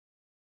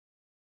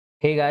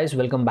Hey guys,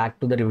 welcome back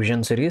to the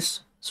revision series.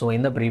 So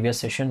in the previous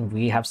session,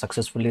 we have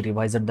successfully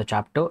revised the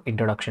chapter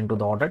Introduction to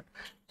the Audit.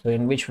 So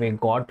in which we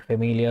got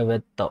familiar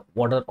with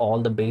what are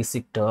all the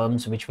basic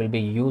terms which will be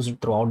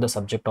used throughout the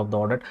subject of the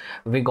audit.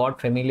 We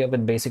got familiar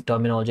with basic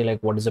terminology like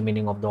what is the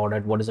meaning of the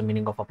audit, what is the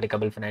meaning of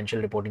applicable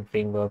financial reporting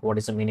framework, what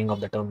is the meaning of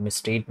the term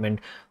misstatement,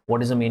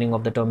 what is the meaning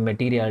of the term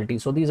materiality.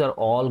 So these are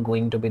all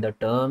going to be the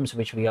terms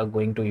which we are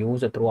going to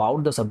use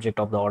throughout the subject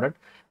of the audit.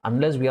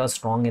 Unless we are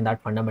strong in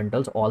that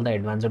fundamentals, all the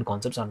advanced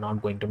concepts are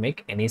not going to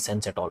make any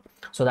sense at all.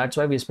 So that's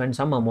why we spend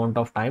some amount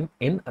of time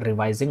in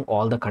revising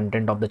all the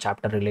content of the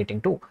chapter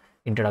relating to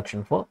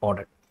introduction for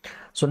audit.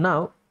 So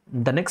now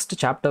the next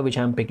chapter which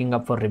I am picking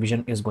up for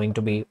revision is going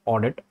to be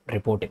audit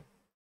reporting.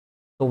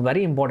 So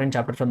very important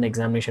chapter from the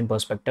examination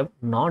perspective,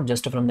 not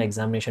just from the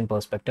examination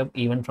perspective,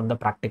 even from the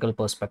practical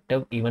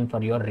perspective, even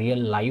for your real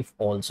life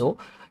also,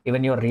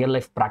 even your real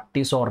life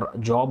practice or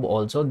job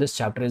also, this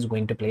chapter is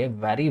going to play a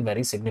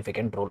very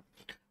significant role.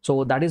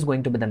 So that is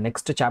going to be the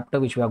next chapter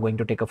which we are going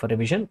to take up for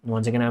revision.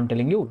 Once again, I am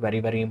telling you,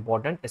 very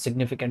important. A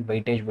significant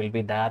weightage will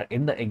be there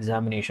in the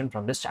examination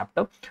from this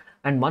chapter.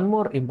 And one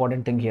more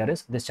important thing here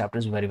is this chapter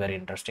is very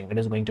interesting. It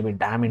is going to be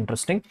damn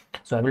interesting.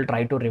 So I will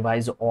try to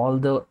revise all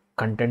the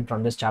content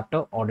from this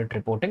chapter, audit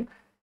reporting,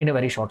 in a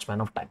very short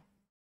span of time.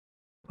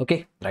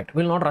 Okay, right.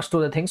 We'll not rush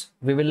through the things.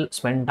 We will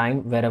spend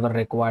time wherever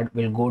required.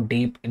 We'll go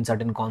deep in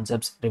certain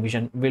concepts.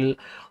 Revision will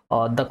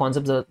the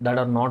concepts that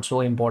are not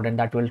so important,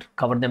 that will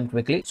cover them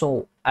quickly.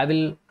 So I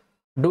will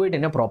do it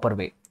in a proper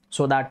way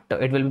so that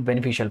it will be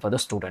beneficial for the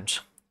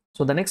students.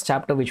 So the next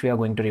chapter which we are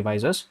going to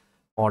revise is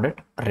audit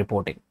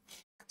reporting.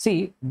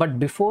 See, but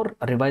before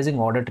revising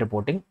audit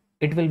reporting,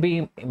 it will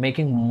be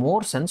making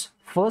more sense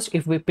first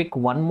if we pick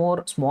one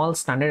more small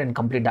standard and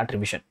complete that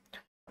revision,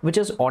 which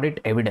is audit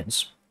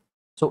evidence.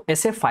 So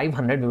SA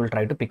 500 we will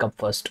try to pick up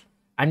first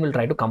and we'll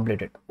try to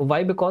complete it.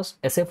 Why? Because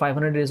SA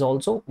 500 is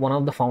also one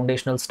of the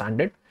foundational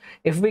standard.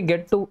 If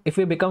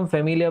we become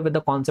familiar with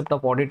the concept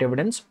of audit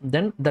evidence,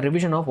 then the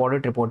revision of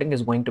audit reporting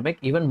is going to make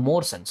even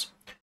more sense.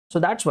 So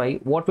that's why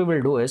what we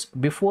will do is,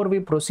 before we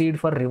proceed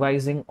for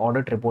revising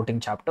audit reporting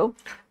chapter,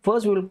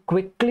 first we will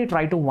quickly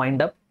try to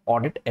wind up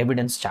audit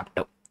evidence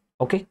chapter.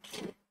 Okay,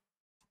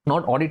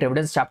 not audit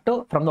evidence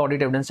chapter. From the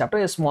audit evidence chapter,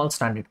 a small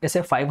standard,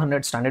 SA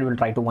 500 standard, we'll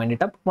try to wind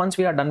it up. Once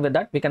we are done with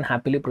that, we can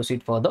happily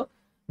proceed further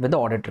with the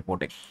audit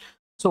reporting.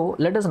 So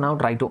let us now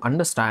try to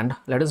understand,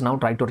 let us now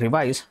try to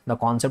revise the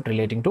concept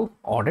relating to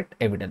audit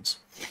evidence.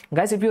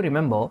 Guys, if you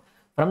remember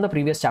from the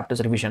previous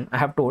chapter's revision, I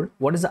have told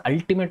what is the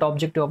ultimate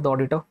objective of the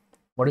auditor,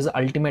 what is the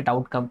ultimate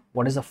outcome,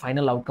 what is the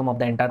final outcome of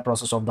the entire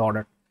process of the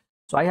audit.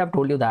 So I have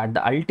told you that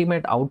the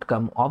ultimate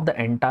outcome of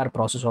the entire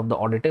process of the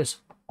audit is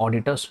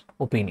auditor's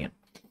opinion.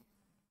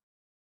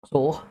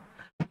 So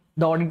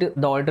the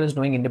auditor is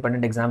doing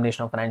independent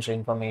examination of financial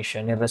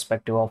information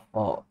irrespective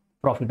of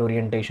profit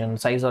orientation,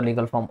 size or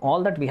legal form,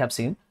 all that we have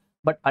seen.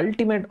 But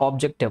ultimate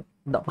objective,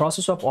 the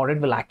process of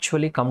audit will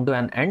actually come to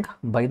an end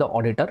by the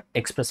auditor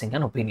expressing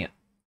an opinion.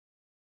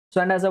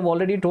 So, and as I've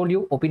already told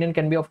you, opinion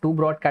can be of two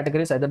broad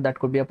categories. Either that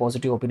could be a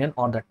positive opinion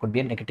or that could be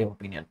a negative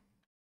opinion.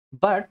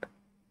 But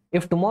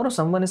if tomorrow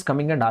someone is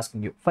coming and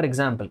asking you, for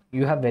example,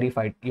 you have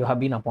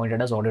been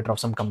appointed as auditor of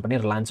some company,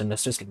 Reliance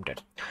Industries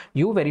Limited.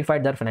 You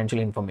verified their financial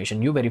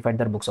information, you verified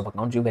their books of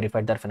accounts, you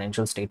verified their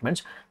financial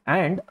statements,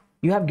 and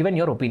you have given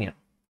your opinion,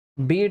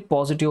 be it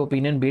positive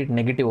opinion, be it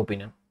negative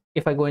opinion.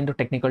 If I go into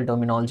technical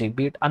terminology,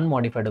 be it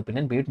unmodified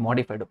opinion, be it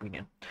modified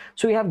opinion.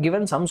 So you have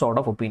given some sort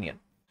of opinion.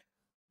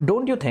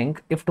 Don't you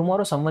think if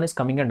tomorrow someone is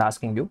coming and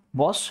asking you,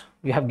 boss,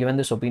 you have given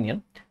this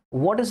opinion,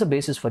 what is the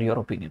basis for your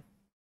opinion?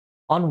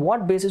 On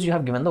what basis you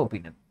have given the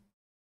opinion?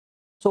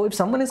 So if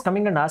someone is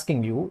coming and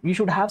asking you, you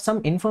should have some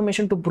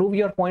information to prove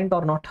your point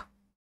or not.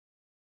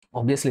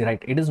 Obviously,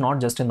 right? It is not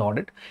just in the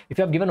audit. If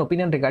you have given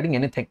opinion regarding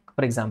anything,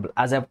 for example,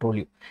 as I have told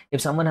you, if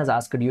someone has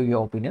asked you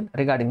your opinion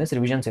regarding this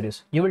revision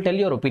series, you will tell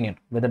your opinion,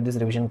 whether these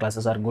revision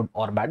classes are good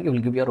or bad, you will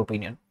give your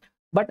opinion.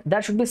 But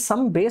there should be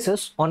some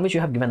basis on which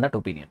you have given that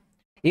opinion.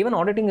 Even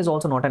auditing is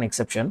also not an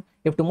exception.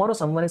 If tomorrow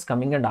someone is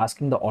coming and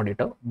asking the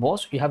auditor,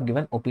 boss, you have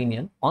given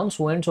opinion on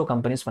so and so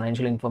company's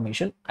financial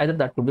information, either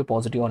that could be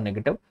positive or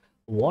negative.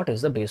 What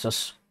is the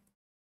basis?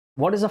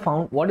 What is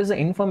the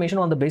information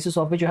on the basis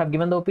of which you have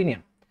given the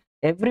opinion?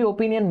 Every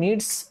opinion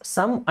needs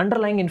some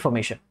underlying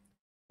information.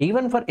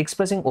 Even for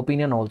expressing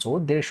opinion also,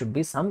 there should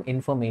be some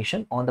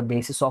information on the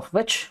basis of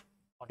which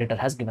auditor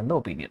has given the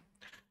opinion.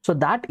 So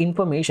that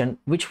information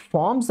which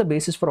forms the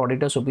basis for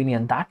auditor's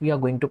opinion, that we are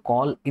going to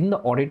call in the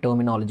audit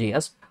terminology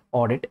as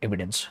audit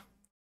evidence.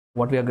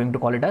 What we are going to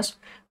call it as?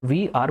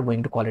 We are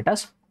going to call it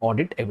as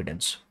audit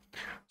evidence.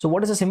 So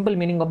what is the simple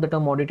meaning of the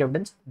term audit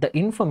evidence? The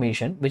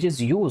information which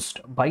is used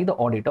by the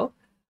auditor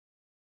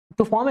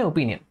to form an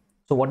opinion.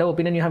 So whatever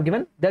opinion you have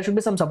given, there should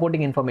be some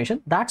supporting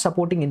information. That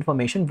supporting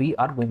information, we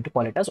are going to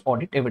call it as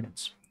audit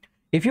evidence.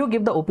 If you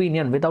give the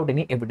opinion without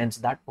any evidence,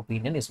 that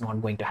opinion is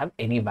not going to have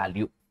any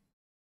value.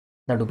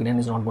 That opinion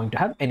is not going to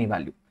have any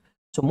value.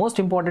 So most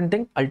important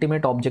thing,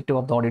 ultimate objective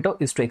of the auditor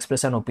is to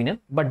express an opinion,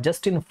 but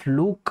just in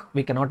fluke,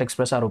 we cannot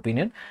express our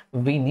opinion.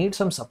 We need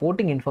some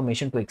supporting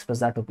information to express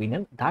that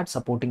opinion. That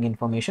supporting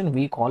information,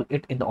 we call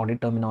it in the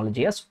audit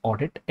terminology as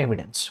audit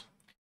evidence.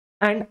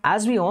 And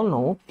as we all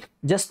know,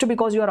 just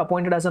because you are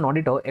appointed as an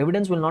auditor,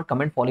 evidence will not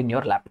come and fall in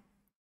your lap.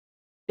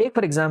 Take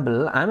for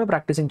example, I'm a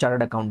practicing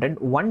chartered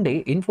accountant. One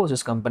day,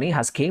 Infosys company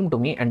has came to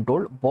me and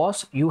told,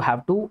 boss, you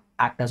have to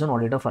act as an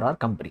auditor for our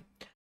company.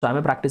 So I'm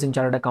a practicing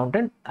chartered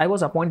accountant. I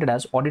was appointed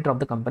as auditor of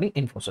the company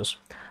Infosys.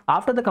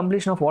 After the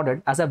completion of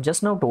audit, as I've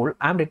just now told,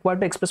 I'm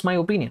required to express my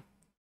opinion.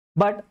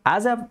 But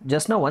as I've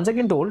just now once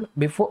again told,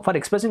 before for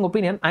expressing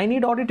opinion, I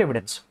need audit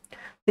evidence.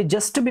 See,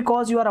 just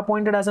because you are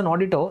appointed as an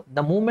auditor,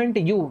 the moment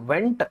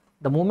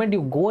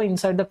you go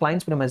inside the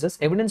client's premises,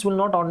 evidence will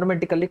not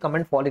automatically come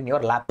and fall in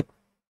your lap.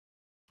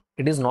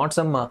 It is not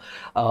some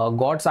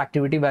God's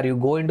activity where you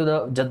go into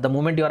the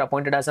moment you are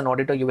appointed as an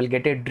auditor, you will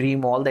get a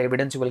dream, all the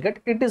evidence you will get.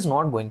 It is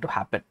not going to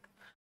happen.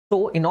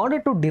 So in order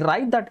to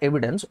derive that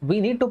evidence, we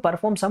need to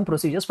perform some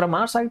procedures from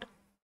our side.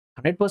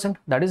 100%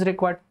 that is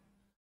required.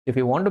 If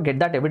you want to get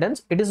that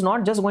evidence, it is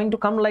not just going to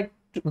come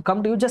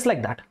to you just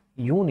like that.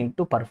 You need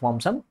to perform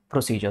some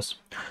procedures.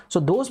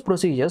 So those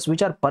procedures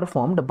which are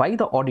performed by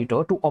the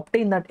auditor to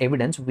obtain that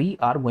evidence, we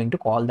are going to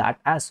call that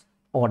as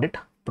audit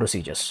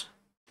procedures.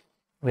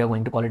 We are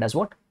going to call it as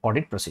what?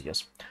 Audit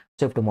procedures.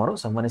 So if tomorrow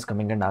someone is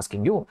coming and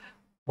asking you,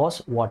 boss,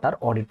 what are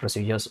audit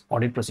procedures?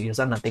 Audit procedures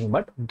are nothing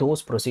but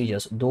those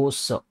procedures,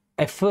 those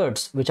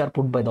efforts which are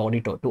put by the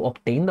auditor to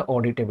obtain the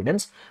audit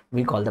evidence.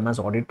 We call them as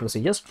audit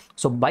procedures.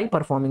 So by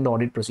performing the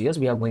audit procedures,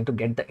 we are going to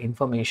get the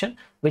information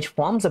which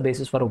forms the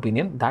basis for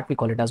opinion, that we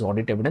call it as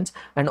audit evidence.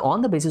 And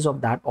on the basis of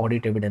that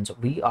audit evidence,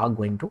 we are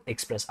going to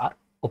express our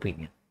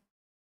opinion.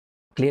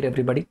 Clear,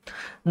 everybody?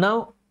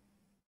 Now,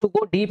 to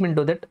go deep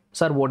into that,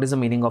 sir, what is the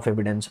meaning of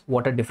evidence?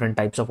 What are different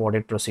types of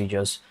audit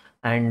procedures?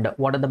 And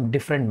what are the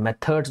different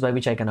methods by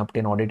which I can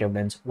obtain audit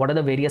evidence? What are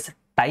the various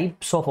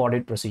types of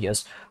audit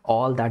procedures?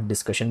 All that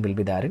discussion will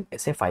be there in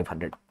SA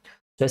 500.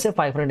 So SA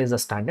 500 is a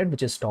standard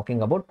which is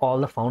talking about all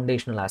the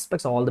foundational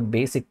aspects, all the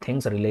basic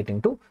things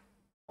relating to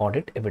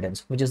audit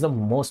evidence, which is the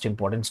most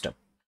important step.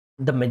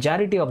 The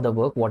majority of the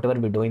work, whatever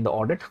we do in the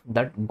audit,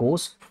 that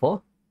goes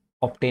for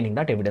obtaining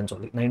that evidence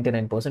only.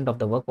 99% of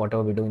the work,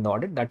 whatever we do in the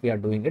audit, that we are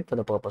doing it for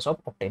the purpose of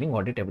obtaining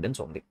audit evidence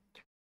only.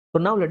 So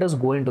now let us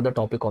go into the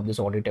topic of this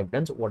audit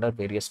evidence. What are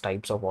various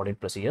types of audit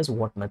procedures?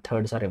 What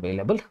methods are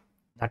available?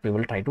 That we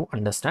will try to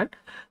understand.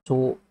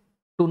 So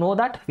to know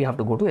that, we have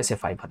to go to SA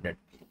 500.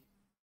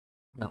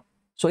 Now,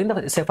 so in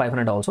the SA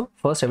 500 also,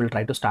 first I will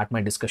try to start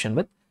my discussion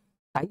with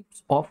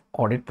types of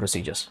audit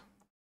procedures.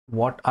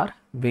 What are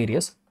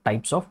various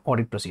types of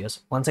audit procedures?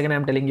 Once again,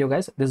 I'm telling you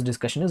guys, this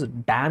discussion is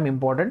damn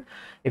important.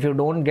 If you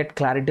don't get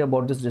clarity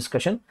about this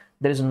discussion,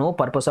 there is no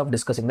purpose of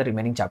discussing the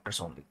remaining chapters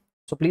only.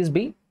 So please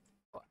be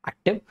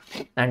active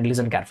and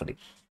listen carefully.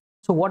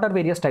 So what are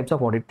various types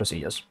of audit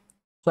procedures?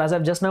 So as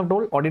I've just now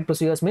told, audit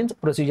procedures means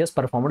procedures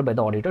performed by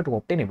the auditor to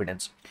obtain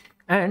evidence.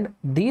 And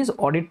these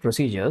audit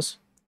procedures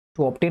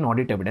to obtain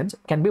audit evidence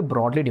can be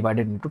broadly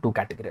divided into two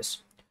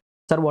categories.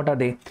 Sir, what are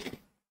they?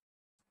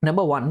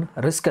 Number one,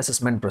 risk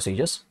assessment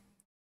procedures.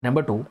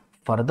 Number two,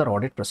 further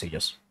audit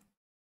procedures.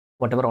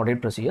 Whatever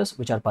audit procedures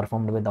which are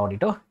performed with the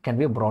auditor can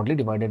be broadly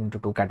divided into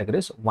two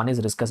categories. One is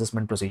risk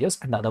assessment procedures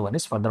and the other one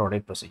is further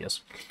audit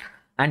procedures.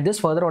 And this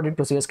further audit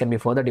procedures can be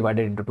further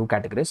divided into two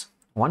categories.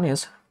 One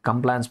is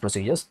compliance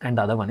procedures and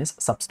the other one is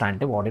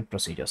substantive audit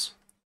procedures.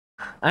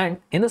 And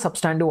in the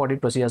substantive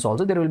audit procedures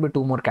also, there will be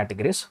two more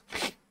categories.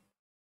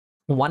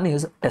 One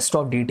is test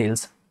of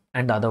details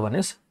and the other one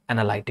is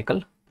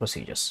analytical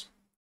procedures.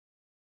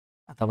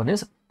 The one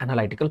is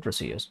analytical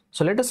procedures.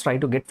 So let us try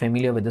to get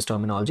familiar with this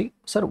terminology.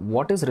 Sir,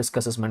 what is risk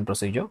assessment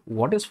procedure?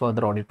 What is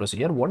further audit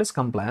procedure? What is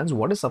compliance?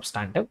 What is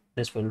substantive?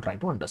 This we will try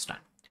to understand.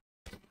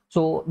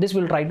 So this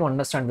will try to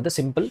understand with a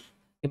simple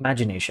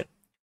imagination.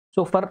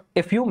 So for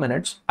a few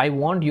minutes, I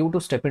want you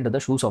to step into the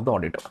shoes of the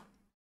auditor.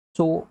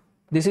 So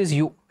this is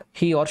you,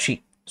 he or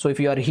she. So if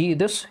you are he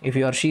this, if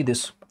you are she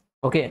this,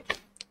 okay.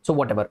 So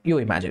whatever you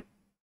imagine.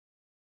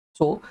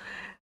 So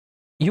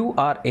you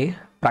are a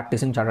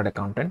practicing chartered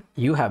accountant.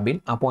 You have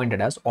been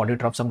appointed as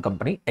auditor of some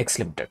company X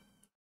Limited.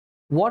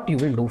 What you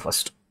will do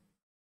first?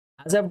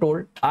 As I've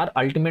told, our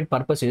ultimate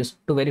purpose is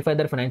to verify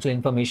their financial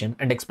information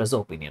and express the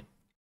opinion.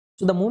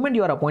 So the moment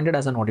you are appointed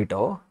as an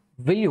auditor,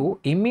 will you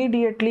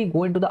immediately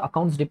go into the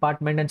accounts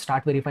department and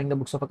start verifying the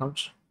books of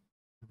accounts?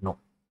 No.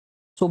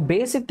 So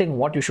basic thing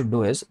what you should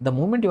do is, the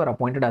moment you are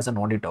appointed as an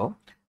auditor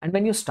and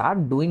when you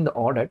start doing the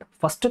audit,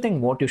 first thing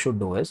what you should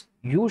do is,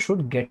 you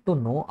should get to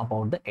know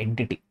about the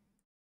entity.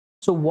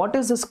 So what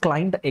is this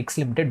client X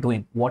Limited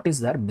doing? What is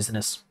their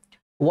business?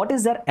 What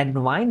is their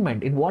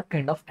environment? In what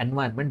kind of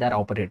environment they're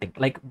operating?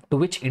 Like to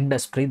which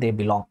industry they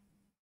belong?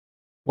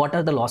 What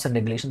are the laws and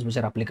regulations which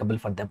are applicable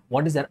for them?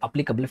 What is their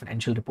applicable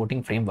financial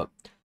reporting framework?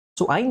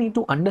 So I need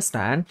to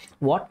understand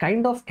what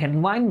kind of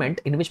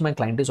environment in which my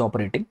client is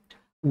operating,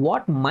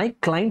 what my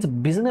client's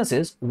business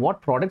is,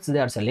 what products they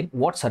are selling,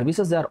 what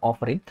services they are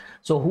offering.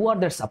 So who are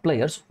their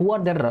suppliers? Who are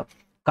their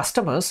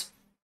customers?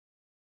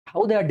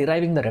 how they are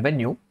deriving the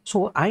revenue.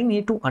 So I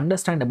need to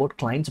understand about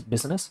client's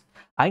business.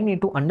 I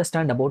need to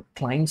understand about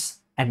client's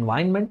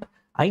environment.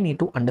 I need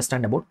to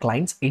understand about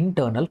client's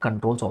internal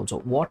controls also.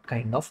 What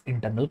kind of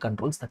internal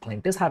controls the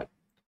client is having.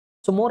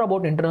 So more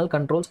about internal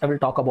controls, I will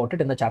talk about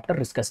it in the chapter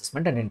risk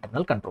assessment and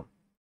internal control.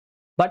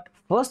 But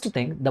first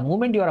thing, the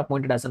moment you are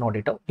appointed as an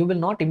auditor, you will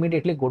not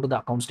immediately go to the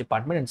accounts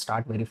department and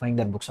start verifying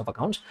their books of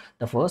accounts.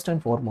 The first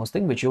and foremost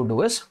thing which you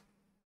do is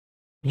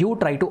you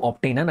try to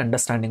obtain an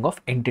understanding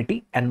of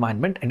entity,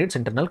 environment, and its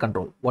internal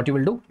control. What you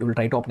will do? You will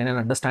try to obtain an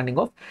understanding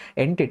of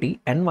entity,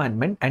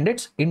 environment, and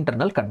its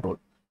internal control.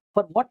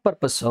 For what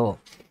purpose, sir?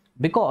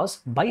 Because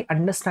by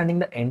understanding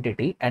the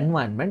entity,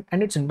 environment,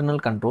 and its internal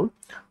control,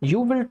 you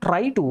will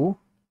try to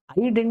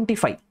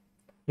identify,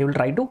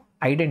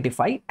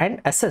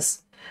 and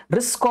assess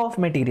risk of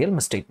material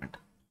misstatement.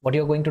 What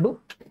you are going to do?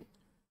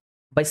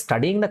 By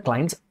studying the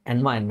client's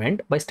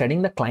environment, by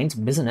studying the client's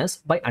business,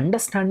 by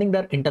understanding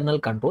their internal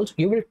controls,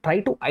 you will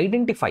try to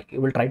identify, you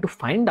will try to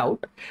find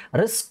out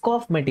risk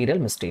of material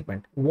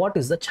misstatement. What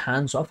is the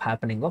chance of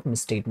happening of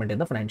misstatement in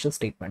the financial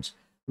statements,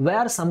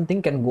 where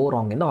something can go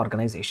wrong in the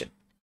organization.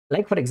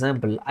 Like for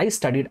example, I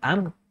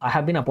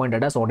have been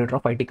appointed as auditor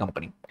of IT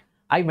company.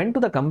 I went to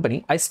the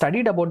company, I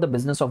studied about the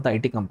business of the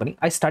IT company,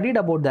 I studied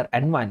about their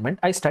environment,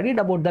 I studied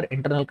about their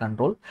internal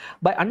control.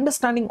 By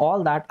understanding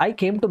all that, I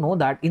came to know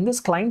that in this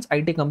client's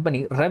IT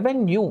company,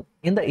 revenue,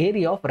 in the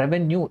area of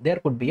revenue, there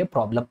could be a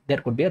problem, there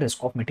could be a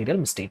risk of material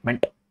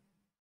misstatement.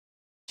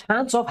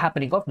 Chance of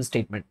happening of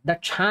misstatement,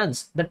 that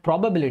chance, that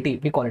probability,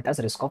 we call it as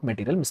risk of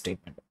material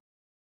misstatement.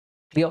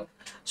 Clear?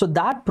 So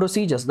that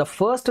procedures, the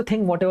first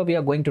thing whatever we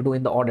are going to do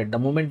in the audit, the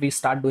moment we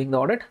start doing the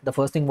audit, the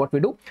first thing what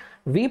we do,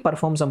 we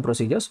perform some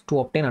procedures to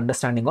obtain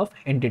understanding of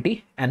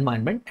entity,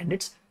 environment, and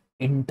its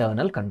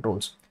internal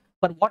controls.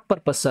 For what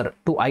purpose, sir?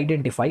 To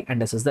identify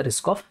and assess the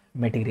risk of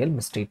material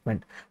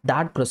misstatement.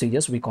 That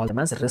procedures we call them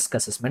as risk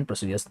assessment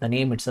procedures. The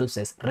name itself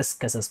says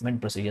risk assessment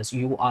procedures.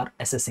 You are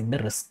assessing the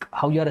risk.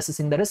 How you are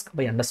assessing the risk?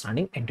 By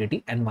understanding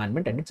entity,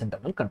 environment, and its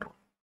internal control.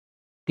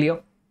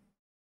 Clear?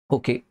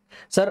 Okay,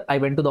 sir, I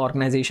went to the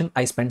organization.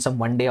 I spent some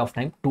 1 day of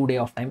time, 2 day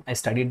of time. I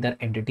studied their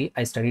entity.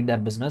 I studied their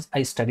business.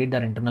 I studied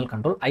their internal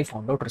control. I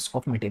found out risk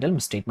of material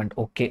misstatement.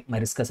 Okay, my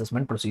risk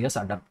assessment procedures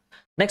are done.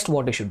 Next,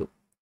 what I should do?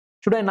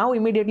 Should I now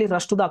immediately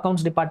rush to the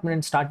accounts department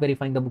and start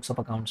verifying the books of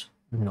accounts?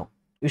 No.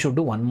 You should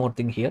do one more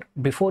thing here.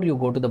 Before you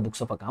go to the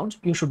books of accounts,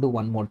 you should do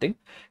one more thing.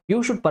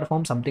 You should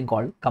perform something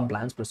called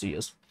compliance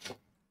procedures.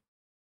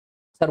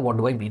 Sir, what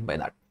do I mean by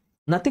that?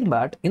 Nothing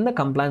but in the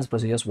compliance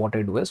procedures, what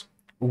I do is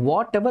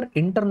whatever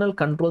internal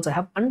controls I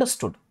have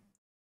understood,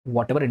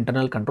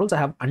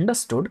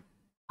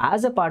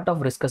 as a part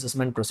of risk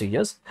assessment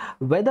procedures,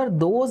 whether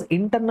those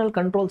internal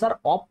controls are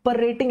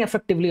operating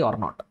effectively or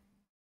not.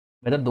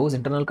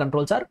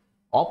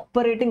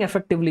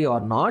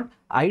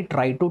 I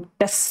try to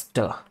test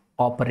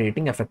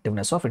operating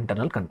effectiveness of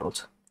internal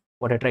controls.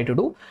 What I try to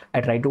do,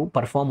 I try to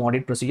perform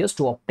audit procedures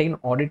to obtain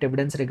audit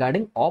evidence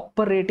regarding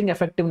operating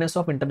effectiveness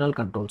of internal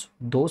controls.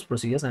 Those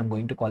procedures I am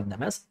going to call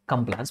them as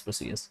compliance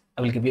procedures.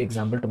 I will give you an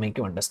example to make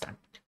you understand.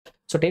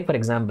 So take for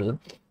example,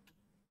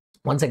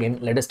 once again,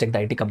 let us take the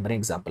IT company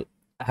example.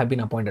 I have been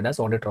appointed as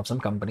auditor of some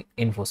company,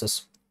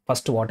 Infosys.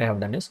 First, what I have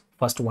done is,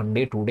 first 1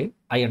 day, 2 day,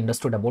 I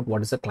understood about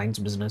what is the client's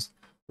business,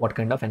 what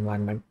kind of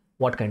environment,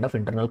 what kind of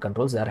internal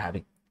controls they are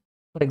having.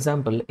 For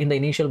example, in the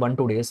initial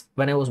 1-2 days,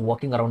 when I was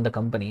walking around the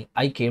company,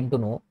 I came to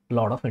know a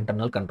lot of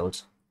internal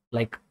controls.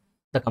 Like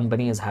the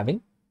company is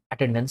having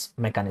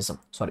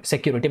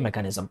security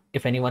mechanism.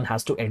 If anyone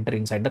has to enter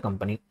inside the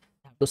company,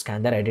 they have to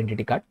scan their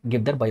identity card,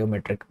 give their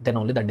biometric, then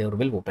only the door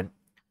will open.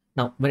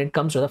 Now, when it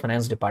comes to the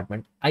finance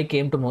department, I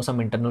came to know some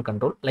internal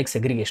control like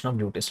segregation of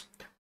duties.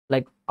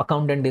 Like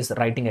accountant is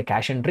writing a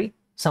cash entry,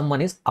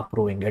 someone is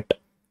approving it.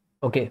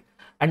 Okay,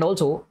 and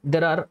also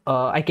there are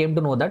I came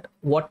to know that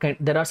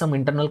there are some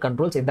internal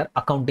controls in their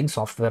accounting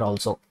software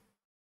also.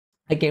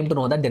 I came to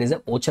know that there is a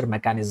voucher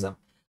mechanism.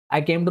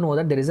 I came to know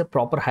that there is a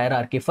proper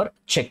hierarchy for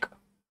check.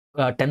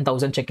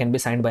 10,000 check can be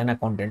signed by an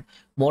accountant.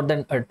 More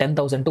than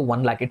 10,000 to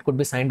 1 lakh, it could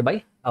be signed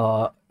by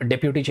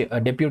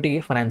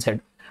deputy finance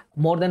head.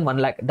 More than 1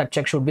 lakh, that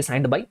check should be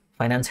signed by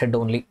finance head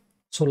only.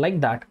 So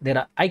like that,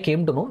 I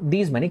came to know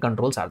these many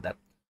controls are there.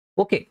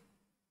 Okay,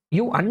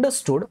 you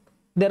understood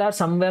there are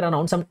somewhere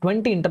around some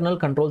 20 internal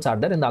controls are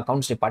there in the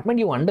accounts department.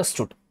 You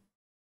understood.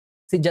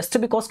 See, just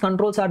because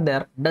controls are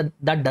there,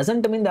 that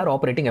doesn't mean they are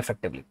operating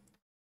effectively.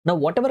 Now,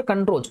 whatever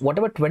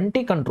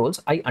 20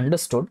 controls I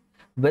understood,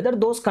 whether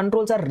those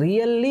controls are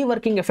really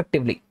working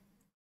effectively,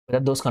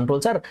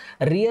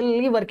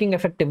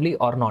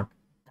 or not,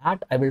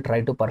 that I will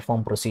try to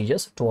perform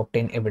procedures to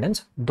obtain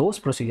evidence. Those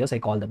procedures I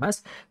call them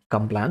as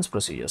compliance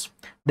procedures.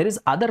 There is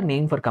other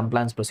name for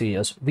compliance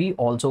procedures. We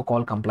also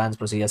call compliance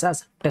procedures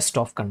as test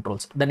of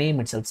controls. The name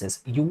itself says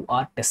you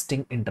are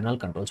testing internal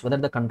controls, whether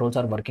the controls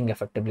are working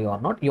effectively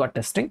or not, you are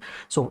testing.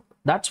 So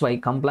that's why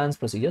compliance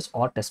procedures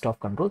or test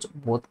of controls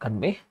both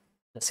convey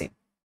the same.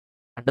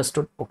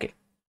 Understood? Okay,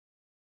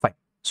 fine.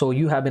 So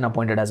you have been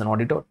appointed as an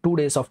auditor. 2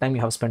 days of time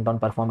you have spent on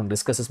performing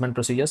risk assessment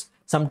procedures.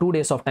 Some 2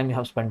 days of time you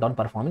have spent on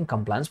performing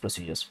compliance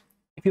procedures.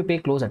 If you pay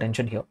close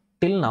attention here,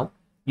 till now,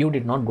 you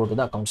did not go to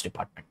the accounts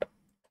department.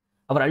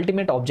 Our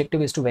ultimate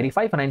objective is to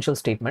verify financial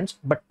statements,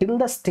 but till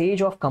the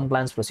stage of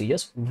compliance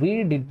procedures,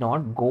 we did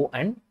not go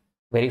and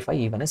verify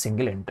even a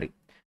single entry.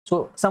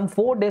 So some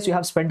 4 days you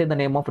have spent in the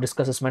name of risk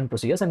assessment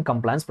procedures and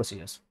compliance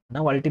procedures.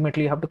 Now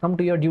ultimately you have to come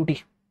to your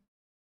duty.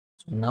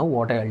 So now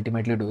what I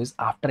ultimately do is,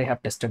 after I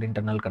have tested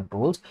internal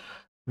controls,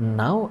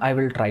 now I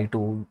will try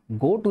to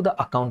go to the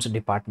accounts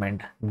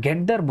department,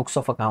 get their books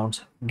of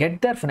accounts,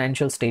 get their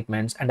financial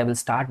statements, and I will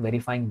start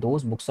verifying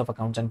those books of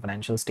accounts and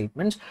financial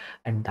statements,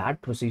 and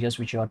that procedures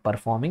which you are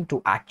performing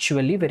to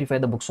actually verify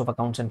the books of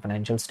accounts and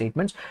financial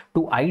statements,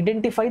 to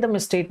identify the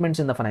misstatements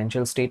in the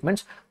financial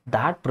statements,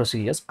 that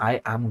procedures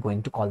I am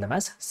going to call them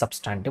as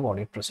substantive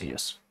audit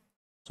procedures.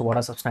 So what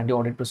are substantive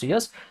audit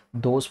procedures?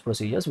 Those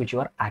procedures which you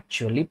are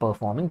actually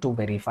performing to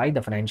verify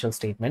the financial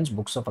statements,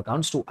 books of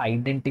accounts, to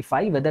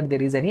identify whether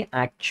there is any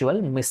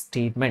actual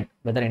misstatement,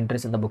 whether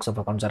entries in the books of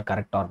accounts are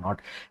correct or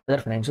not,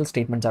 whether financial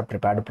statements are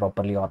prepared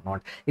properly or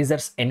not, is there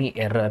any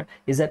error,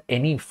 is there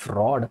any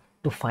fraud.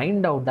 To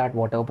find out that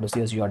whatever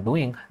procedures you are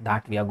doing,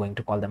 that we are going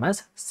to call them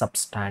as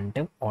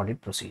substantive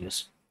audit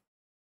procedures.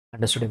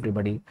 Understood,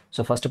 everybody?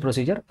 So first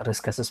procedure,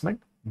 risk assessment,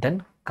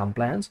 then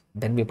compliance,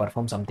 then we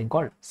perform something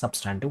called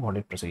substantive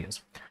audit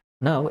procedures.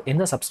 Now in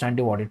the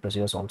substantive audit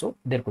procedures also,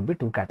 there could be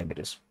two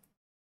categories.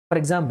 For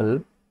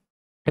example,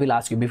 I will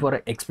ask you, before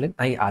I explain,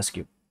 I ask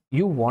you,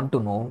 you want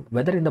to know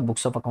whether in the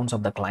books of accounts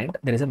of the client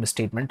there is a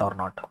misstatement or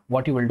not.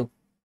 What you will do?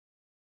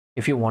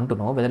 If you want to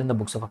know whether in the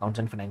books of accounts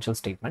and financial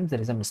statements there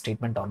is a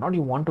misstatement or not,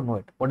 you want to know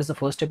it. What is the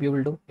first step you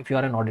will do? If you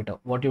are an auditor,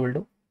 what you will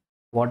do?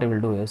 What I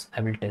will do is, I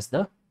will test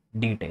the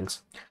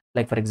details.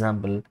 Like for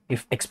example,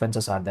 if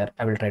expenses are there,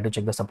 I will try to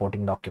check the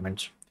supporting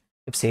documents.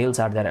 If sales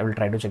are there, I will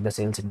try to check the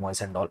sales invoice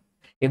and all.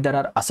 If there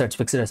are assets,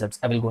 fixed assets,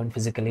 I will go and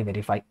physically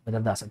verify whether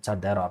the assets are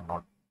there or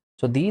not.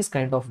 So these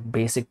kind of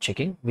basic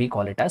checking, we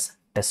call it as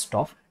test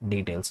of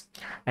details.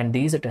 And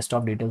these test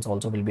of details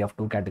also will be of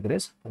two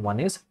categories. One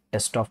is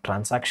test of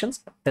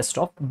transactions, test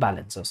of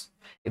balances.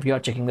 If you are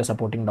checking the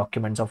supporting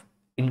documents of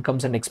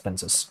incomes and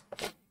expenses,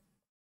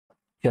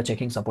 if you're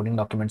checking supporting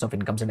documents of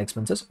incomes and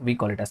expenses, we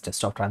call it as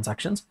test of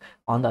transactions.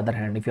 On the other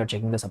hand, if you're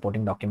checking the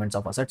supporting documents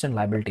of assets and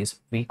liabilities,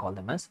 we call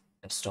them as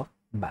test of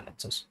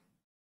balances.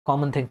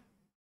 Common thing,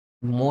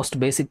 most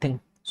basic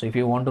thing. So if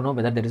you want to know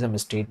whether there is a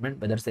misstatement,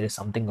 whether there is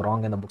something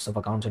wrong in the books of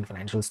accounts and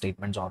financial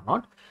statements or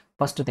not,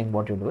 first thing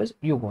what you do is,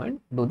 you go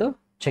and do the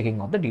checking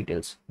of the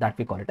details. That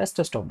we call it as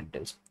test of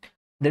details.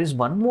 There is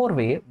one more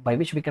way by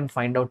which we can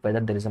find out whether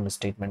there is a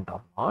misstatement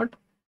or not,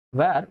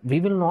 where we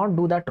will not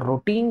do that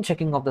routine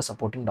checking of the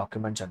supporting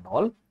documents and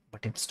all,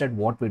 but instead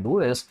what we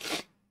do is,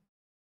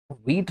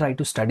 we try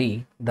to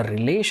study the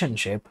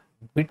relationship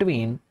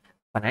between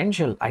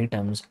financial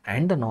items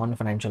and the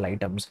non-financial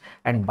items,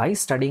 and by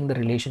studying the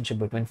relationship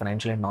between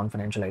financial and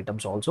non-financial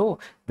items also,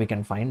 we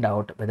can find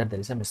out whether there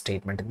is a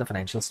misstatement in the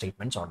financial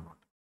statements or not.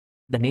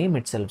 The name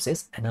itself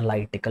says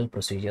analytical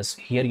procedures.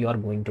 Here you are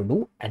going to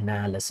do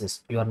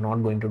analysis. You are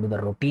not going to do the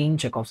routine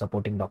check of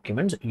supporting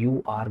documents.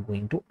 You are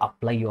going to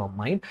apply your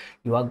mind.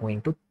 You are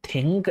going to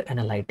think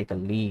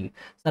analytically.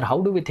 Sir,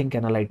 how do we think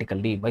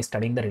analytically? By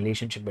studying the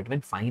relationship between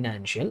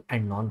financial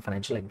and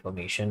non-financial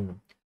information.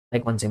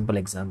 Like one simple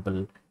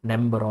example,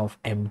 number of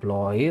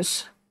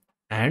employees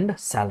and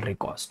salary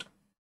cost.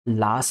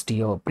 Last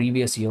year,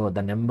 previous year,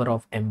 the number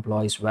of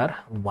employees were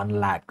 1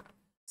 lakh.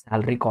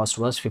 Salary cost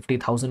was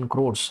 50,000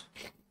 crores.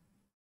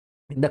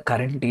 In the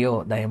current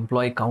year, the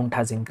employee count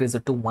has increased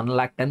to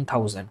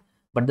 1,10,000,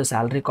 but the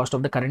salary cost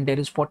of the current year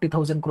is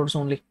 40,000 crores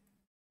only.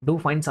 Do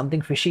find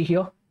something fishy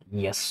here?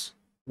 Yes.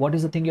 What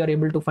is the thing you are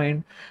able to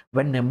find?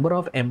 When number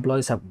of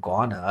employees have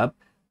gone up,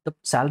 the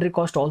salary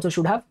cost also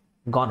should have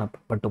gone up.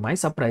 But to my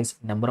surprise,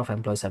 number of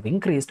employees have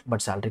increased,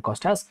 but salary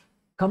cost has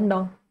come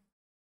down.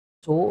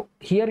 So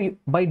here,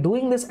 by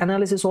doing this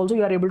analysis also,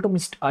 you are able to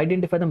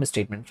identify the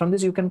misstatement. From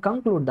this, you can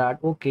conclude that,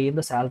 okay,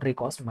 the salary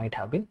cost might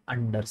have been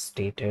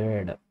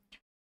understated.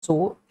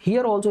 So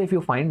here also, if you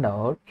find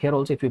out, here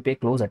also, if you pay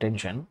close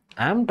attention,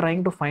 I'm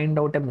trying to find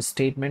out a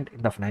misstatement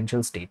in the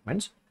financial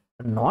statements,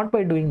 not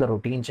by doing the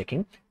routine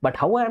checking, but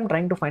how I am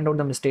trying to find out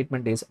the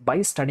misstatement is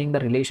by studying the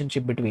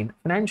relationship between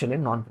financial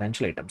and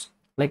non-financial items.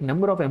 Like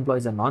number of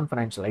employees are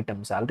non-financial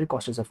item, salary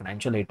cost is a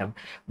financial item.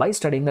 By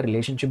studying the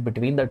relationship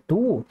between the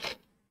two,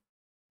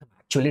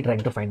 actually trying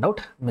to find out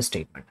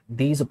misstatement.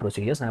 These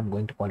procedures I am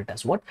going to call it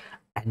as what?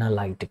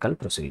 Analytical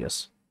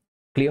procedures.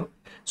 Clear?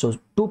 So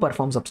to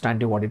perform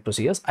substantive audit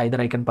procedures, either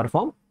I can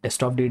perform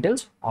test of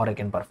details or I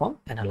can perform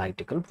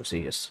analytical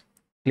procedures.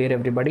 Clear,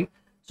 everybody?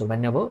 So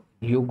whenever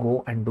you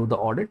go and do the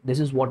audit, this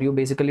is what you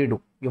basically do.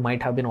 You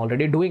might have been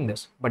already doing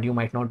this, but you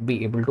might not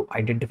be able to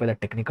identify the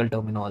technical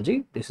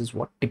terminology. This is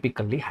what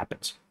typically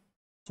happens.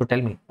 So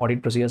tell me,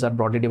 audit procedures are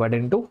broadly divided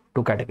into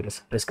two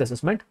categories: risk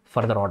assessment,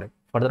 further audit.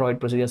 Further audit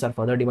procedures are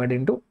further divided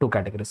into two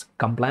categories: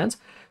 compliance,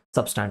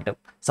 substantive.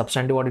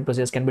 Substantive audit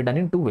procedures can be done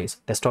in two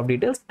ways: test of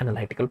details,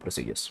 analytical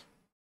procedures.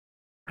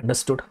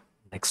 Understood?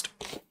 Next.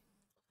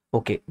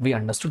 Okay, we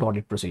understood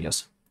audit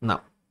procedures.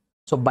 Now,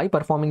 so by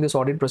performing this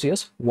audit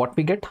procedures, what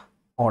we get?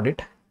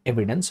 Audit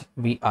evidence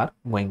we are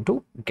going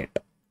to get.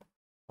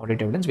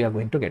 Audit evidence we are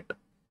going to get.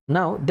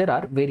 Now, there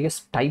are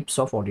various types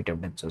of audit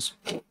evidences.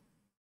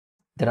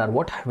 There are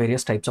what?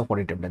 Various types of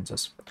audit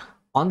evidences.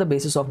 On the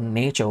basis of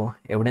nature,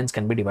 evidence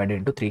can be divided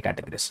into three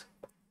categories.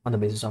 On the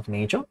basis of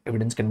nature,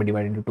 evidence can be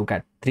divided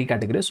into three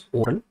categories: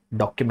 oral,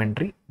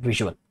 documentary,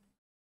 visual.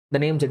 The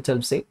names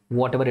itself say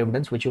whatever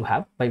evidence which you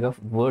have by way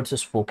of words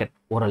spoken,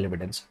 oral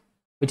evidence,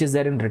 which is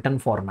there in written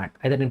format,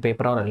 either in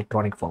paper or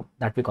electronic form,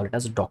 that we call it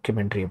as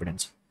documentary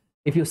evidence.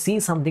 If you see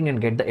something and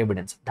get the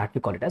evidence, that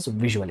we call it as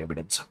visual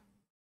evidence.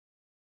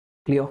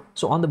 Clear?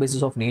 So on the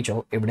basis of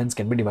nature, evidence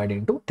can be divided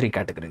into three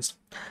categories.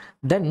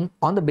 Then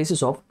on the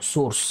basis of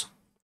source,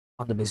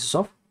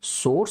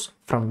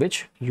 from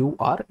which you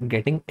are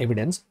getting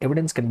evidence,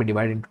 evidence can be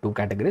divided into two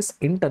categories: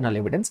 internal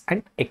evidence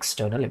and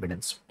external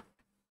evidence.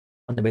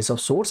 On the basis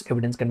of source,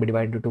 evidence can be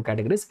divided into two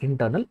categories: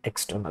 internal,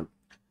 external.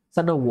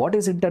 So now what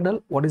is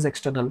internal? What is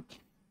external?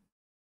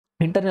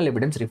 Internal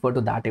evidence refer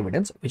to that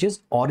evidence which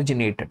is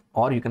originated,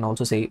 or you can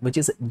also say which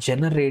is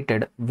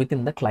generated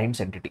within the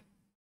client's entity.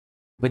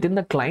 Within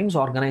the client's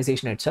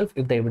organization itself,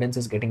 if the evidence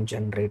is getting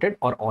generated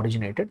or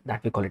originated,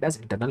 that we call it as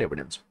internal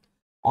evidence.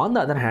 On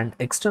the other hand,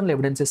 external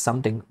evidence is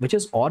something which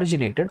is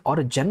originated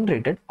or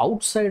generated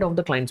outside of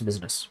the client's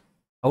business,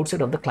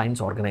 outside of the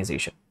client's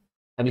organization.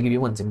 I will give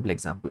you one simple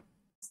example.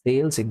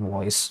 Sales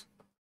invoice.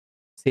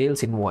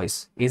 Sales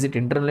invoice. Is it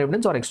internal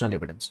evidence or external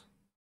evidence?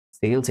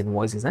 Sales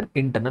invoice is an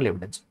internal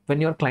evidence.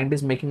 When your client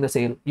is making the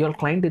sale, your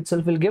client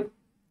itself will give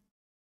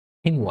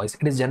invoice.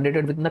 It is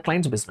generated within the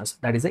client's business.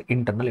 That is the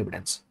internal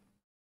evidence.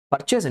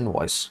 Purchase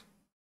invoice.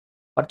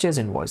 Purchase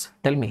invoice.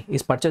 Tell me,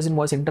 is purchase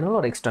invoice internal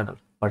or external?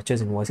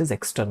 Purchase invoice is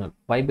external.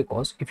 Why?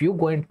 Because if you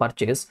go and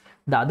purchase,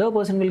 the other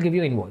person will give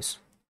you invoice.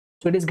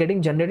 So it is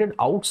getting generated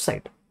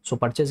outside. So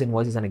purchase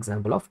invoice is an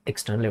example of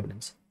external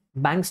evidence.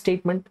 Bank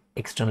statement,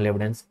 external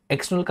evidence.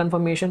 External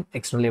confirmation,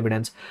 external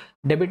evidence.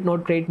 Debit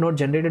note, credit note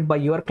generated by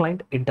your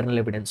client, internal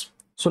evidence.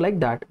 So like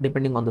that,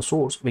 depending on the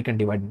source, we can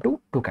divide into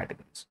two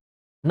categories.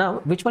 Now,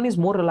 which one is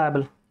more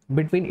reliable?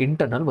 Between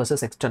internal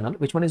versus external,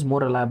 which one is more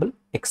reliable?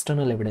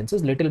 External evidence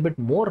is little bit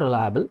more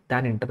reliable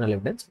than internal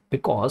evidence,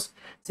 because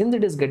since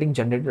it is getting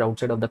generated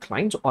outside of the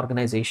client's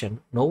organization,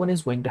 no one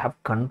is going to have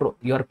control.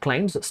 Your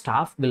client's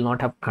staff will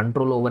not have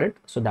control over it.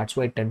 So that's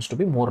why it tends to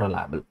be more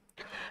reliable.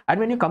 And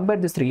when you compare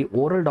these three,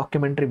 oral,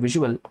 documentary,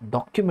 visual,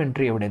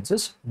 documentary evidence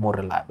is more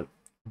reliable,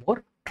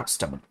 more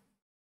trustable.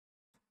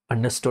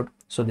 Understood?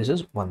 So this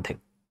is one thing.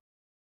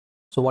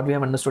 So what we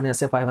have understood in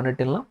SA 500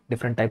 till now,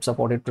 different types of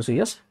audit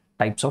procedures,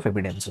 types of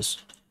evidences.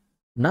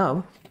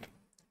 Now,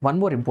 one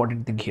more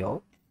important thing here.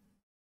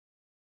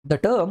 The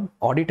term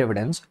audit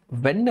evidence,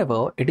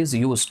 whenever it is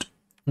used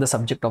in the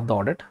subject of the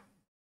audit,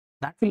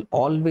 that will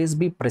always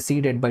be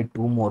preceded by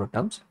two more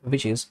terms,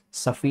 which is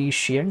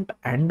sufficient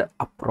and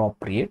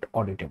appropriate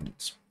audit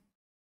evidence.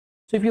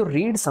 So if you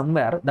read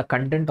somewhere the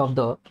content of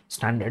the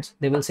standards,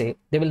 they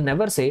will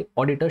never say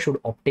auditor should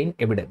obtain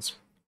evidence.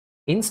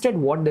 Instead,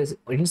 what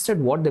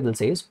they will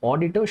say is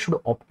auditor should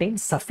obtain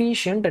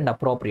sufficient and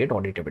appropriate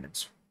audit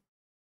evidence.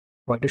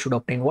 Auditor should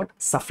obtain what?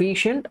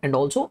 Sufficient and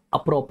also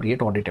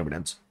appropriate audit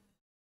evidence.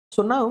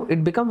 So now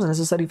it becomes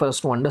necessary for us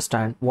to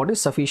understand what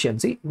is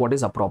sufficiency, what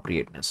is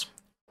appropriateness.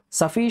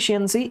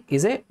 Sufficiency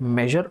is a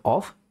measure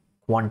of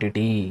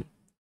quantity.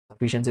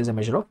 Sufficiency is a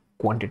measure of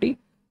quantity.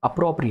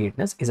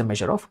 Appropriateness is a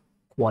measure of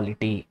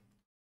quality.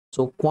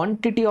 So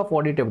quantity of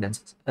audit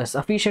evidence,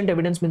 sufficient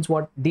evidence means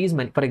what? These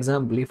many, for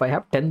example, if I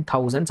have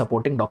 10,000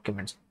 supporting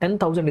documents,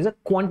 10,000 is a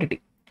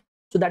quantity.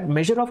 So that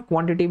measure of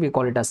quantity, we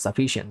call it as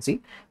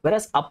sufficiency,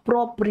 whereas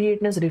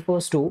appropriateness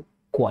refers to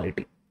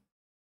quality.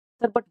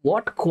 Sir, but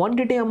what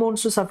quantity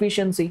amounts to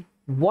sufficiency?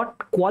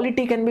 What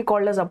quality can be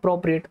called as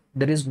appropriate?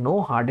 There is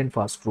no hard and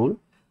fast rule.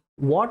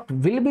 What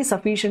will be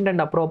sufficient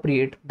and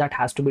appropriate, that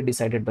has to be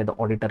decided by the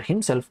auditor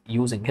himself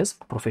using his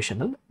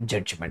professional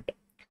judgment.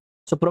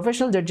 So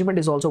professional judgment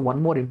is also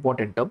one more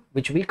important term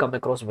which we come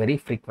across very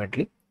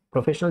frequently.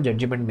 Professional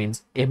judgment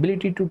means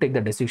ability to take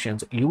the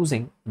decisions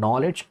using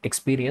knowledge,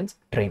 experience,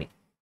 training.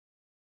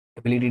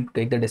 Ability to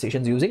take the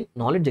decisions using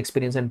knowledge,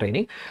 experience, and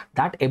training.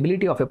 That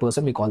ability of a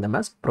person, we call them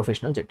as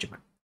professional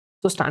judgment.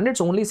 So standards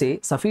only say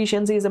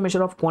sufficiency is a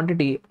measure of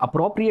quantity,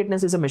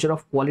 appropriateness is a measure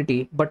of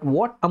quality, but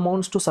what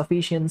amounts to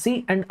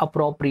sufficiency and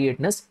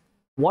appropriateness?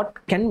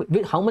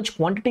 How much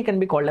quantity can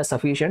be called as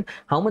sufficient,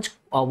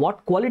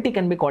 what quality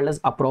can be called as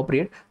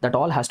appropriate, that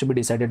all has to be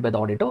decided by the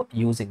auditor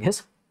using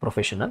his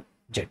professional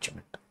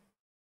judgment.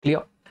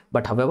 Clear?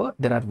 But however,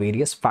 there are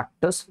various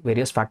factors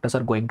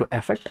are going to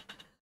affect.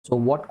 So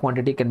what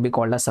quantity can be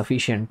called as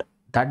sufficient,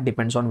 that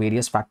depends on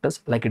various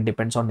factors, like it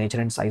depends on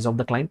nature and size of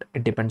the client,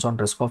 it depends on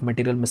risk of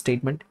material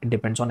misstatement, it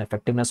depends on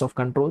effectiveness of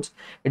controls,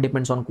 it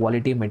depends on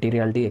quality,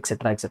 materiality,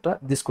 etc., etc.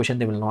 This question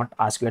they will not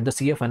ask you at the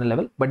CA final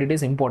level, but it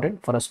is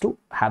important for us to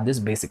have these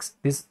basics.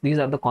 These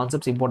are the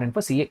concepts important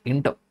for CA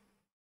intern.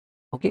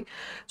 Okay,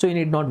 so you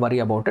need not worry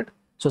about it.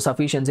 So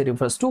sufficiency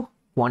refers to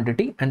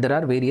quantity, and there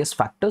are various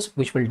factors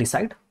which will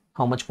decide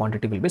how much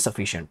quantity will be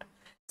sufficient.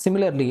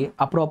 Similarly,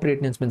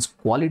 appropriateness means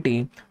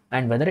quality,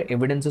 and whether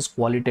evidence is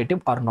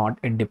qualitative or not,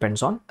 it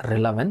depends on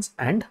relevance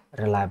and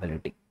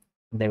reliability.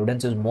 The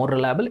evidence is more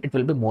reliable, it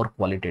will be more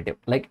qualitative,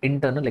 like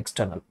internal,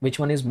 external. Which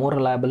one is more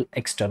reliable?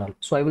 External.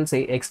 So I will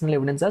say external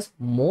evidence as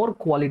more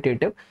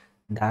qualitative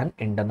than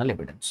internal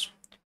evidence.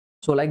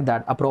 So like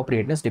that,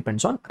 appropriateness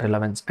depends on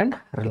relevance and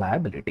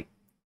reliability.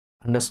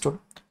 Understood?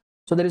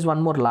 So there is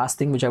one more last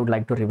thing which I would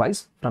like to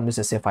revise from this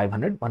essay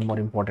 500, one more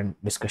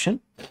important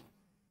discussion,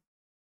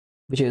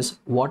 which is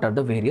what are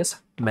the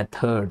various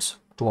methods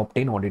to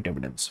obtain audit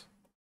evidence.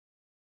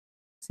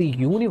 See,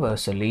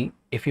 universally,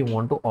 if you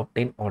want to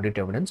obtain audit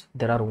evidence,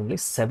 there are only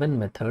 7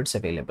 methods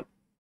available.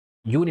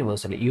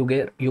 Universally, you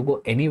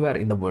go anywhere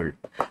in the world.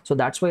 So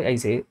that's why I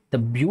say the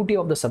beauty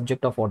of the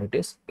subject of audit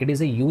is it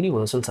is a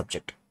universal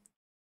subject.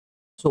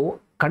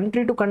 So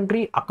country to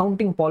country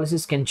accounting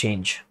policies can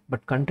change,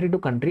 but country to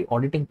country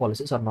auditing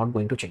policies are not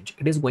going to change.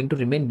 It is going to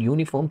remain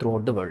uniform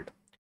throughout the world.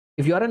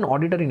 If you are an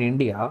auditor in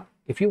India,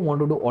 if you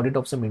want to do audit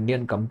of some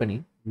Indian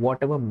company,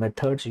 whatever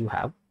methods you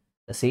have,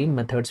 the same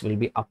methods will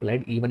be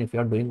applied even if you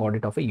are doing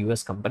audit of a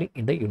US company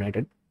in the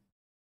United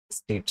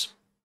States.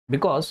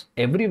 Because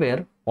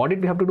everywhere audit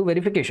we have to do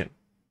verification.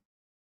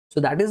 So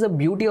that is the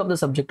beauty of the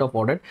subject of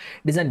audit.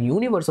 It is a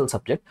universal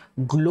subject.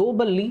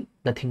 Globally,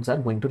 the things are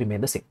going to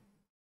remain the same.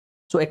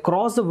 So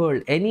across the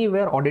world,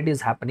 anywhere audit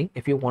is happening,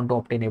 if you want to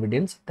obtain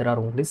evidence, there are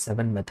only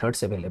 7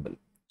 methods available.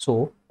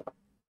 So,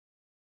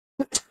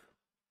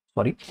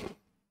 sorry.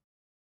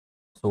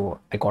 So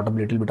I caught a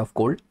little bit of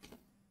cold.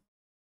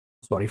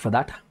 Sorry for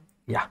that.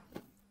 Yeah.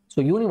 So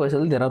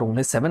universally, there are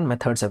only 7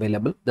 methods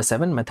available. The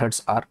 7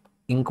 methods are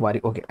inquiry.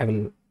 Okay, I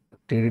will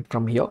read it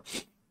from here.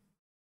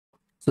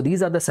 So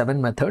these are the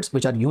 7 methods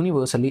which are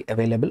universally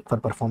available for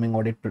performing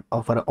audit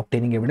or for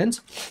obtaining evidence.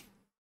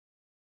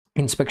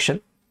 Inspection.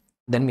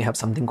 Then we have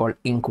something called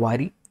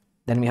inquiry.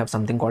 Then we have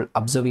something called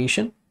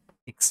observation,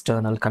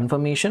 external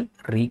confirmation,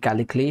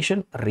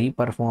 recalculation,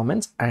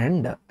 reperformance,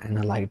 and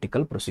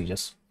analytical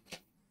procedures.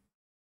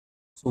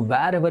 So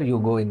wherever you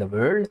go in the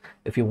world,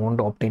 if you want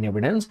to obtain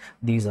evidence,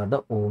 these are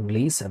the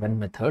only 7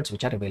 methods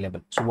which are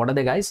available. So what are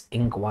they, guys?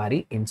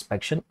 Inquiry,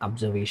 inspection,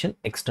 observation,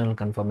 external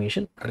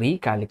confirmation,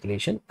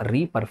 recalculation,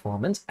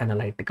 reperformance,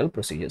 analytical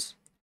procedures.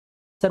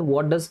 Sir,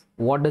 what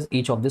does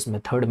each of this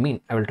method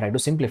mean? I will try to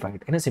simplify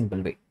it in a simple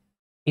way.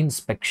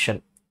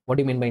 Inspection. What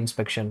do you mean by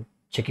inspection?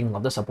 Checking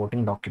of the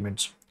supporting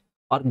documents,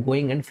 or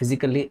going and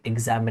physically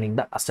examining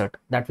the asset,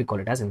 that we call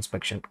it as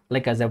inspection.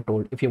 Like as I've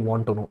told, if you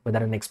want to know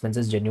whether an expense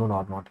is genuine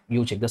or not,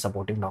 you check the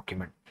supporting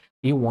document.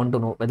 You want to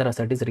know whether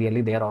asset is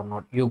really there or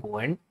not, you go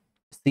and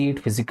see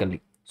it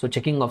physically. So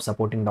checking of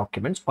supporting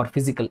documents or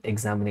physical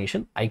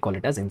examination, I call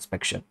it as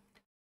inspection.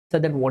 So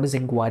then what is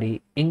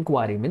inquiry?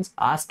 Inquiry means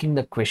asking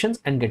the questions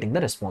and getting the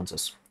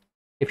responses.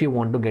 If you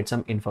want to get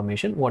some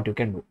information, what you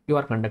can do? You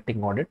are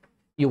conducting audit.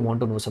 You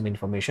want to know some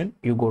information,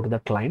 you go to the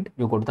client,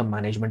 you go to the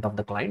management of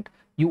the client,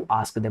 you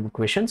ask them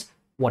questions,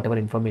 whatever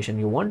information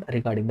you want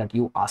regarding that,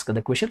 you ask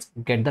the questions,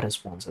 get the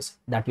responses.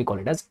 That we call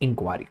it as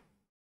inquiry.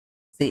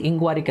 See,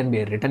 inquiry can be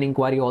a written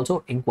inquiry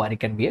also, inquiry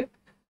can be a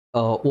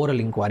oral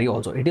inquiry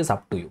also. It is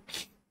up to you.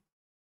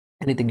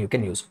 Anything you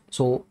can use.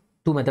 So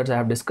 2 methods I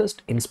have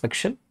discussed: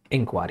 inspection,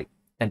 inquiry.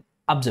 Then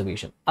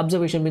observation.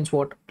 Observation means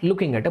what?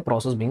 Looking at a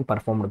process being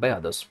performed by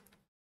others.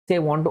 Say I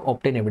want to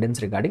obtain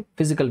evidence regarding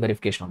physical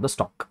verification of the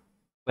stock.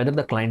 Whether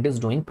the client is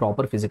doing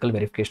proper physical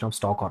verification of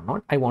stock or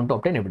not, I want to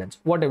obtain evidence.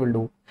 What I will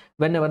do,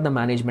 whenever the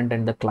management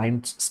and the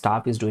client's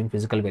staff is doing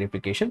physical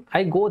verification,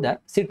 I go there,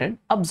 sit and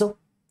observe.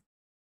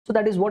 So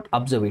that is what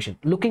observation,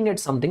 looking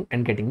at something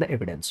and getting the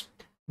evidence.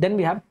 Then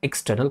we have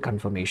external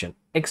confirmation.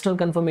 External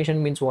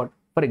confirmation means what?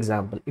 For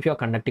example, if you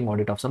are conducting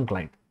audit of some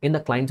client, in the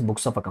client's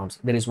books of accounts,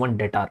 there is one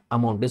debtor,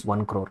 amount is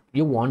 1 crore.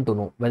 You want to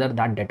know whether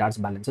that debtor's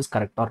balance is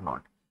correct or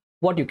not.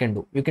 What you can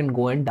do, you can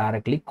go and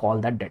directly call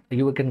that debt.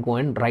 You can go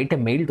and write a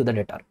mail to the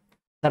debtor.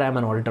 Sir, I am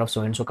an auditor of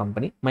so and so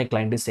company. My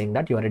client is saying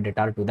that you are a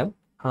debtor to them.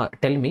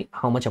 Tell me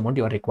how much amount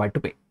you are required to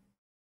pay.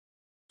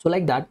 So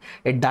like that,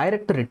 a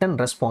direct written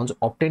response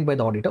obtained by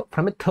the auditor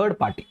from a third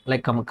party,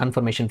 like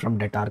confirmation from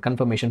debtor,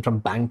 confirmation from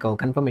banker,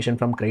 confirmation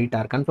from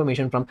creditor,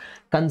 confirmation from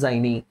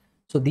consignee.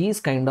 So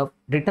these kind of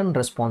written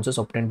responses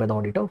obtained by the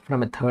auditor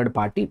from a third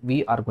party,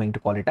 we are going to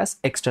call it as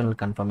external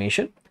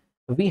confirmation.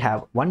 We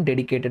have one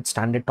dedicated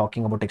standard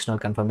talking about external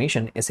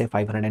confirmation, SA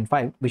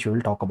 505, which we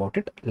will talk about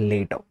it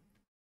later.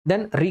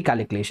 Then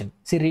recalculation.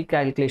 See,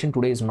 recalculation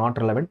today is not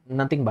relevant,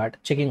 nothing but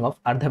checking of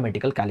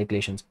arithmetical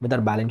calculations,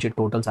 whether balance sheet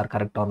totals are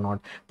correct or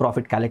not,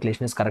 profit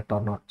calculation is correct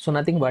or not. So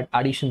nothing but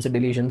additions,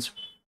 deletions,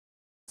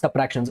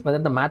 subtractions, whether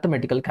the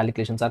mathematical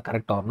calculations are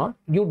correct or not,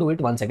 you do it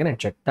once again and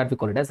check. That we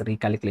call it as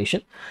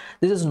recalculation.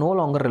 This is no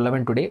longer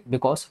relevant today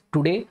because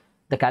today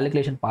the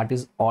calculation part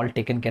is all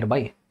taken care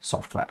by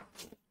software.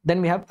 Then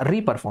we have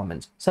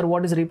reperformance. Sir,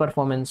 what is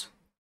reperformance?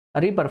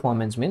 A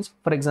reperformance means,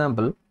 for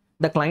example,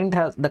 the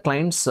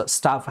client's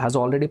staff has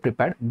already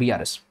prepared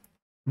BRS,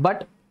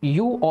 but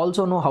you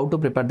also know how to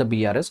prepare the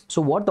BRS.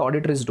 So what the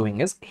auditor is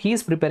doing is he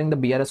is preparing the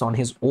BRS on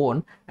his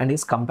own and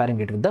is comparing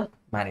it with the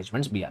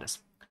management's BRS.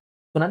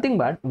 So nothing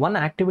but one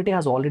activity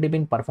has already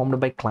been performed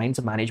by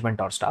client's management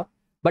or staff,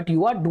 but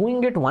you are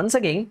doing it once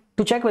again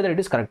to check whether it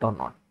is correct or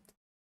not.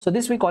 So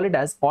this we call it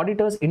as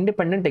auditor's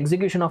independent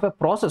execution of a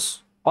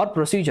process or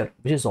procedure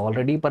which is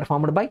already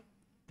performed by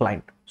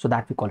client. So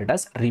that we call it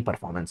as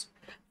reperformance.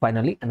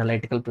 Finally,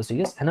 analytical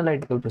procedures.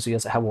 Analytical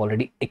procedures I have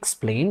already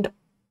explained.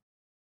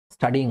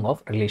 Studying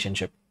of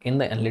relationship. In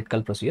the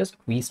analytical procedures,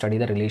 we study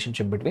the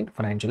relationship between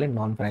financial and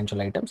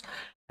non-financial items.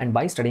 And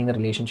by studying the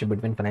relationship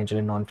between financial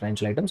and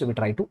non-financial items, we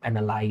try to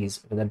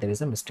analyze whether there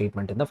is a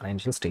misstatement in the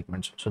financial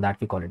statements. So that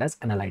we call it as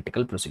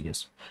analytical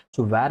procedures.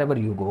 So wherever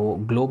you go,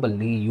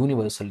 globally,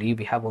 universally,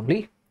 we have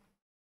only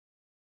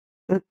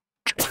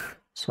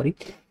sorry,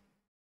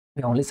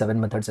 we have only 7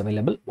 methods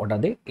available. What are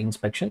they?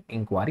 Inspection,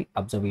 inquiry,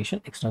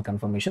 observation, external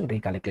confirmation,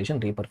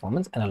 recalculation,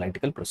 reperformance,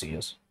 analytical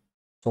procedures.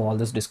 So all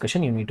this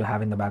discussion you need to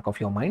have in the back of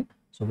your mind.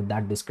 So with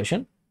that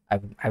discussion,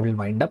 I will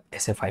wind up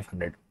SA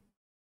 500.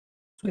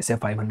 So SA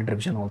 500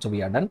 revision also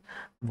we are done.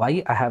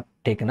 Why I have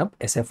taken up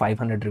SA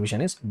 500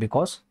 revision is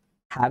because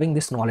having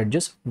this knowledge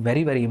is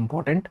very, very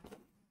important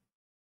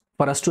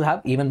for us to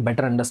have even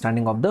better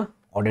understanding of the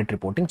audit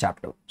reporting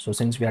chapter. So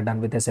since we are done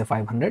with SA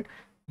 500,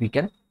 we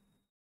can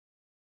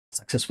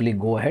successfully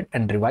go ahead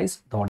and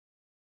revise the audit.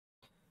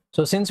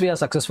 So since we are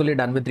successfully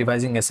done with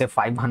revising SA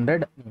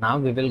 500, now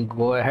we will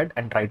go ahead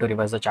and try to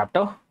revise the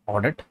chapter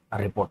audit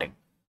reporting.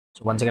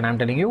 So once again, I'm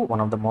telling you,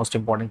 one of the most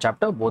important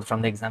chapter, both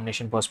from the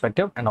examination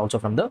perspective and also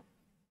from the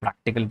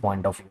practical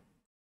point of view.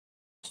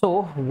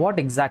 So what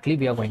exactly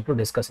we are going to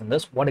discuss in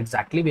this? What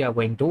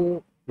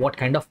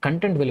kind of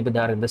content will be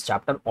there in this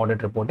chapter,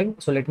 audit reporting?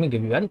 So let me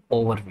give you an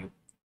overview.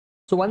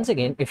 So once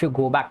again, if you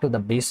go back to the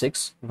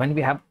basics, when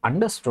we have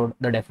understood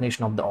the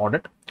definition of the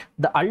audit,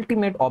 the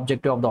ultimate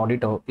objective of the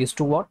auditor is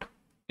to what?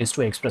 Is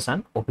to express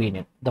an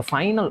opinion. The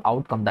final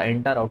outcome, the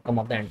entire outcome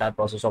of the entire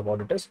process of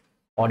audit is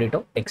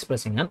auditor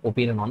expressing an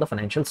opinion on the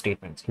financial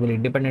statements. He will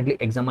independently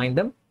examine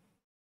them,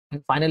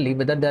 and finally,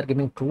 whether they are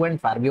giving true and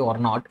fair view or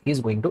not, he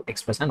is going to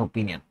express an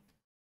opinion.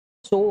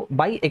 So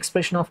by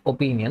expression of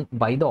opinion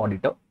by the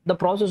auditor, the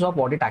process of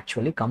audit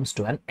actually comes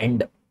to an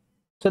end.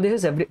 So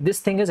this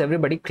thing is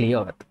everybody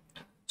clear with.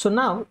 So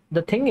now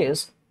the thing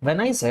is, when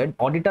I said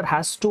auditor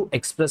has to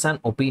express an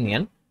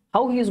opinion,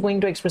 how he is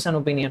going to express an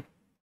opinion?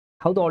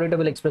 How the auditor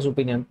will express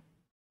opinion?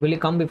 Will he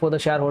come before the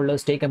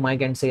shareholders, take a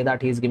mic and say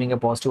that he is giving a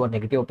positive or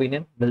negative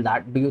opinion?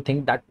 Do you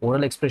think that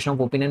oral expression of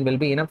opinion will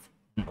be enough?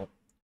 No.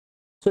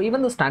 So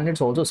even the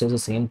standards also says the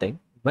same thing.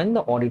 When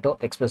the auditor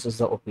expresses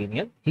the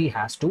opinion, he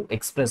has to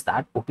express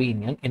that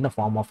opinion in the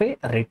form of a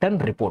written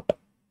report.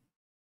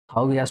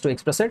 How he has to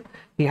express it?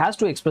 He has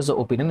to express the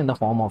opinion in the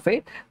form of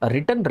a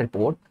written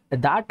report.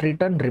 That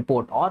written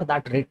report or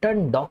that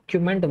written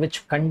document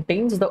which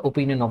contains the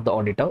opinion of the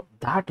auditor,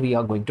 that we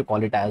are going to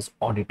call it as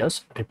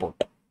auditor's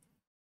report.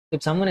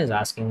 If someone is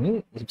asking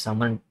me, if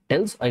someone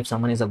is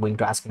going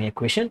to ask me a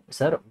question,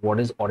 sir, what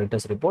is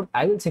auditor's report?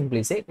 I will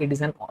simply say it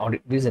is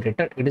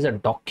a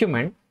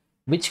document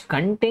which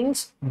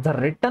contains the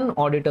written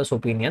auditor's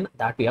opinion,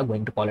 that we are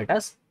going to call it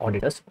as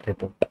auditor's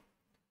report.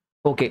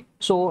 Okay,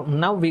 so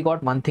now we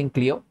got one thing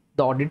clear.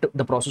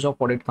 The process of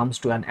audit comes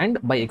to an end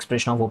by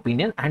expression of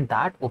opinion, and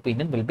that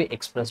opinion will be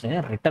expressed in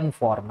a written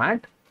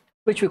format,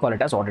 which we call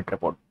it as audit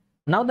report.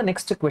 Now the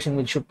next question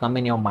which should come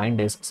in your mind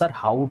is, sir,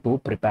 how to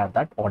prepare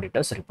that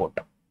auditor's report?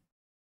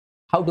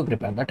 How to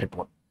prepare that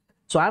report?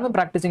 So I am a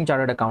practicing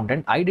chartered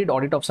accountant. I did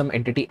audit of some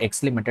entity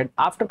X Limited.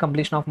 After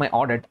completion of my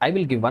audit, I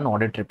will give one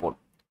audit report.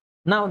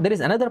 Now, there is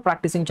another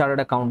practicing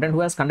chartered accountant who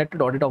has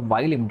conducted audit of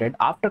Y Limited.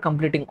 After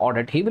completing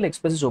audit, he will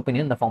express his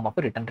opinion in the form of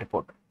a written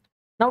report.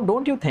 Now,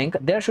 don't you think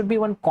there should be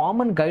one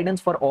common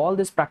guidance for all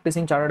these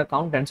practicing chartered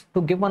accountants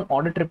to give one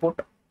audit report?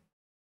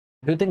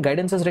 Do you think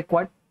guidance is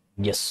required?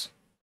 Yes.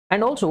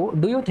 And also,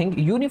 do you think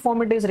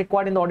uniformity is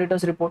required in the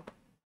auditor's report?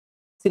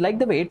 See, like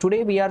the way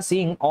today we are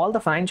seeing all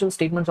the financial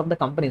statements of the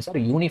companies are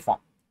uniform.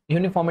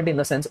 Uniformity in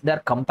the sense they are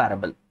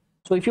comparable.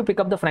 So if you pick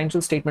up the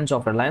financial statements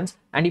of Reliance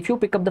and if you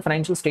pick up the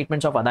financial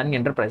statements of Adani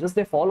Enterprises,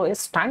 they follow a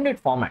standard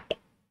format.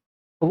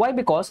 Why?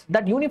 Because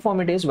that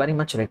uniformity is very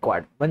much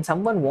required. When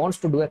someone wants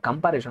to do a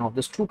comparison of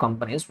these two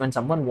companies, when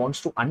someone wants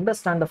to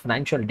understand the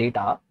financial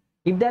data,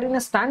 if they're in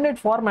a standard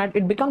format,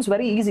 it becomes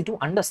very easy to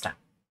understand.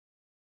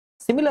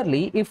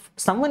 Similarly, if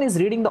someone is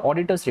reading the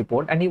auditor's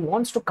report and he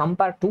wants to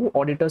compare two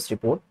auditors'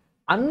 report,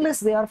 unless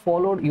they are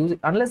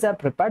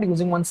prepared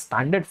using one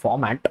standard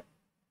format,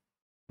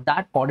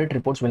 that audit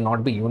reports will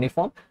not be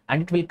uniform,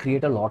 and it will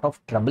create a lot of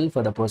trouble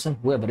for the person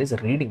whoever is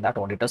reading that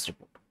auditor's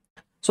report.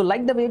 So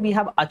like the way we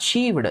have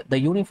achieved the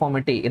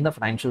uniformity in the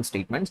financial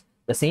statements,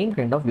 the same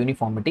kind of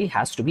uniformity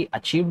has to be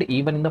achieved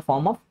even in the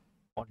form of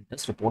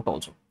auditor's report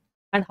also.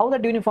 And how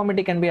that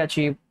uniformity can be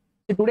achieved?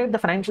 So today, if the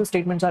financial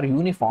statements are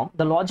uniform,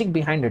 the logic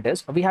behind it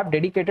is we have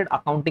dedicated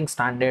accounting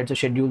standards,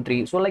 Schedule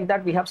 3. So like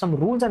that, we have some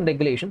rules and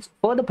regulations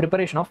for the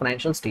preparation of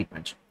financial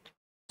statements.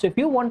 So if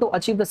you want to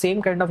achieve the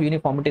same kind of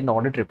uniformity in the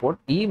audit report,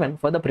 even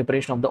for the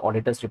preparation of the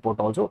auditor's report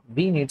also,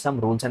 we need some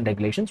rules and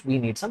regulations, we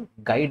need some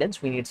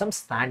guidance, we need some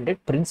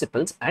standard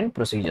principles and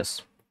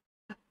procedures.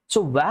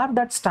 So where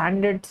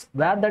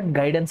that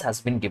guidance has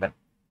been given,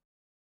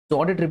 So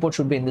audit report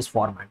should be in this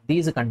format.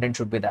 These content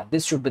should be there.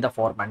 This should be the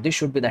format. This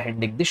should be the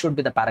heading. This should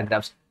be the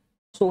paragraphs.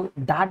 So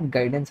that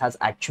guidance has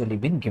actually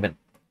been given.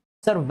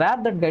 Sir, where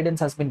that guidance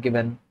has been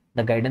given?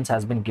 The guidance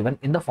has been given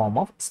in the form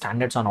of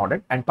standards on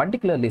audit, and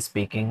particularly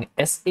speaking,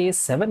 SA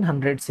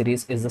 700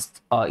 series is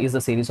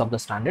the series of the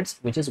standards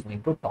which is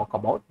going to talk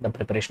about the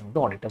preparation of the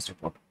auditor's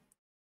report.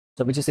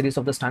 So which series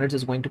of the standards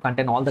is going to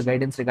contain all the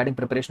guidance regarding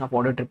preparation of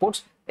audit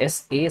reports?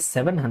 SA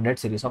 700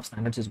 series of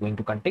standards is going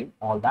to contain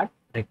all that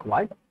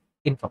required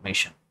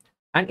information.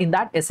 And in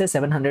that SA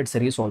 700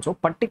 series also,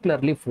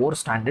 particularly 4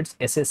 standards,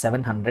 SA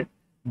 700,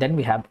 then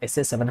we have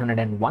SA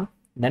 701,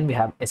 then we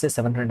have SA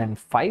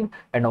 705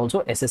 and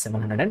also SA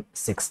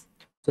 706.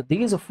 So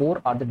these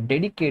 4 are the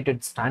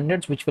dedicated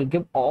standards which will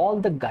give all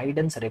the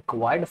guidance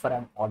required for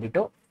an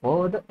auditor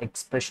for the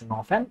expression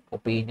of an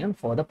opinion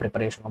for the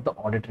preparation of the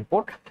audit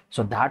report.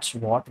 So that's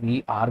what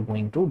we are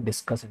going to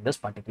discuss in this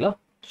particular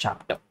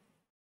chapter.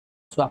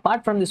 So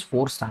apart from these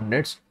 4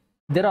 standards,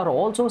 there are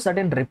also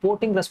certain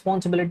reporting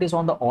responsibilities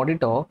on the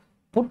auditor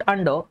put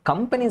under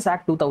Companies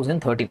Act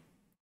 2013.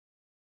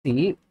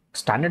 The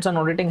standards on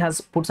auditing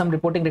has put some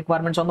reporting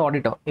requirements on the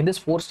auditor in these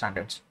 4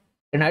 standards.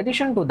 In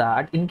addition to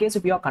that, in case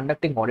if you are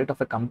conducting audit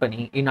of a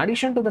company, in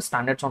addition to the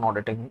standards on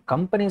auditing,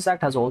 Companies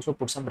Act has also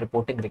put some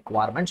reporting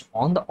requirements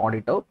on the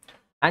auditor,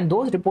 and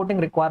those reporting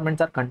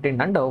requirements are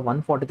contained under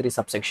 143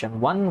 subsection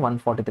 1,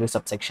 143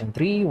 subsection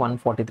 3,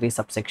 143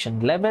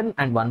 subsection 11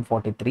 and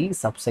 143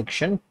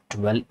 subsection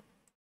 12.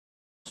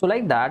 So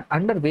like that,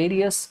 under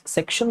various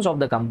sections of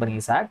the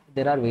Companies Act,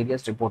 there are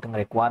various reporting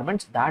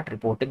requirements. That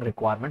reporting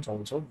requirements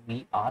also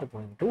we are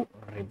going to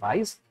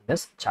revise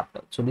this chapter.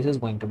 So this is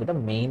going to be the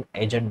main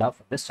agenda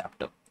for this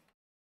chapter.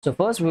 So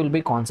first we will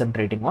be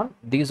concentrating on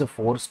these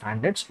 4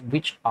 standards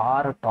which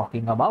are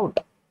talking about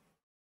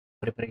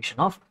preparation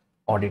of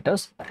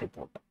auditor's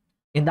report.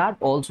 In that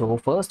also,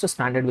 first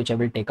standard which I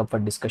will take up for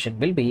discussion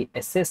will be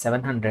SA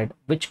 700,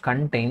 which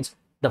contains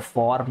the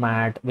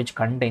format, which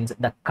contains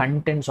the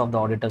contents of the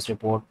auditor's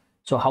report.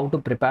 So how to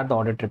prepare the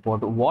audit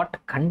report, what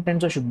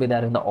contents should be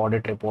there in the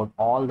audit report,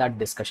 all that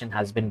discussion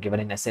has been given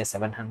in SA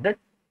 700.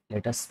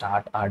 Let us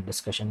start our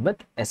discussion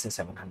with SA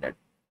 700.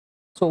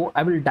 So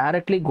I will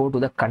directly go to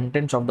the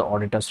contents of the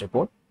auditor's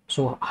report.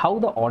 So how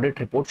the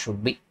audit report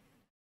should be,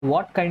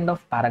 what kind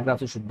of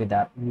paragraphs should be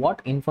there, what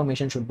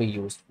information should be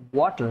used,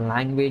 what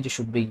language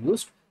should be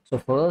used. So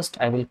first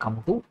I will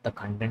come to the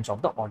contents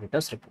of the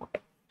auditor's report.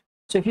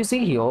 So if you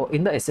see here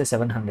in the SA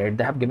 700,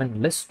 they have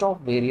given list of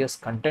various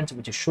contents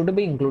which should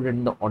be included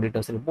in the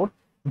auditor's report.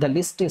 The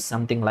list is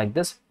something like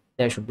this.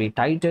 There should be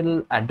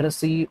title,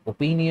 addressee,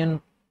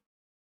 opinion,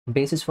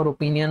 basis for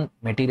opinion,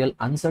 material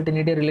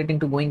uncertainty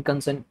relating to going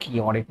concern, key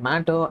audit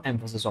matter,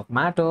 emphasis of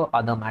matter,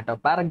 other matter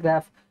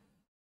paragraph,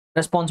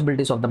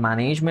 responsibilities of the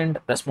management,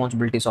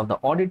 responsibilities of the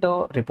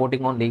auditor,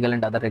 reporting on legal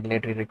and other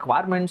regulatory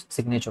requirements,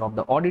 signature of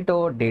the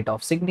auditor, date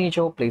of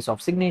signature, place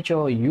of signature,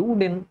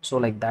 UDIN. So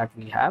like that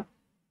we have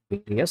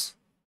various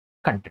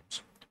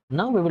contents.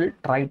 Now we will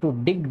try to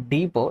dig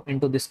deeper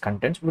into this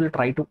contents. We will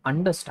try to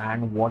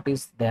understand what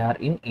is there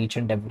in each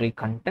and every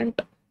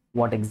content,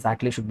 what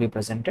exactly should be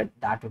presented.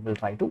 That we will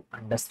try to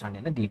understand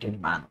in a detailed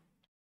manner.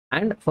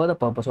 And for the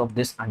purpose of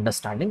this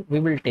understanding, we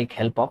will take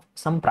help of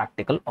some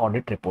practical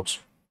audit reports.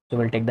 So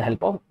we'll take the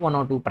help of 1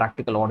 or 2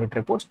 practical audit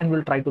reports, and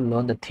we'll try to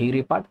learn the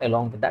theory part.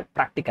 Along with that,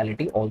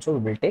 practicality also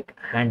we will take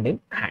hand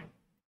in hand.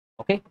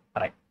 Okay,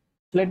 all right.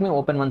 So let me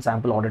open one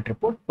sample audit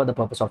report for the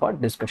purpose of our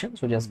discussion.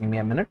 So just give me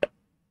a minute.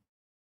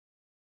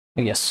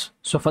 Yes.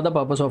 So for the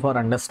purpose of our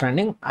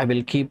understanding, I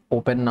will keep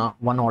open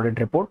one audit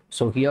report.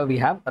 So here we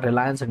have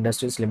Reliance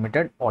Industries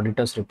Limited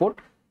auditor's report.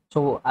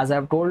 So as I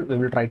have told, we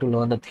will try to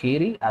learn the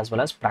theory as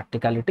well as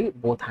practicality,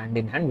 both hand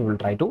in hand. We will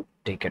try to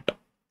take it.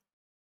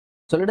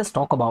 So let us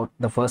talk about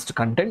the first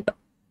content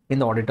in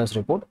the auditor's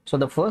report. So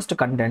the first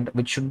content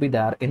which should be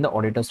there in the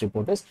auditor's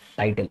report is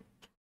title.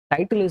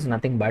 Title is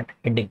nothing but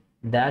heading.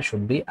 There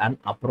should be an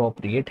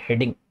appropriate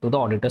heading to the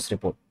auditor's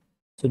report.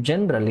 So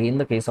generally in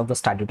the case of the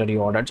statutory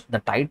audits, the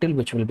title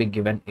which will be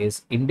given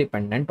is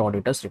Independent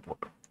Auditor's Report.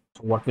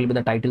 So what will be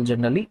the title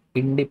generally?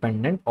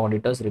 Independent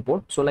Auditor's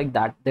Report. So like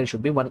that, there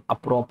should be one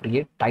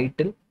appropriate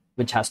title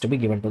which has to be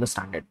given to the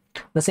standard.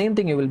 The same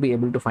thing you will be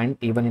able to find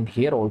even in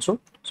here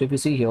also. So if you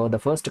see here, the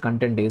first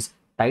content is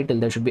title,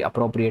 there should be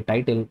appropriate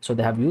title. So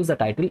they have used the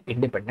title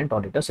Independent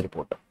Auditor's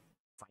Report.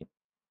 Fine.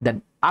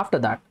 Then after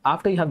that,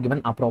 after you have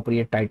given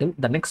appropriate title,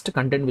 the next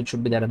content which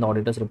should be there in the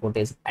auditor's report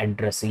is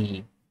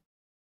addressee.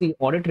 The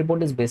audit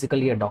report is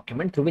basically a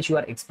document through which you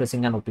are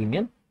expressing an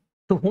opinion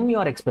to whom you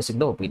are expressing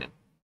the opinion.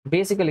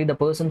 Basically, the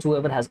persons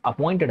whoever has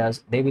appointed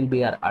us, they will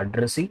be our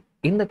addressee.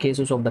 In the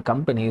cases of the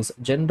companies,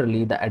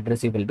 generally the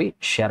addressee will be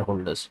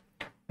shareholders.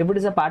 If it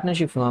is a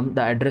partnership firm,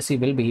 the addressee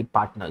will be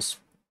partners.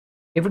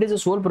 If it is a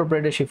sole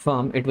proprietorship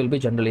firm, it will be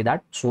generally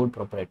that sole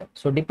proprietor.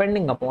 So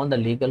depending upon the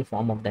legal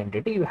form of the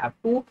entity, you have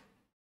to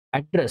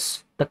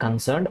address the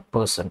concerned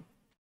person.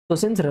 So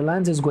since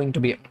Reliance is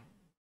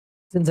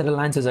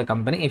a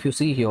company, if you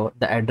see here,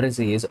 the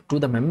addressee is to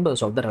the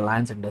members of the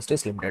Reliance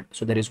Industries Limited.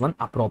 So there is one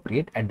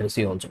appropriate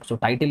addressee also. So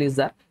title is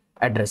there,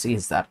 addressee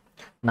is there.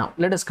 Now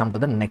let us come to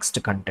the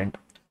next content.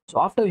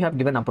 So after you have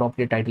given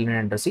appropriate title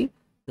and addressee,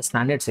 the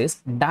standard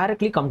says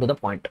directly come to the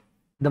point.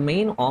 The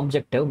main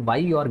objective why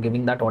you are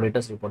giving that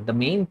auditor's report, the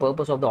main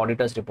purpose of the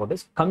auditor's report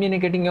is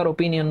communicating your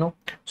opinion. No,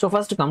 so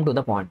first come to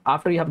the point.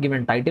 After you have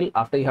given title,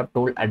 after you have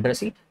told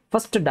addressee,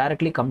 first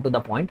directly come to the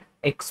point,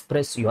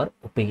 express your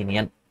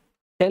opinion,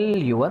 tell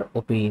your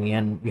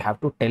opinion. You have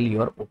to tell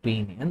your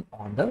opinion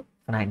on the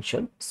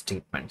financial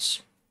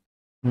statements.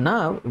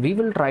 Now we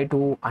will try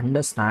to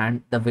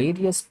understand the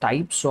various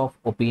types of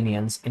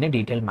opinions in a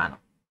detailed manner.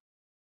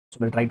 So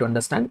we'll try to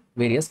understand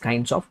various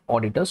kinds of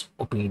auditors'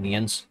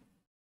 opinions.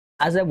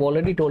 As I've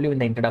already told you in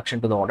the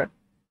introduction to the audit,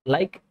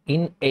 like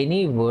in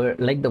any world,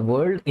 like the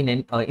world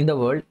in the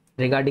world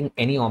regarding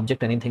any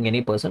object, anything,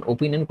 any person,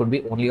 opinion could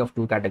be only of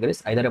two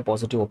categories, either a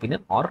positive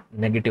opinion or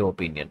negative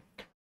opinion.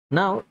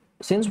 Now,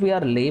 since we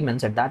are laymen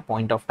at that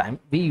point of time,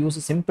 we use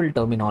a simple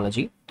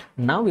terminology.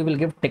 Now we will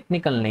give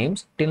technical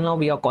names. Till now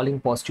we are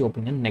calling positive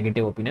opinion,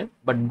 negative opinion.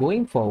 But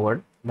going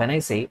forward, when I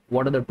say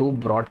what are the two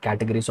broad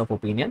categories of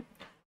opinion,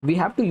 we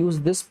have to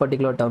use this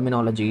particular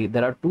terminology.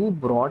 There are two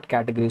broad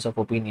categories of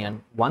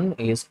opinion. One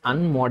is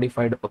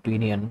unmodified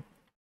opinion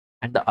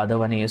and the other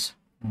one is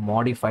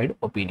modified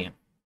opinion.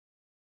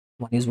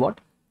 One is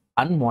what?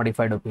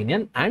 Unmodified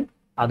opinion, and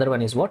other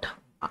one is what?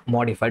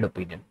 Modified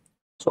opinion.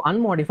 So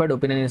unmodified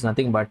opinion is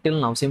nothing but till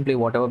now simply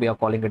whatever we are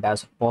calling it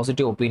as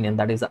positive opinion,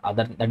 that is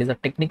a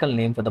technical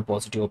name for the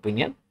positive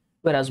opinion,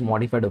 whereas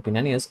modified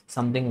opinion is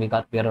something we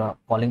are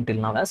calling till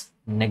now as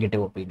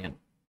negative opinion.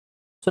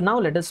 So now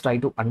let us try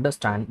to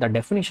understand the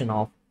definition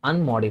of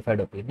unmodified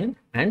opinion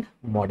and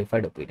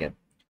modified opinion.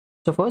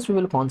 So first we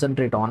will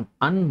concentrate on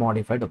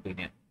unmodified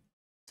opinion.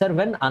 Sir,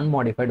 when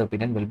unmodified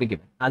opinion will be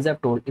given, as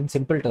I've told in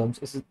simple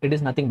terms, it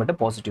is nothing but a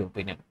positive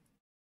opinion.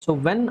 So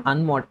when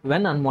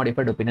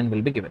unmodified opinion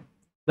will be given,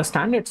 the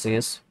standard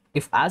says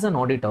if as an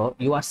auditor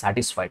you are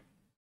satisfied,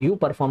 you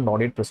performed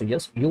audit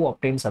procedures, you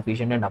obtained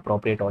sufficient and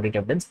appropriate audit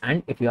evidence,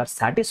 and if you are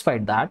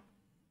satisfied that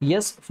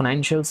yes,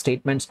 financial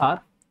statements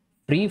are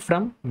free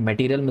from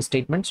material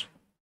misstatements,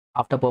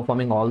 after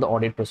performing all the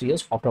audit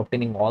procedures, after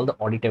obtaining all the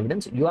audit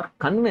evidence, you are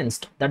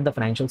convinced that the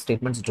financial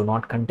statements do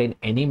not contain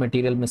any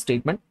material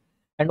misstatement,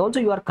 and also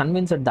you are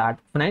convinced that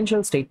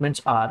financial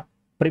statements are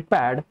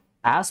prepared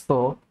as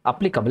per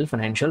applicable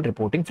financial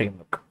reporting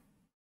framework.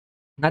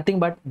 Nothing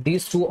but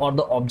these two are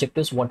the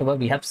objectives whatever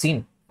we have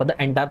seen for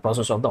the entire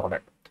process of the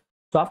audit.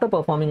 So after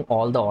performing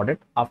all the audit,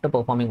 after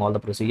performing all the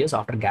procedures,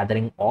 after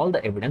gathering all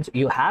the evidence,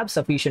 you have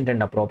sufficient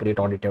and appropriate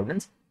audit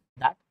evidence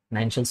that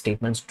financial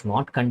statements do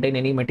not contain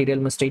any material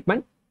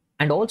misstatement,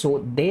 and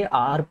also they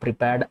are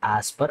prepared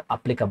as per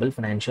applicable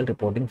financial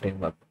reporting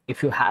framework.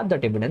 If you have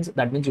that evidence,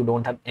 that means you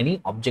don't have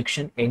any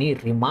objection, any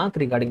remark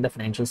regarding the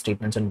financial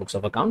statements and books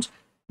of accounts,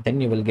 then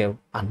you will give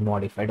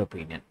unmodified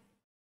opinion.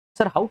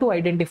 Sir, how to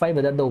identify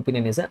whether the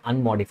opinion is an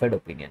unmodified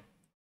opinion?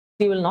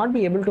 You will not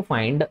be able to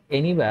find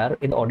anywhere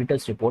in the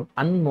auditor's report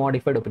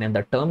unmodified opinion.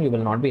 The term you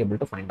will not be able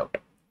to find out.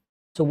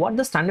 So what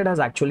the standard has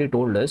actually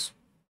told is,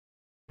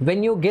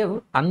 when you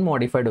give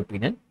unmodified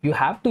opinion, you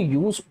have to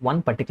use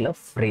one particular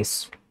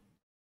phrase.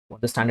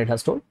 What the standard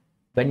has told,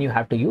 when you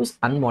have to use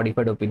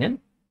unmodified opinion,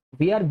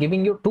 we are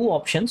giving you two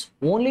options.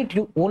 Only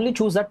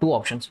choose that two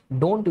options.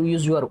 Don't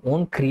use your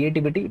own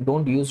creativity.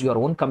 Don't use your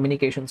own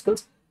communication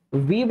skills.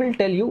 We will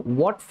tell you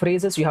what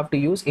phrases you have to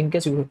use in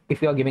case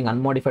if you are giving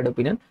unmodified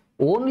opinion.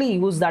 Only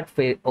use that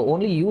phrase.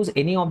 Only use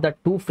any of the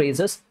two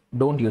phrases.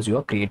 Don't use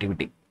your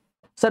creativity.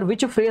 Sir,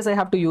 which phrase I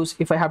have to use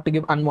if I have to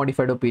give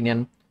unmodified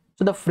opinion?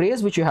 So the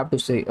phrase which you have to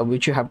say,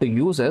 which you have to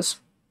use is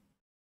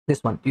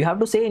this one. You have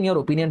to say in your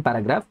opinion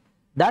paragraph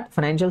that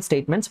financial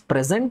statements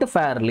present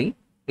fairly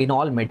in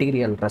all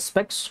material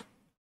respects,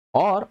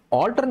 or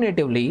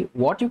alternatively,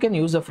 what you can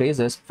use the phrase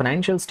is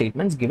financial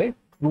statements give a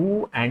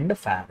true and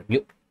fair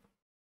view.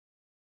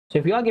 So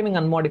if you are giving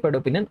unmodified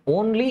opinion,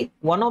 only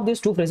one of these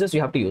two phrases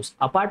you have to use.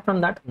 Apart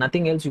from that,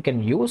 nothing else you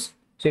can use.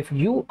 So if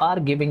you are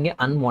giving an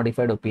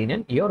unmodified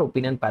opinion, your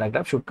opinion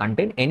paragraph should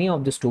contain any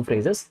of these two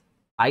phrases.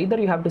 Either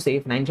you have to say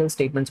financial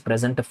statements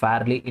present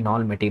fairly in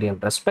all material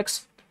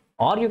respects,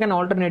 or you can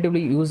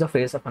alternatively use the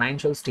phrase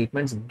financial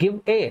statements give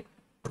a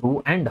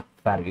true and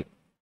fair view.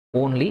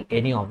 Only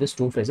any of these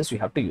two phrases you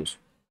have to use.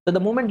 So the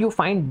moment you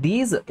find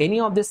any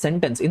of this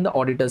sentence in the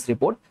auditor's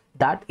report,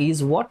 that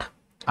is what?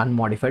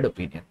 Unmodified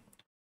opinion.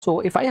 So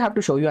if I have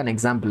to show you an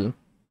example,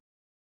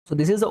 so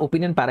this is the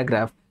opinion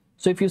paragraph.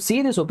 So if you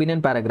see this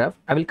opinion paragraph,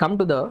 I will come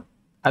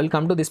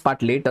to this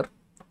part later.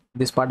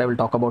 This part I will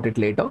talk about it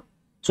later.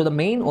 So the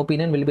main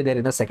opinion will be there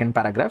in the second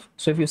paragraph.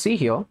 So if you see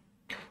here,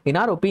 in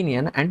our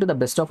opinion and to the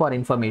best of our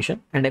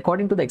information and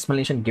according to the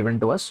explanation given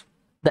to us,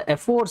 the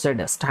aforesaid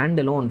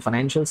standalone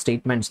financial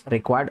statements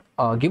required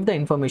give the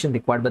information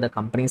required by the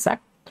Companies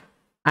Act,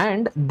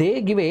 and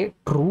they give a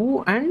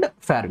true and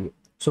fair view.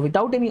 So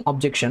without any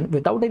objection,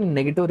 without any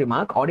negative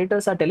remark,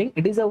 auditors are telling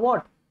it is a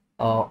what?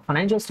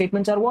 Financial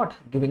statements are what?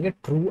 Giving a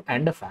true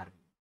and a fair view.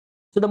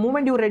 So the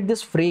moment you read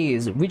this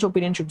phrase, which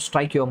opinion should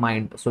strike your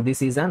mind? So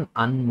this is an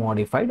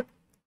unmodified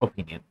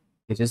opinion.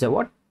 This is a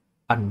what?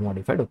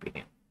 Unmodified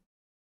opinion.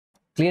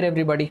 Clear,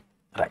 everybody?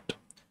 Right.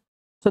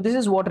 So this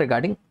is what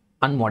regarding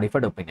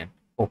unmodified opinion.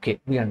 Okay,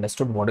 we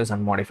understood what is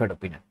unmodified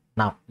opinion.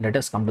 Now let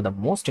us come to the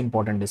most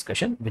important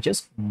discussion, which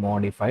is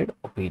modified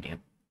opinion.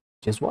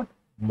 Which is what?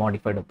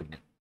 Modified opinion.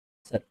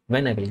 Sir,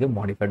 when I will give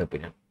modified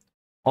opinion,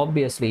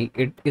 obviously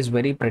it is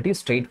very pretty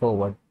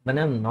straightforward. When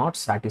I'm not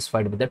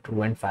satisfied with the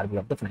true and fair view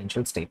of the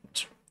financial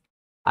statements,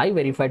 I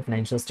verified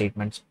financial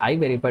statements, I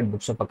verified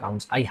books of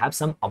accounts, I have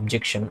some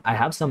objection, I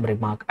have some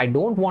remark. I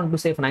don't want to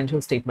say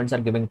financial statements are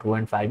giving true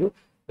and fair view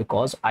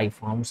because I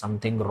found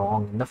something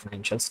wrong in the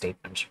financial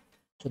statements.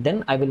 So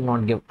then I will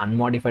not give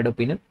unmodified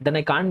opinion. Then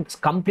I can't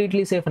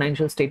completely say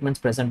financial statements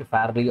present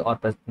fairly or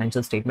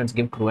financial statements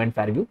give true and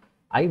fair view.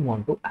 I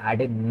want to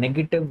add a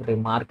negative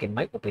remark in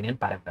my opinion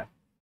paragraph.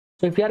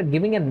 So if you are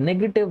giving a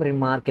negative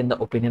remark in the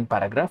opinion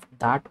paragraph,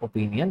 that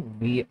opinion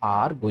we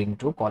are going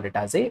to call it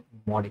as a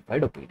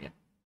modified opinion.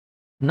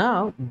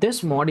 Now,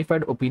 this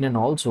modified opinion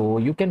also,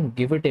 you can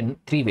give it in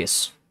three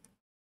ways.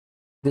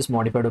 This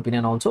modified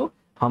opinion also,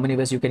 how many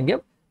ways you can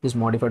give? This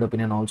modified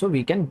opinion also,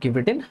 we can give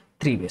it in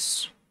three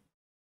ways.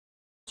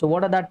 So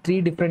what are that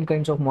three different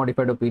kinds of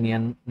modified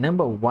opinion?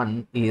 Number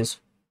one is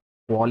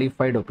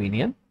qualified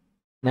opinion.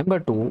 Number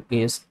two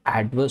is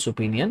adverse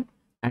opinion.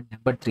 And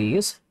number three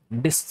is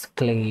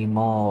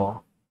disclaimer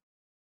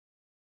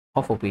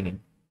of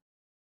opinion.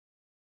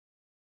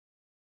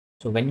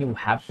 So when you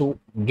have to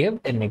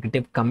give a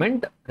negative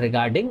comment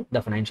regarding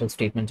the financial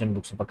statements and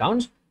books of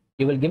accounts,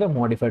 you will give a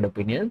modified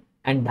opinion,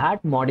 and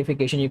that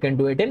modification you can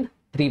do it in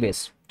three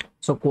ways.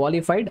 So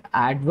qualified,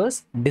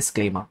 adverse,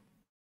 disclaimer.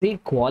 See,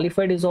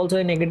 qualified is also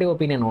a negative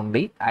opinion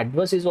only,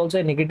 adverse is also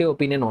a negative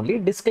opinion only,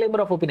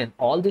 disclaimer of opinion.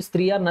 All these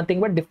three are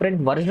nothing but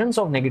different versions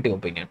of negative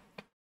opinion.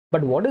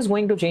 But what is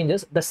going to change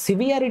is the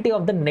severity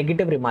of the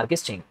negative remark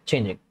is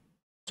changing.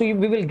 So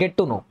we will get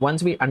to know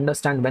once we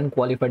understand when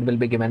qualified will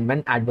be given,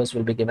 when adverse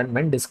will be given,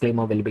 when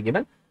disclaimer will be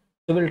given.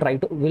 So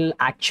we'll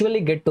actually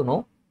get to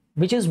know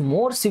which is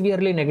more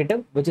severely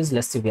negative, which is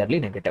less severely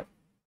negative.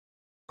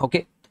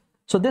 Okay.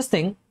 So this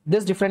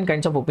different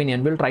kinds of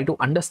opinion, we'll try to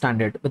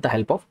understand it with the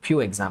help of few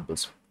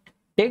examples.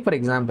 Take for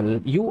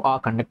example, you are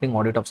conducting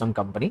audit of some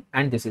company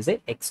and this is a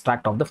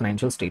extract of the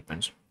financial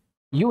statements.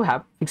 You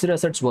have fixed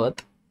assets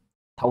worth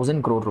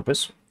 1000 crore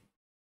rupees.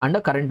 Under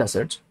current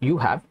assets, you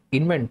have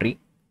inventory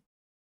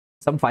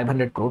some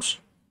 500 crores,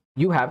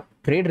 you have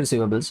trade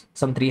receivables,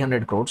 some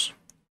 300 crores,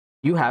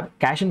 you have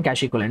cash and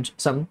cash equivalents,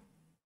 some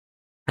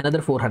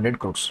another 400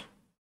 crores.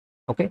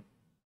 Okay.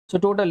 So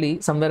totally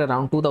somewhere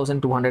around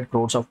 2200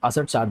 crores of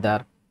assets are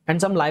there,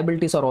 and some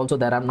liabilities are also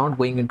there. I'm not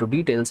going into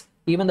details.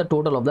 Even the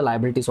total of the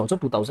liabilities also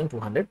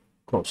 2200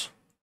 crores.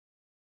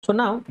 So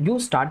now you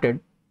started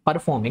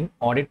performing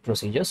audit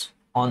procedures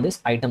on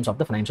these items of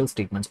the financial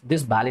statements.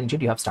 This balance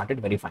sheet you have started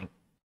verifying.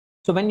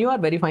 So when you are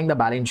verifying the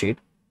balance sheet,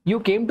 you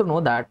came to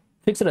know that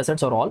fixed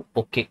assets are all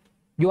okay.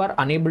 You are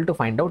unable to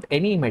find out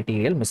any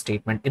material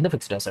misstatement in the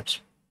fixed assets.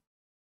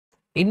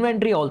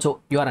 Inventory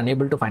also, you are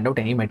unable to find out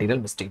any material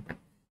misstatement.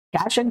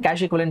 Cash and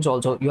cash equivalents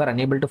also, you are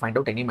unable to find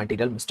out any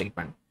material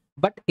misstatement.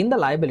 But in the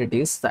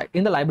liability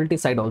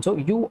side also,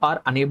 you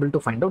are unable to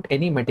find out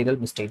any material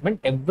misstatement.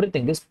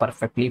 Everything is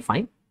perfectly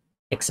fine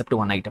except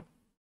one item.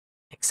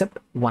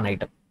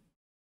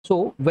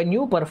 So when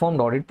you performed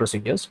audit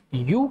procedures,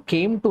 you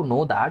came to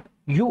know that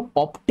you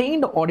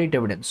obtained audit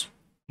evidence.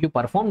 You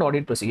performed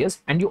audit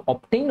procedures and you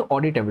obtained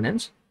audit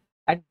evidence.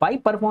 And by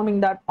performing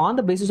that, on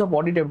the basis of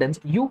audit evidence,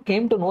 you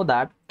came to know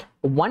that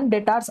one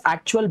debtor's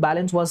actual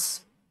balance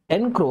was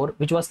 10 crore,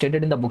 which was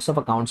stated in the books of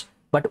accounts,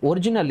 but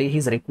originally he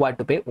is required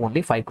to pay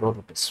only 5 crore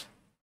rupees.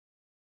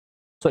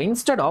 So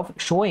instead of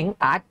showing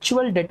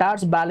actual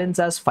debtor's balance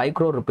as 5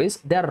 crore rupees,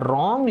 they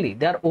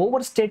are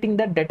overstating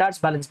that debtor's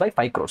balance by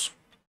 5 crores.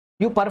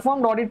 You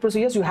performed audit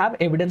procedures, you have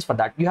evidence for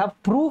that. You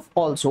have proof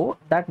also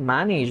that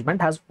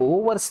management has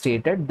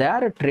overstated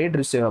their trade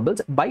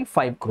receivables by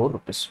 5 crore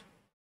rupees.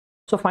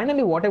 So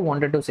finally, what I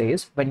wanted to say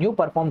is, when you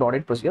performed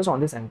audit procedures on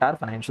this entire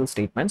financial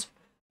statements,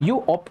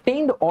 you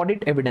obtained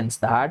audit evidence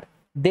that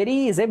there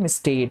is a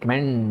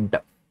misstatement.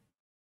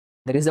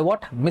 There is a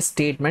what?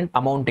 Misstatement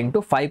amounting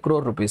to 5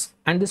 crore rupees.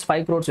 And this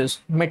 5 crores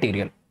is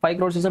material. 5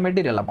 crores is a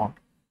material amount.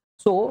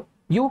 So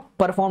you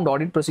performed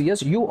audit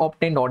procedures, you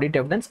obtained audit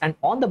evidence, and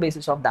on the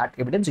basis of that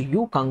evidence,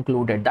 you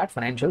concluded that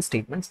financial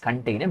statements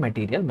contain a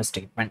material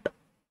misstatement.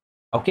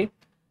 Okay.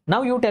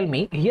 Now you tell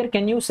me here,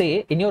 can you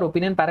say in your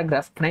opinion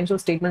paragraph, financial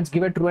statements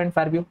give a true and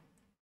fair view?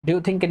 Do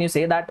you think, can you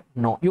say that?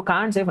 No, you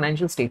can't say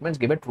financial statements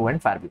give a true and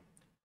fair view.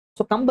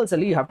 So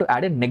compulsorily you have to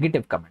add a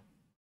negative comment.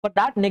 For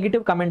that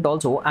negative comment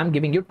also, I'm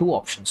giving you two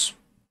options.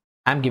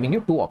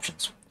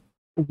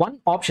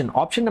 One option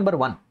number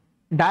one,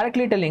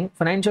 directly telling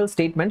financial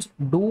statements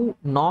do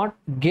not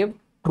give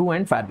true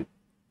and fair view.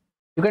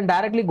 You can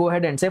directly go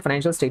ahead and say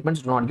financial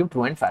statements do not give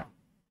true and fair view.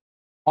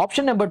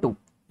 Option number two,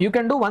 you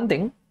can do one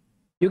thing.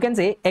 You can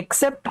say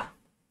except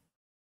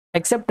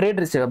trade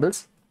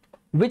receivables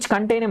which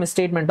contain a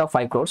misstatement of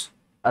 5 crores.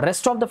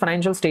 Rest of the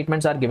financial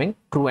statements are giving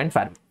true and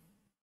fair view.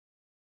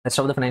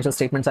 Except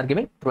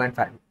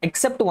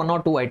one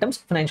or two items,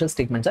 financial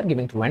statements are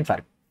giving true and fair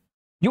view.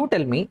 You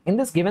tell me in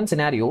this given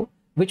scenario,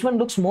 which one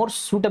looks more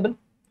suitable?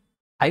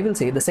 I will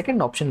say the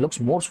second option looks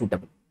more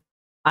suitable.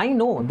 I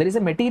know there is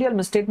a material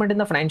misstatement in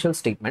the financial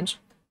statements,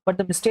 but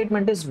the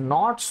misstatement is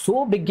not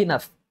so big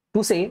enough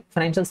to say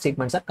financial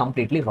statements are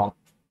completely wrong.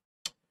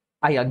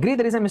 I agree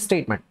there is a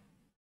misstatement.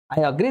 I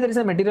agree there is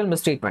a material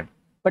misstatement,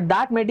 but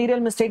that material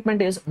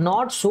misstatement is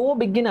not so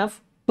big enough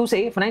to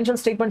say financial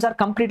statements are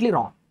completely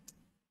wrong.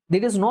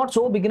 It is not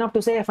so big enough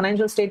to say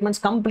financial statements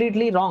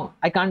completely wrong.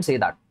 I can't say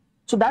that.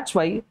 So that's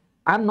why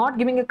I'm not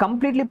giving a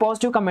completely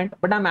positive comment,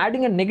 but I'm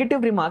adding a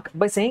negative remark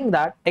by saying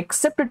that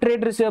except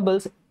trade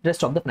receivables,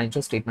 rest of the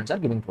financial statements are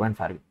giving true and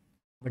fair view.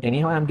 But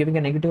anyhow, I'm giving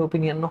a negative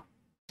opinion. No,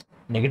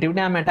 negativity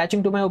I'm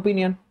attaching to my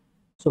opinion.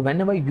 So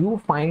whenever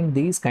you find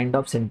these kind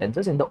of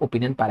sentences in the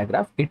opinion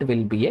paragraph, it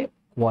will be a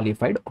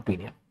qualified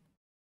opinion.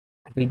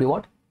 It will be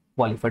what?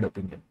 Qualified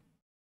opinion.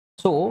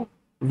 So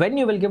when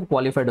you will give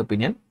qualified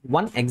opinion,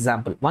 one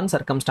example, one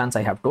circumstance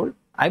I have told,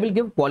 I will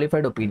give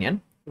qualified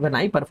opinion when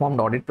I performed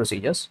audit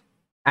procedures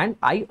and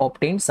I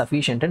obtained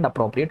sufficient and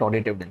appropriate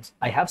audit evidence.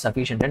 I have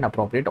sufficient and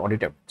appropriate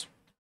audit evidence.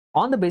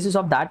 On the basis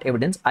of that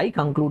evidence, I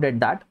concluded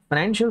that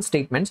financial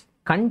statements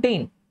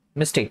contain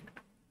misstatement.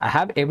 I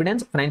have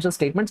evidence financial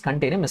statements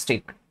contain a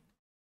misstatement.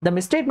 The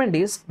misstatement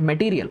is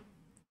material.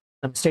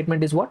 The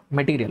misstatement is what?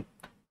 Material.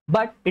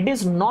 But it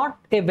is not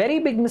a very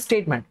big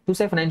misstatement to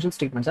say financial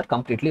statements are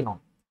completely wrong.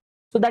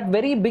 So that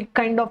very big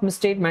kind of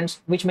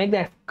misstatements which make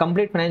the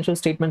complete financial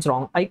statements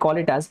wrong, I call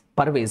it as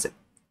pervasive.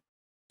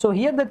 So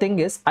here the thing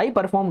is, I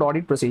performed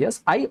audit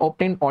procedures, I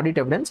obtained audit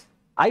evidence,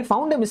 I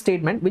found a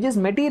misstatement which is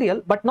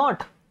material but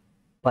not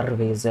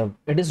pervasive.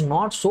 It is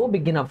not so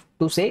big enough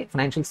to say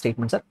financial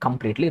statements are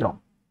completely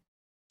wrong.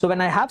 So when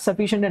I have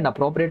sufficient and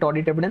appropriate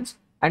audit evidence,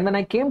 and when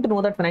I came to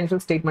know that financial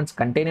statements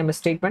contain a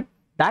misstatement,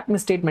 that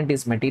misstatement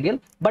is material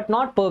but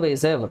not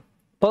pervasive.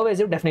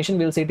 Pervasive definition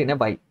we'll see it in a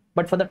while.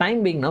 But for the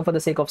time being now, for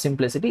the sake of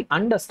simplicity,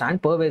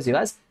 understand pervasive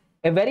as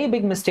a very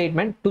big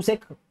misstatement to say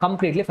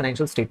completely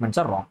financial statements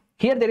are wrong.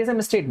 Here there is a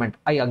misstatement,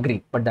 I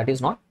agree, but that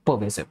is not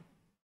pervasive.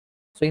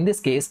 So in this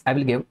case, I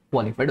will give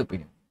qualified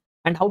opinion.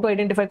 And how to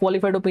identify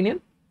qualified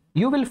opinion?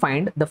 You will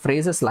find the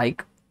phrases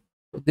like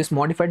this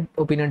modified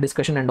opinion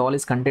discussion and all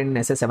is contained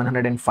in SA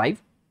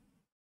 705.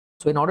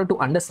 So in order to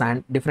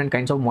understand different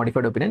kinds of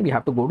modified opinion, we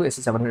have to go to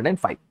SA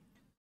 705.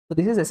 So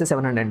this is SA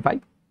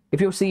 705.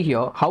 If you see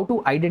here, how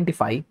to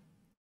identify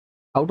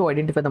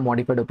the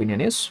modified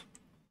opinion is,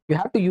 you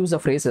have to use the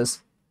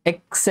phrases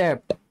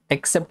except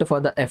for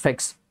the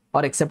effects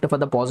or except for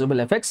the possible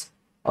effects,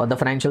 the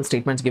financial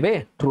statements give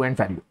a true and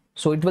fair view.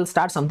 So it will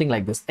start something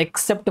like this: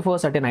 except for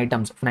certain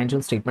items,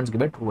 financial statements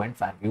give a true and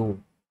fair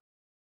view.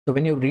 So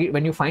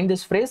when you find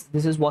this phrase,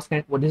 this is what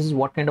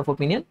kind of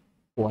opinion?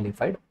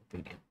 Qualified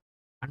opinion.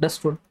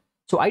 Understood?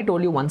 So I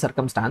told you one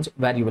circumstance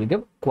where you will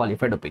give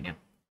qualified opinion.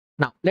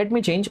 Now let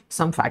me change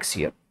some facts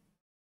here.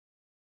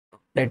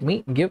 Let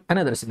me give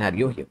another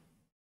scenario here.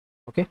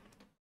 Okay,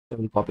 so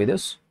we'll copy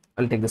this.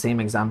 I'll take the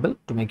same example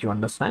to make you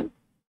understand.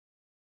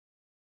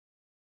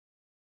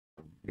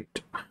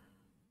 Wait.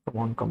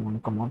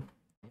 Come on.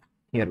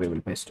 Here we will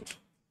paste it.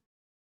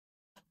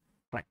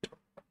 Right.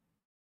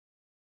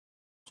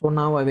 So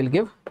now I will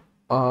give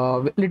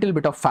a little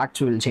bit of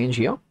facts. We will change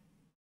here.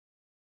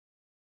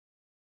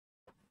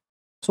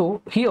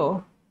 So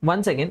here,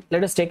 once again,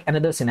 let us take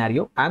another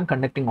scenario. I am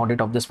conducting audit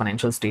of this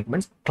financial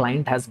statements.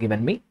 Client has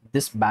given me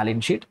this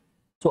balance sheet.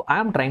 So I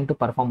am trying to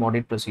perform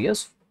audit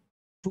procedures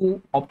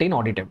to obtain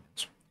audit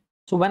evidence.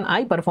 So when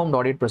I performed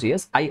audit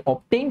procedures, I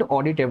obtained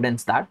audit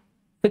evidence that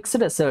fixed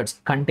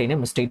assets contain a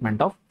misstatement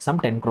of some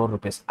 10 crore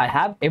rupees. I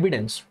have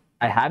evidence.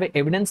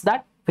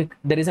 That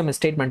there is a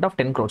misstatement of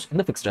 10 crores in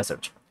the fixed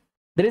assets.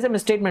 There is a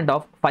misstatement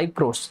of 5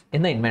 crores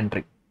in the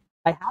inventory.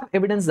 I have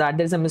evidence that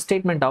there is a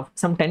misstatement of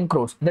some 10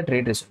 crores in the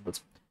trade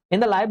receivables. In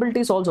the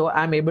liabilities also,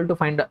 I am able to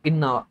find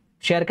in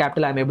share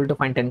capital, I am able to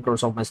find 10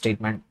 crores of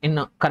misstatement.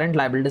 In current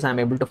liabilities, I am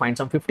able to find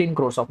some 15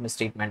 crores of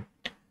misstatement.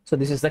 So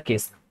this is the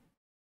case.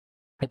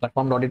 I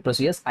performed audit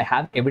procedures, I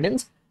have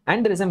evidence,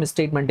 and there is a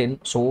misstatement in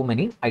so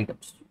many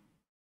items.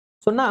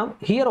 So now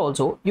here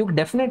also, you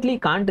definitely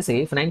can't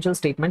say financial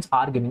statements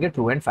are giving a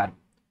true and fair.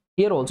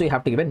 Here also you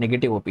have to give a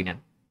negative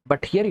opinion.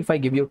 But here if I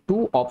give you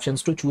two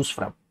options to choose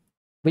from,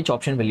 which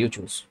option will you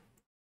choose?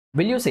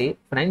 Will you say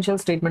financial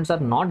statements are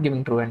not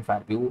giving true and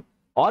fair view,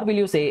 or will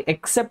you say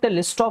except a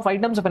list of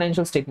items of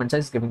financial statements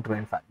is giving true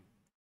and fair view?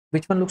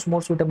 Which one looks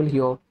more suitable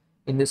here?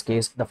 In this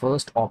case, the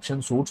first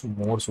option suits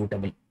more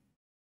suitable.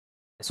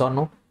 Yes or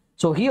no?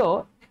 So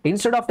here,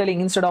 instead of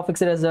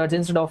fixed assets,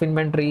 instead of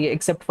inventory,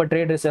 except for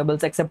trade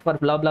receivables, except for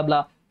blah blah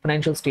blah,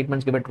 financial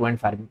statements give a true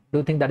and fair view. Do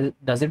you think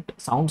does it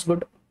sounds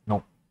good?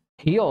 No.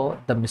 Here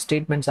the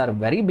misstatements are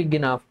very big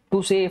enough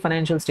to say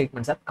financial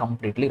statements are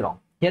completely wrong.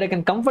 Here I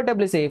can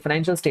comfortably say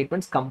financial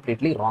statements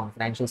completely wrong.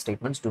 Financial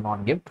statements do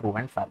not give true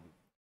and fair view.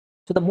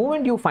 So the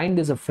moment you find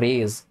this a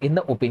phrase in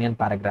the opinion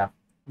paragraph,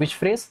 which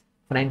phrase?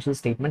 Financial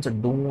statements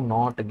do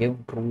not give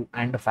true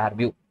and fair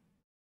view.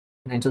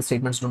 Financial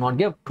statements do not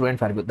give true and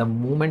fair view. The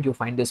moment you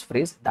find this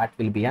phrase, that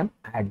will be an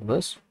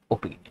adverse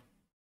opinion.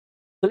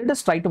 So let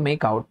us try to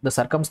make out the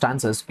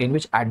circumstances in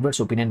which adverse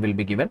opinion will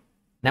be given.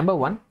 Number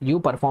one, you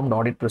performed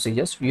audit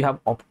procedures. You have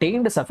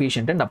obtained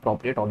sufficient and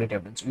appropriate audit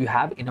evidence. You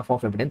have enough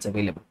of evidence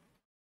available.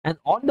 And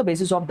on the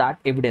basis of that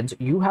evidence,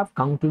 you have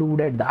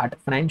concluded that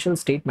financial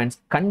statements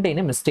contain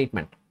a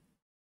misstatement.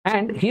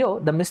 And here,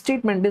 the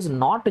misstatement is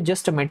not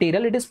just a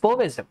material, it is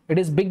pervasive. It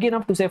is big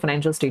enough to say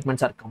financial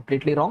statements are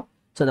completely wrong.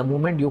 So the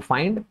moment you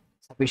find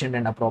sufficient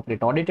and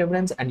appropriate audit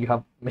evidence and you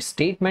have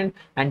misstatement,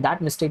 and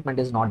that misstatement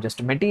is not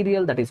just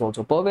material, that is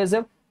also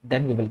pervasive,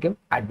 then we will give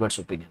adverse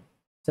opinion.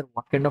 So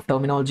what kind of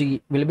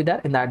terminology will be there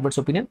in the adverse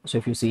opinion? So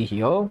if you see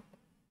here,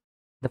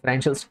 the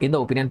financials in the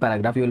opinion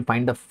paragraph, you will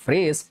find the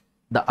phrase,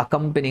 the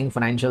accompanying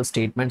financial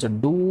statements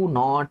do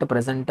not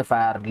present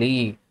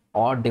fairly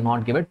or do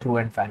not give a true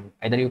and fair view.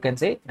 Either you can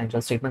say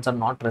financial statements are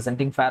not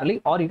presenting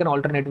fairly, or you can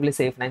alternatively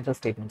say financial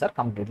statements are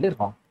completely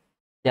wrong.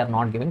 They are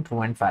not giving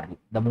true and fair view.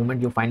 The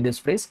moment you find this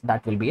phrase,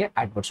 that will be an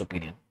adverse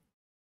opinion.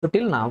 So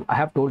till now, I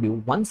have told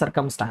you one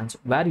circumstance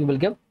where you will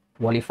give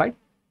qualified,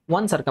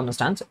 one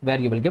circumstance where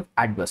you will give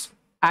adverse.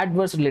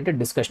 Adverse related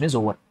discussion is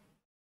over.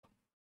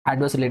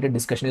 Adverse related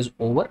discussion is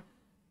over.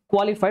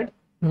 Qualified,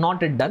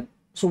 not yet done.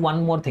 So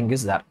one more thing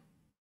is there.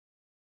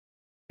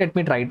 Let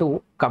me try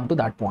to come to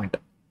that point.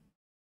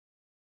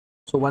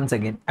 So once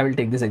again, I will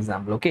take this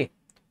example. Okay.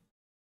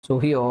 So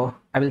here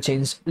I will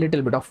change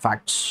little bit of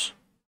facts.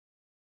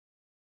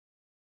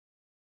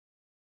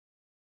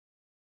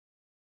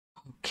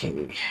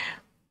 Okay.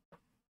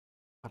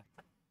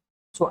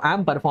 So I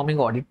am performing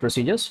audit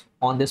procedures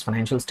on this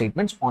financial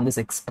statements, on this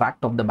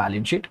extract of the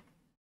balance sheet.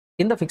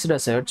 In the fixed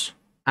assets,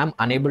 I am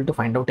unable to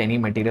find out any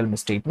material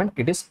misstatement.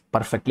 It is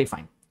perfectly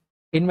fine.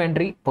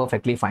 Inventory,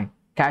 perfectly fine.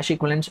 Cash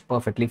equivalents,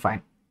 perfectly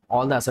fine.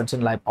 All the assets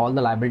in all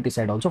the liability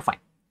side also fine.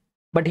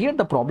 But here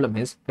the problem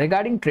is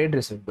regarding trade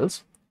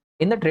receivables.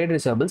 In the trade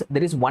receivables,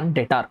 there is one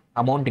debtor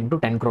amounting to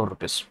 10 crore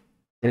rupees.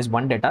 There is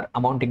one debtor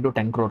amounting to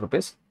 10 crore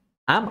rupees.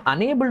 I am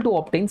unable to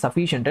obtain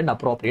sufficient and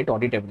appropriate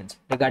audit evidence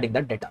regarding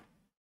that debtor.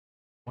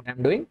 What I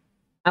am doing?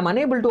 I am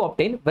unable to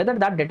obtain whether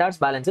that debtor's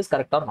balance is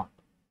correct or not.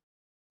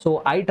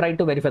 So I tried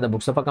to verify the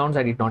books of accounts.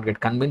 I did not get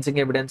convincing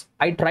evidence.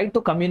 I tried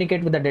to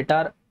communicate with the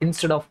debtor.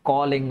 Instead of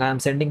calling, I am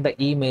sending the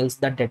emails.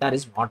 That debtor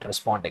is not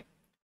responding.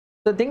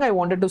 The thing I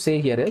wanted to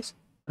say here is,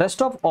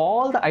 rest of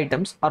all the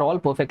items are all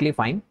perfectly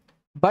fine.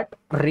 But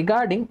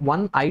regarding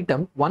one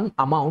item, one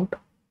amount,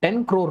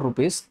 10 crore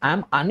rupees, I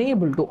am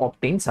unable to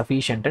obtain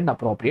sufficient and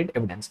appropriate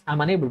evidence. I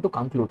am unable to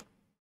conclude.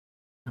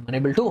 I am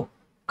unable to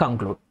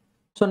conclude.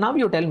 So now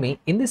you tell me,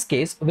 in this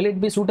case, will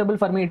it be suitable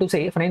for me to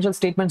say financial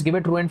statements give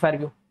a true and fair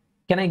view?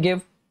 Can I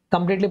give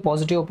completely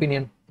positive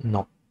opinion?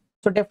 No.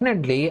 So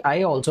definitely,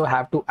 I also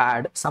have to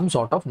add some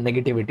sort of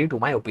negativity to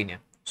my opinion.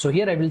 So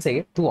here I will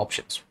say two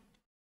options.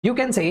 You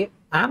can say,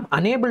 I am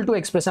unable to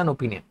express an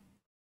opinion.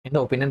 In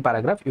the opinion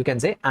paragraph, you can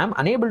say, I am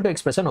unable to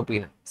express an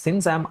opinion.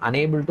 Since I am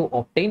unable to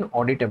obtain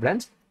audit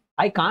evidence,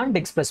 I can't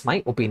express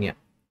my opinion.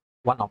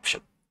 One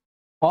option.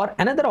 Or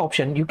another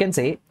option, you can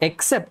say,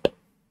 except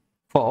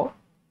for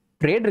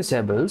trade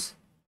receivables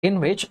in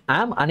which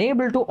I am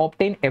unable to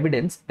obtain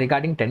evidence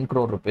regarding 10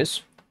 crore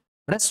rupees.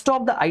 Rest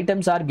of the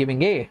items are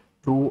giving a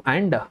true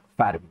and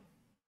fair view.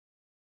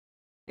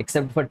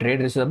 Except for trade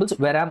receivables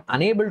where I am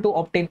unable to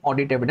obtain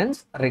audit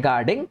evidence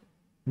regarding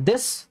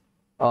this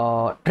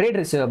trade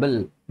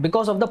receivable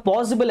because of the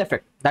possible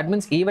effect. That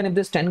means even if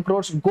this 10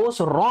 crores goes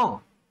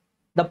wrong,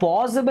 the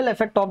possible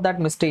effect of that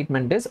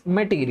misstatement is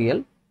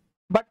material,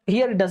 but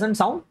here it doesn't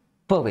sound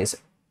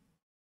pervasive.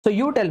 So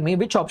you tell me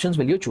which options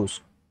will you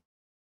choose?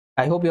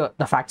 I hope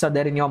the facts are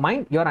there in your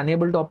mind. You are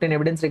unable to obtain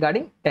evidence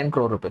regarding 10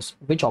 crore rupees.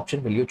 Which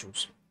option will you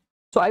choose?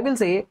 So I will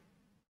say,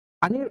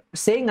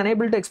 saying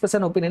unable to express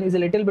an opinion is a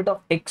little bit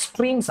of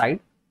extreme side.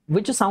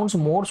 Which sounds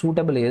more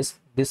suitable is,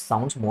 this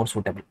sounds more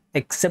suitable.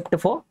 Except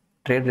for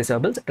trade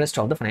receivables, rest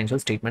of the financial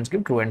statements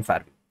give true and fair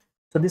view.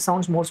 So this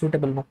sounds more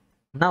suitable. No?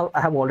 Now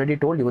I have already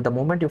told you, the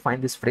moment you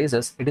find these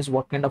phrases, it is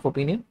what kind of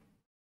opinion?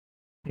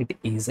 It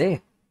is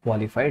a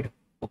qualified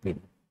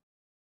opinion.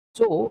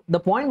 So the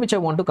point which I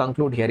want to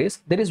conclude here is,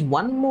 there is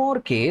one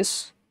more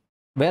case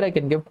where I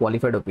can give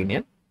qualified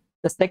opinion.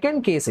 The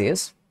second case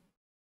is,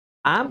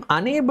 I am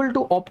unable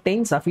to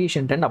obtain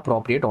sufficient and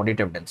appropriate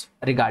audit evidence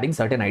regarding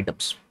certain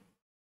items.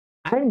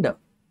 And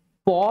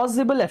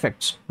possible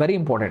effects, very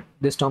important,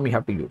 this term you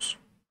have to use.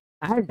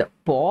 And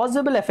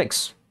possible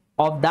effects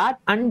of that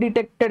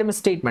undetected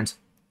misstatements.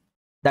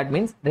 That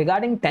means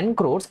regarding 10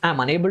 crores, I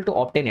am unable to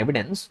obtain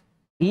evidence.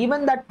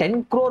 Even that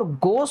 10 crore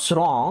goes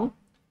wrong,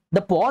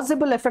 the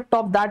possible effect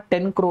of that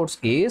 10 crores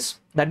is,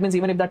 that means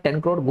even if that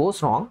 10 crore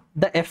goes wrong,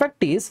 the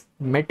effect is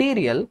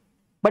material,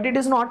 but it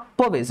is not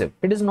pervasive.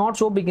 It is not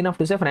so big enough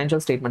to say financial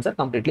statements are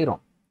completely wrong.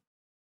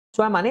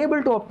 So I'm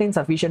unable to obtain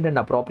sufficient and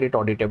appropriate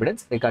audit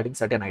evidence regarding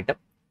certain item.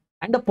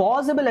 And the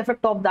possible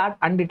effect of that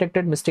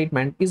undetected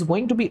misstatement is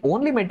going to be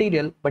only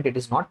material, but it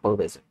is not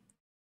pervasive.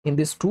 In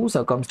these two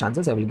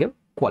circumstances, I will give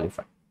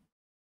qualified.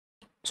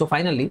 So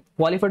finally,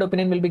 qualified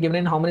opinion will be given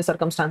in how many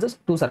circumstances?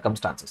 Two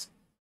circumstances.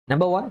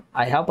 Number one,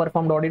 I have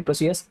performed audit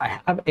procedures. I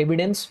have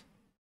evidence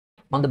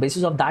On the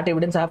basis of that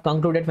evidence, I have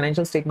concluded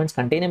financial statements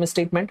contain a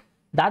misstatement.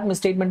 That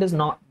misstatement is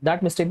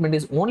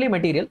only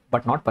material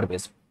but not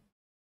pervasive.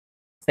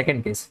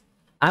 Second case,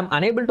 I am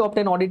unable to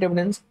obtain audit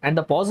evidence and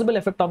the possible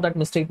effect of that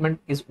misstatement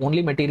is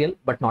only material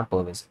but not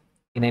pervasive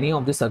in any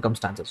of these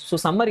circumstances. So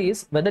summary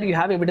is, whether you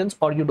have evidence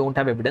or you don't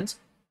have evidence,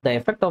 the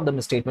effect of the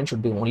misstatement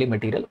should be only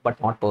material but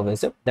not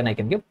pervasive. Then I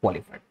can give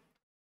qualified.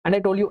 And I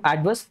told you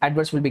adverse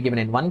will be given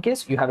in one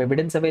case, you have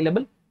evidence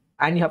available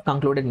and you have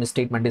concluded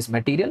misstatement is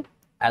material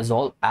as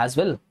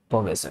well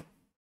pervasive.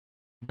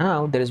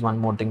 Now there is one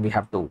more thing we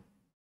have to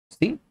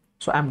see.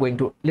 So I'm going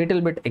to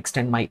little bit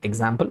extend my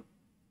example.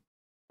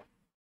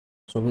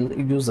 So we'll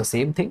use the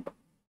same thing.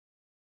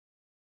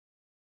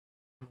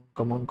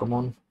 Come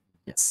on.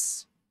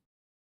 Yes.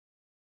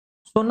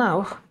 So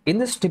now in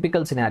this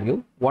typical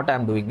scenario, what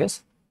I'm doing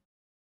is,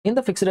 in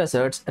the fixed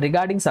assets,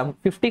 regarding some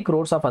 50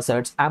 crores of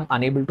assets, I'm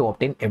unable to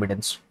obtain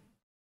evidence.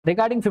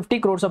 Regarding 50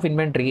 crores of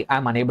inventory,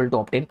 I'm unable to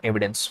obtain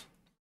evidence.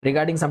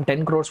 Regarding some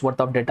 10 crores worth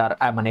of data,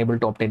 I'm unable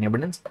to obtain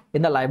evidence.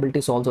 In the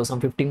liabilities also,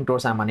 some 15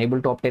 crores, I'm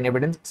unable to obtain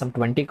evidence. Some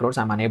 20 crores,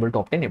 I'm unable to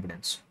obtain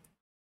evidence.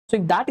 So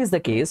if that is the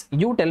case,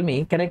 you tell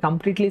me, can I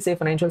completely say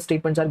financial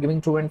statements are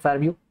giving true and fair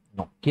view?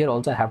 No. Here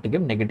also I have to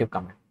give negative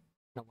comment.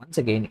 Now once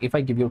again, if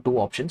I give you two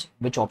options,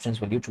 which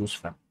options will you choose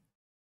from?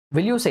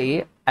 Will you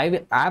say,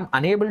 I am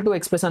unable to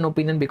express an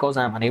opinion because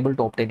I am unable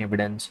to obtain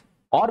evidence?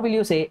 Or will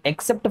you say,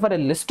 except for a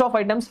list of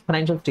items,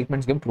 financial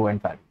statements give true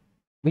and fair?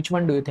 Which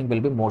one do you think will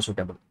be more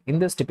suitable? In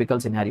this typical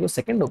scenario,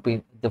 second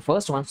opinion, the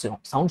first one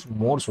sounds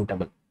more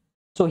suitable.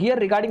 So here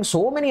regarding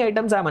so many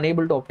items, I am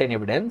unable to obtain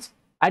evidence.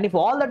 And if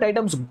all that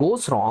items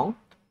goes wrong,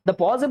 the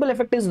possible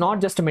effect is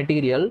not just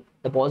material,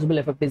 the possible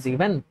effect is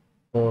even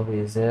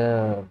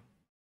pervasive.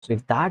 So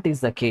if that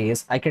is the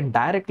case, I can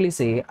directly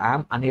say I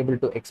am unable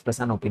to express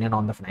an opinion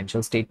on the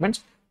financial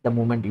statements. The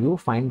moment you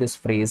find this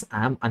phrase,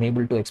 I am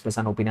unable to express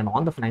an opinion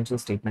on the financial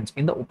statements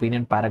in the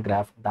opinion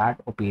paragraph,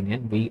 that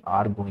opinion we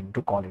are going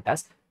to call it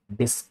as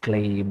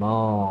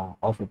disclaimer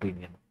of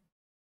opinion.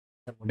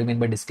 What do you mean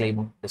by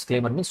disclaimer?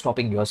 Disclaimer means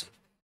stopping yourself.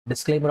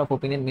 Disclaimer of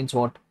opinion means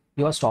what?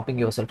 You are stopping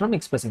yourself from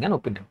expressing an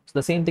opinion. So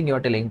the same thing you are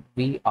telling,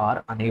 we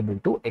are unable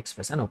to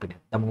express an opinion.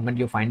 The moment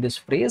you find this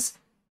phrase,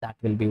 that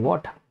will be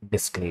what?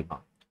 Disclaimer.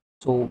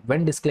 So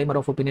when disclaimer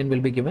of opinion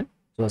will be given?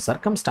 So the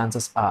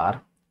circumstances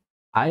are,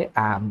 I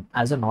am,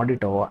 as an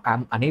auditor, I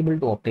am unable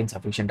to obtain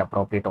sufficient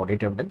appropriate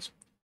audit evidence.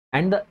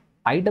 And the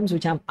items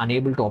which I am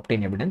unable to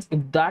obtain evidence, if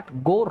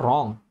that go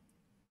wrong,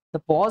 the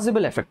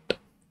possible effect,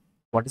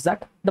 what is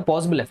that? The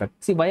possible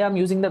effect. See why I'm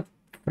using the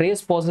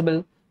phrase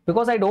possible?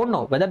 Because I don't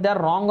know whether they're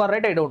wrong or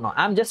right. I don't know.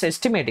 I'm just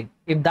estimating.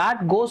 If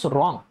that goes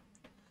wrong,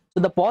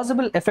 so the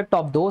possible effect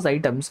of those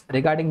items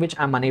regarding which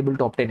I'm unable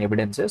to obtain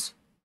evidence is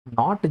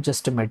not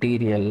just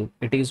material,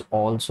 it is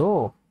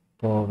also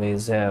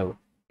pervasive.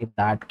 In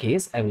that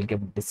case, I will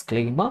give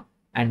disclaimer.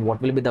 And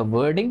what will be the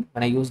wording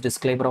when I use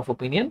disclaimer of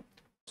opinion?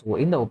 So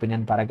in the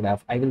opinion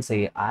paragraph, I will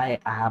say I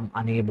am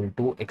unable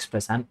to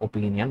express an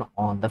opinion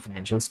on the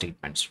financial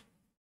statements.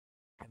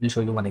 I will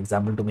show you one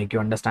example to make you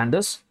understand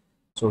this.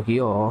 So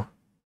here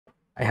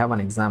I have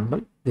an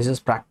example. This is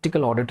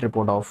practical audit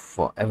report of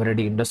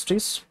Eveready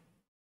Industries.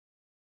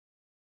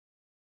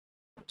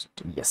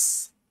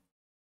 Yes.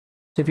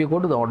 So if you go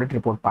to the audit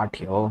report part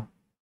here,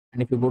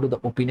 and if you go to the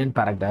opinion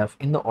paragraph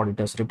in the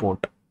auditor's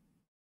report,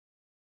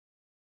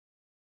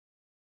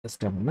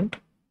 just a moment.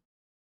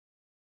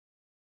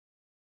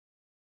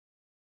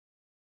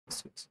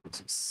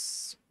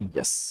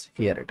 Yes,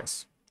 here it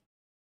is.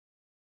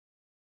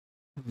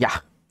 Yeah.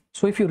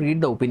 So if you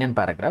read the opinion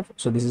paragraph,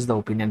 so this is the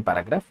opinion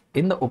paragraph.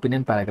 In the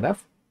opinion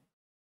paragraph,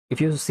 if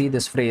you see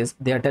this phrase,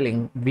 they are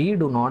telling, we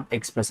do not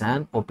express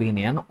an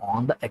opinion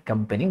on the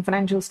accompanying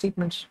financial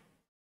statements.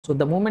 So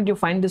the moment you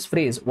find this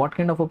phrase, what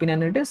kind of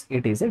opinion it is?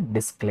 It is a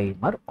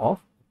disclaimer of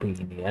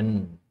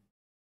opinion.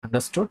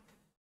 Understood?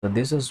 So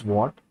this is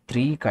what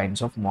three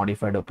kinds of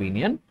modified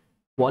opinion.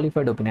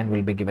 Qualified opinion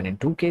will be given in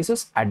two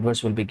cases.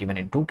 Adverse will be given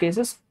in two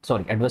cases.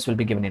 Sorry, adverse will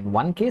be given in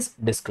one case.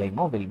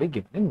 Disclaimer will be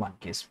given in one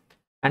case.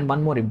 And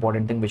one more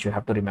important thing which you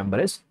have to remember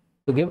is,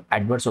 to give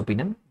adverse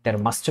opinion, there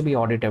must be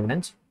audit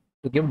evidence.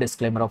 To give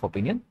disclaimer of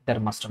opinion, there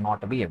must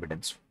not be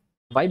evidence.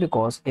 Why?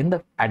 Because in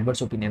the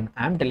adverse opinion,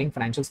 I am telling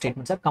financial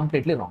statements are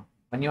completely wrong.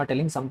 When you are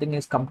telling something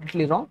is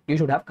completely wrong, you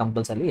should have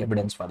compulsory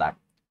evidence for that.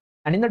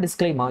 And in the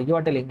disclaimer, you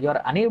are telling you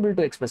are unable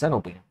to express an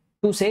opinion.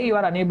 To say you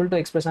are unable to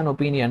express an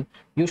opinion,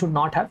 you should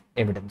not have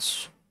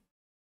evidence.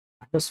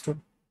 Understood?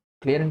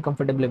 Clear and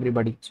comfortable,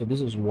 everybody? So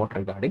this is what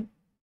regarding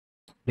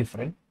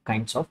different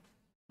kinds of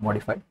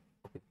modified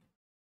opinion.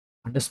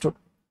 Understood?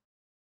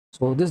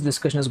 So this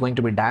discussion is going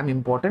to be damn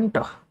important.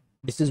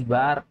 This is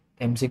where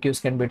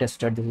MCQs can be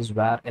tested. This is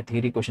where a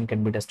theory question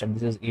can be tested.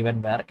 This is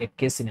even where a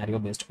case scenario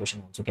based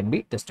question also can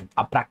be tested.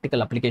 A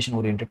practical application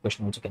oriented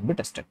question also can be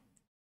tested.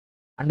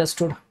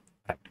 Understood?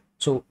 Right.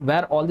 So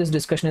where all this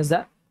discussion is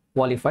there,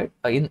 qualified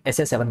in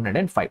SA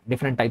 705.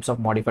 Different types of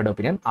modified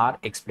opinion are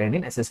explained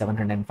in SA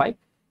 705.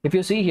 If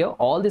you see here,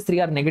 all these three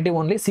are negative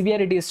only.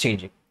 Severity is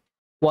changing.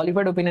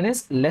 Qualified opinion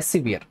is less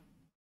severe.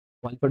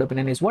 Qualified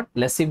opinion is what?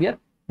 Less severe.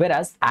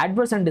 Whereas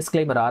adverse and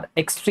disclaimer are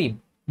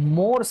extreme,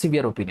 more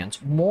severe opinions,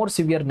 more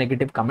severe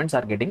negative comments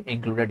are getting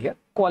included here.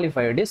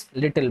 Qualified is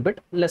little bit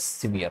less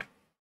severe.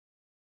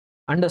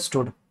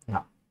 Understood?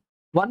 Now,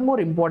 one more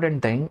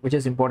important thing which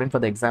is important for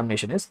the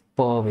examination is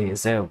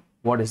pervasive.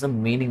 What is the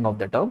meaning of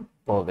the term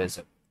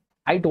pervasive?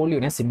 I told you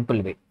in a simple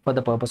way for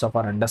the purpose of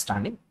our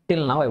understanding.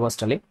 Till now, I was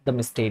telling the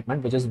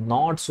misstatement which is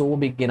not so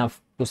big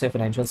enough to say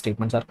financial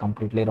statements are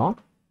completely wrong.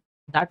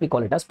 That we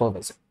call it as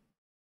pervasive.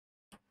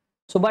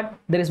 So, but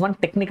there is one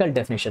technical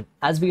definition.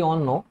 As we all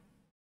know,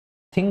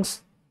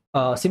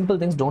 simple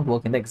things don't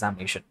work in the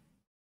examination.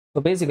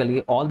 So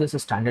basically, all this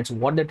is standards.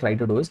 What they try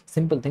to do is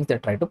simple things they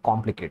try to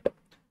complicate.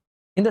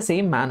 In the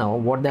same manner,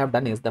 what they have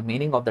done is the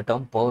meaning of the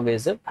term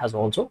pervasive has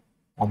also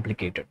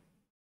complicated.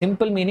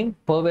 Simple meaning,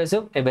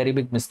 pervasive, a very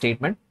big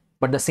misstatement,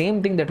 but the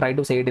same thing they try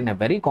to say it in a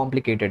very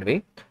complicated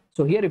way.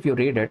 So here, if you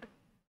read it,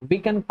 we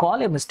can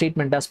call a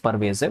misstatement as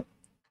pervasive,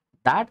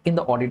 that in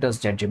the auditor's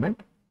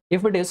judgment,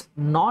 if it is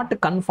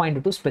not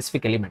confined to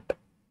specific element.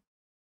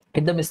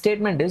 If the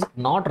misstatement is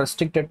not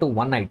restricted to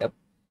one item,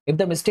 if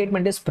the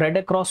misstatement is spread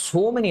across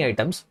so many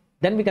items,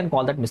 then we can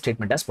call that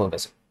misstatement as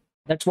pervasive.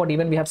 That's what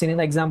even we have seen in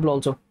the example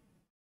also,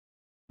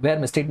 where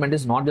misstatement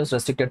is not just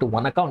restricted to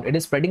one account, it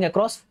is spreading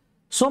across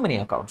so many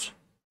accounts.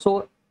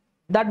 So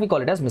that we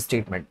call it as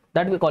misstatement,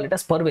 that we call it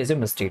as pervasive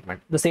misstatement.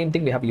 The same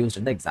thing we have used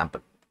in the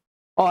example.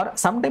 Or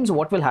sometimes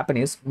what will happen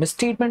is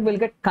misstatement will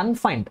get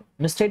confined.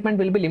 Misstatement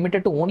will be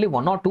limited to only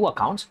one or two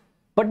accounts,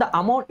 but the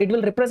amount, it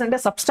will represent a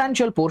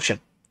substantial portion.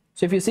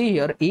 So if you see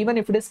here, even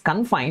if it is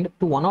confined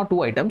to one or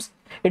two items,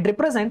 it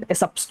represents a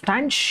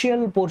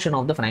substantial portion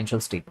of the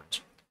financial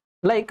statements.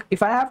 Like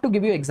if I have to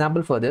give you an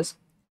example for this,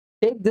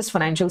 take this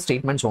financial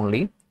statements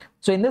only.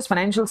 So in this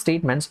financial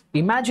statements,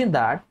 imagine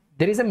that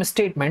there is a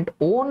misstatement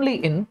only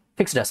in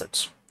fixed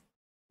assets.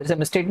 There is a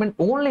misstatement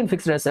only in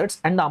fixed assets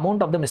and the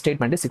amount of the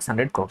misstatement is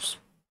 600 crores.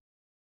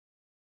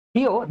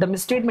 Here, the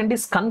misstatement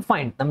is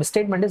confined. The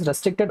misstatement is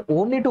restricted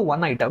only to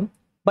one item,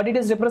 but it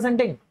is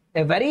representing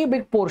a very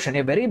big portion,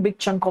 a very big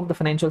chunk of the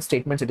financial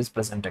statements it is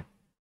presenting.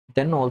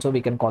 Then also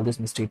we can call this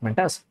misstatement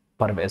as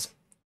pervasive.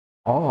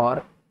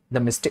 Or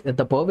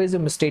the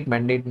pervasive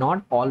misstatement did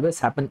not always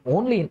happen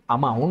only in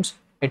amounts.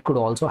 It could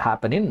also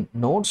happen in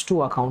notes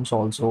to accounts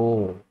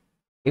also.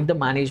 If the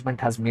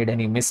management has made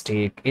any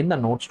mistake in the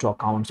notes to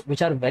accounts,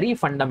 which are very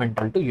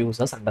fundamental to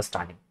users'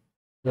 understanding.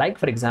 Like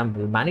for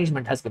example,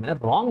 management has given a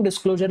wrong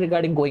disclosure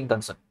regarding going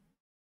concern.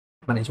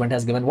 Management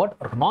has given what?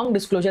 Wrong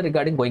disclosure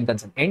regarding going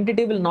concern.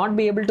 Entity will not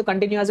be able to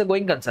continue as a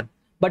going concern,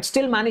 but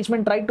still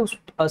management tried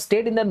to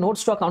state in their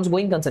notes to accounts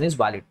going concern is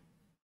valid.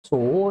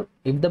 So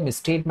if the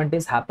misstatement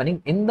is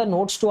happening in the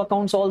notes to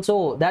accounts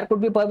also, there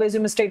could be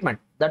pervasive misstatement.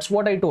 That's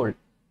what I told.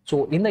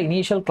 So in the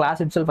initial class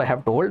itself, I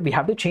have told we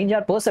have to change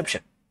our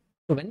perception.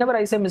 So whenever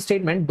I say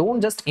misstatement,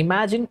 don't just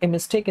imagine a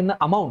mistake in the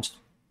amounts.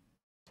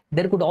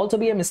 There could also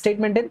be a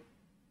misstatement in,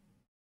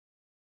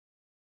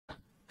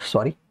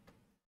 sorry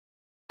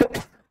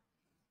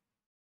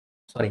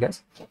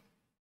guys.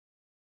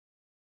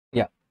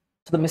 Yeah.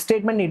 So the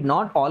misstatement need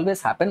not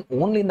always happen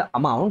only in the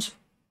amounts.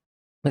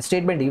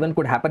 Misstatement even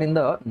could happen in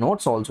the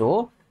notes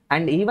also,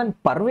 and even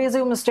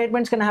pervasive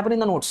misstatements can happen in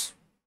the notes.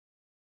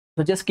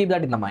 So just keep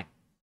that in the mind.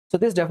 So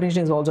this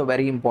definition is also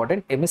very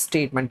important. A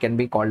misstatement can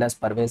be called as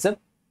pervasive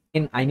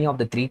in any of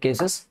the three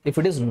cases. If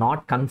it is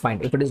not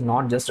confined, if it is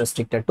not just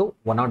restricted to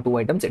one or two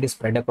items, it is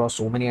spread across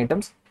so many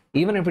items.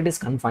 Even if it is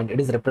confined, it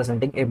is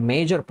representing a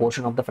major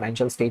portion of the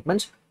financial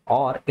statements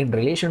or in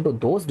relation to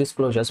those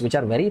disclosures which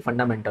are very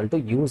fundamental to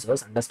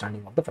users'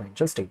 understanding of the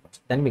financial statements.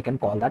 Then we can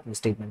call that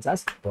misstatements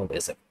as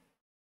pervasive.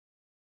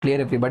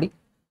 Clear, everybody?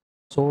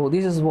 So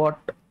this is what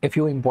a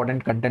few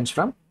important contents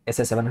from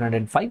SA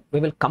 705. We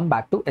will come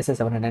back to SA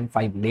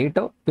 705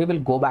 later. We will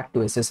go back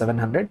to SA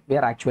 700. We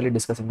are actually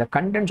discussing the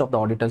contents of the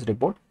auditor's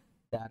report.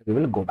 There we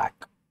will go back.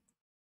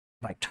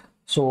 Right.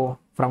 So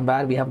from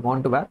where we have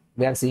gone to where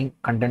we are seeing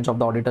contents of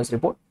the auditor's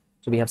report.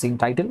 So we have seen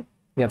title,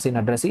 we have seen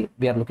addressee,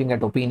 we are looking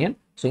at opinion.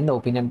 So in the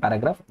opinion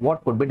paragraph,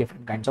 what could be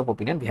different kinds of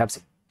opinion we have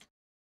seen.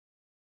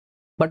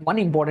 But one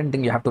important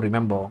thing you have to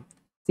remember,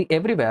 see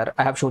everywhere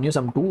I have shown you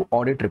some two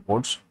audit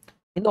reports.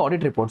 In the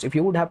audit reports, if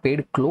you would have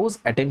paid close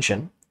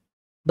attention,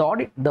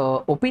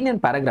 the opinion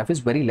paragraph is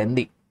very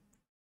lengthy.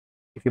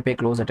 If you pay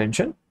close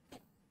attention,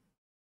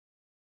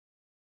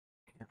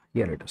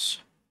 here it is.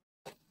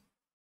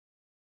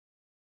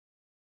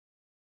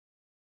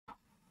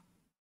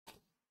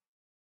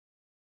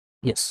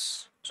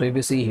 Yes. So if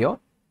you see here,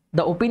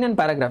 the opinion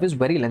paragraph is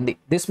very lengthy.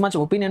 This much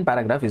opinion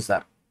paragraph is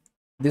there.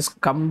 This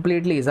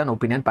completely is an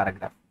opinion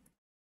paragraph.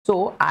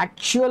 So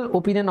actual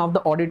opinion of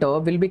the auditor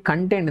will be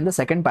contained in the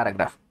second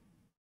paragraph.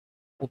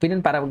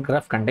 Opinion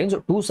paragraph contains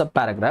two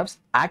sub-paragraphs.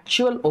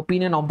 Actual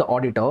opinion of the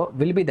auditor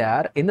will be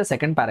there in the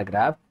second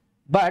paragraph,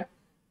 but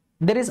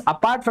there is,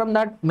 apart from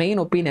that main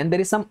opinion, there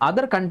is some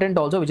other content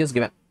also which is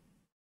given.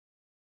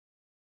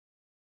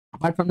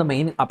 Apart from the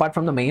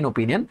main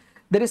opinion,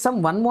 there is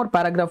one more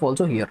paragraph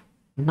also here.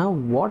 Now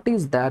what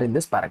is there in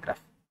this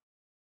paragraph?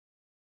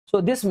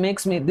 So this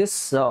makes me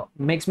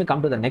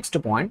come to the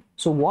next point.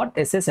 So what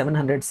SA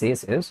 700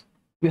 says is,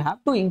 you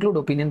have to include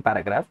opinion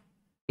paragraph.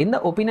 In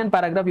the opinion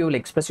paragraph, you will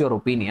express your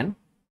opinion.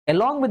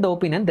 Along with the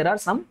opinion, there are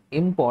some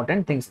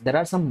important things. There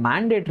are some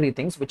mandatory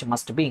things which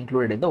must be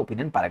included in the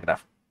opinion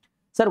paragraph.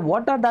 Sir,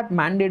 what are that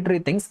mandatory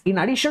things in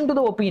addition to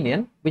the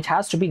opinion which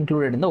has to be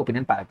included in the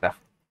opinion paragraph?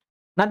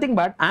 Nothing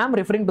but I am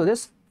referring to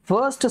this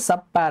first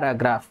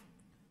subparagraph.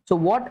 So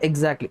what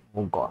exactly?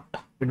 Oh God,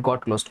 it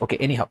got closed. Okay,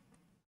 anyhow,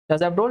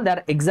 as I've told, they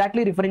are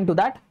exactly referring to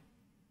that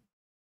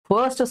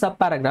first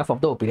subparagraph of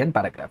the opinion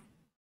paragraph.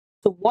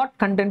 So what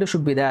content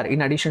should be there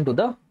in addition to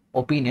the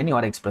opinion you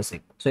are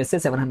expressing? So SA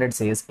 700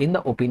 says in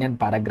the opinion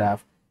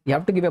paragraph, you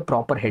have to give a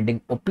proper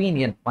heading,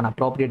 opinion, one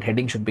appropriate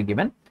heading should be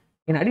given.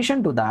 In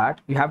addition to that,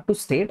 you have to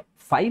state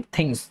 5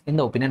 things in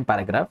the opinion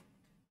paragraph.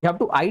 You have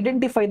to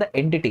identify the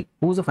entity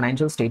whose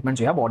financial statements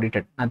you have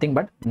audited, nothing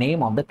but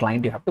name of the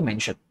client you have to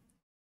mention.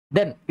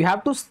 Then you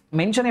have to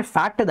mention a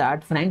fact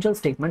that financial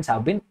statements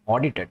have been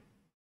audited.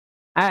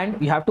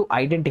 And you have to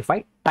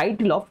identify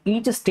title of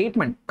each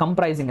statement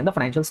comprising in the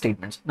financial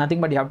statements. Nothing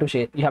but you have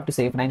to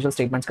say financial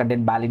statements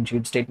contain balance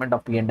sheet, statement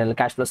of P&L,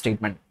 cash flow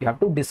statement. You have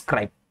to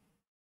describe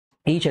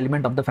each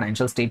element of the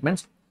financial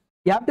statements.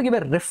 You have to give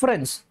a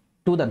reference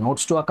to the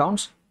notes to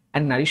accounts.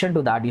 And in addition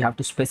to that, you have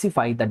to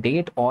specify the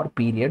date or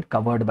period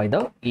covered by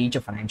the each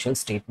financial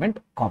statement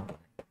component.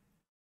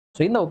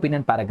 So in the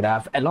opinion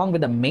paragraph, along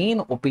with the main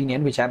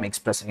opinion which I am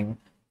expressing,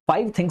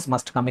 5 things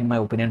must come in my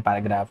opinion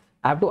paragraph.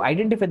 I have to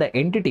identify the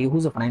entity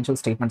whose financial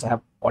statements I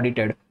have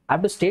audited. I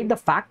have to state the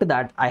fact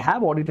that I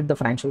have audited the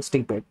financial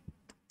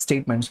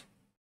statements.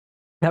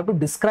 You have to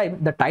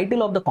describe the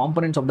title of the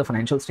components of the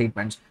financial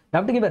statements. You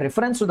have to give a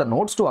reference to the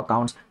notes to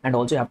accounts, and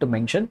also you have to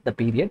mention the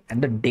period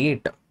and the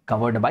date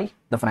covered by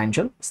the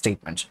financial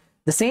statements.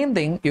 The same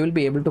thing you will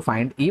be able to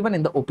find even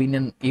in the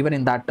opinion, even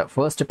in that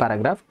first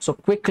paragraph. So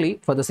quickly,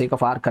 for the sake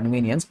of our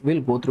convenience,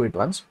 we'll go through it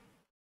once.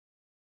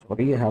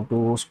 Sorry, I have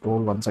to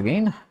scroll once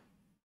again.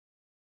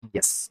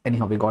 Yes,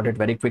 anyhow, we got it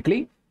very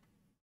quickly.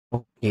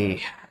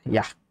 Okay,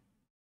 yeah.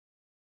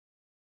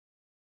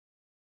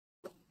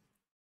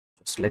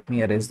 Just let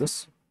me erase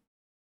this.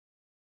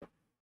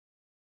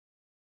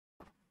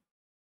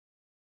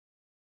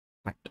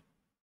 Right.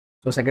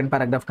 So second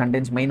paragraph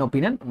contains main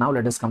opinion. Now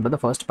let us come to the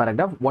first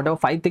paragraph. Whatever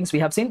 5 things we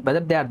have seen, whether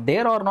they are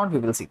there or not, we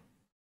will see.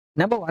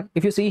 Number 1,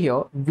 if you see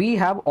here, we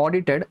have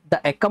audited the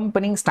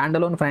accompanying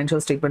standalone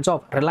financial statements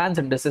of Reliance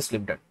Industries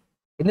Limited.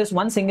 In this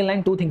one single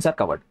line, 2 things are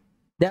covered.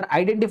 They are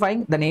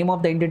identifying the name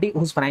of the entity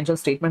whose financial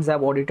statements they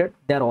have audited.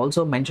 They are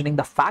also mentioning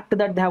the fact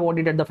that they have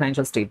audited the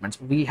financial statements.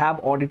 We have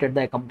audited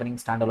the accompanying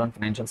standalone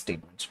financial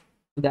statements.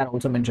 So they are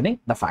also mentioning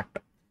the fact.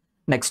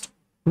 Next,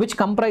 which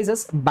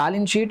comprises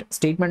balance sheet,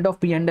 statement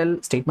of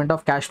P&L, statement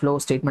of cash flow,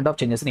 statement of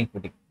changes in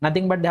equity.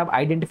 Nothing but they have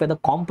identified the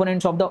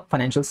components of the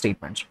financial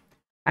statements.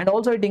 And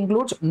also it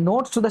includes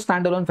notes to the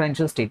standalone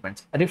financial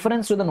statements. A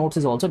reference to the notes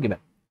is also given.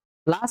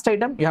 Last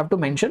item, you have to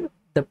mention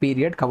the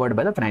period covered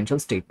by the financial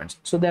statements.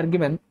 So they are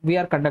given, we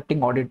are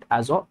conducting audit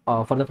as of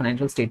for the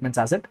financial statements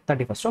as at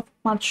 31st of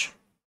March.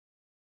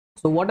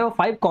 So whatever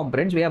 5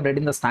 components we have read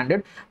in the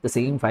standard, the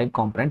same 5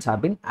 components have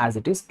been as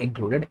it is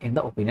included in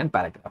the opinion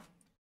paragraph.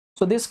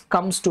 So this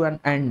comes to an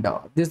end.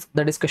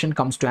 The discussion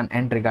comes to an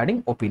end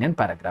regarding opinion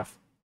paragraph.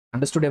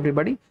 Understood,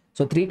 everybody?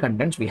 So 3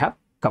 contents we have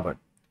covered.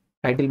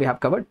 Title we have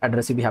covered,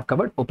 addressee we have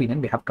covered,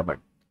 opinion we have covered.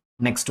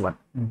 Next one,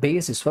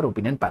 basis for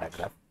opinion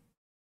paragraph.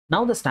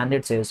 Now the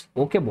standard says,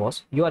 okay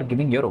boss, you are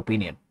giving your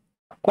opinion.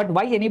 But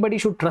why anybody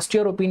should trust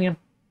your opinion?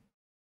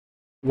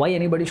 Why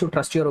anybody should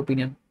trust your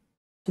opinion?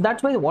 So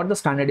that's why what the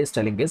standard is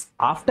telling is,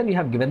 after you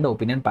have given the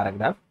opinion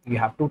paragraph, you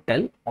have to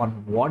tell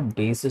on what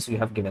basis you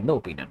have given the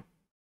opinion.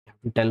 You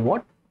have to tell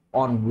what?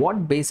 On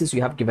what basis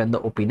you have given the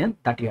opinion,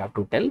 that you have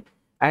to tell.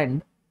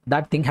 And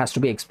that thing has to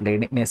be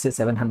explained in SA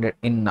 700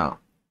 in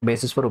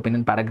basis for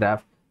opinion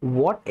paragraph.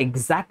 What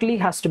exactly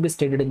has to be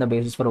stated in the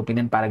basis for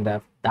opinion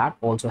paragraph, that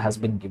also has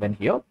been given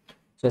here.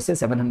 So SA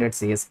 700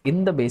 says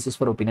in the basis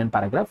for opinion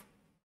paragraph,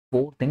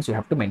 4 things you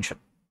have to mention.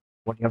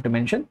 What you have to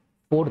mention?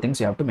 4 things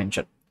you have to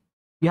mention.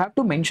 You have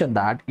to mention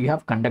that you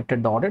have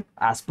conducted the audit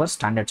as per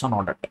standards on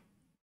audit.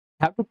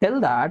 You have to tell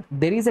that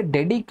there is a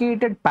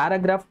dedicated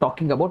paragraph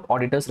talking about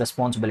auditor's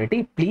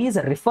responsibility. Please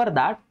refer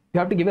that. You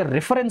have to give a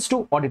reference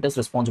to auditor's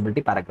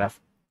responsibility paragraph.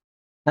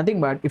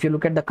 Nothing but if you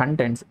look at the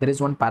contents, there is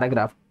one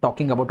paragraph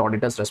talking about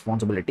auditor's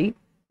responsibility.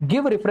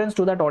 Give reference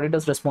to that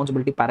auditor's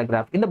responsibility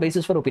paragraph in the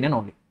basis for opinion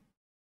only.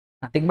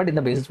 Nothing but in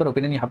the basis for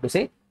opinion, you have to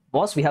say,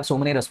 boss, we have so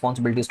many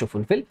responsibilities to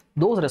fulfill.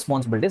 Those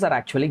responsibilities are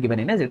actually given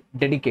in a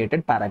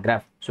dedicated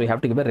paragraph. So you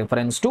have to give a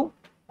reference to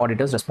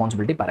auditor's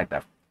responsibility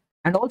paragraph.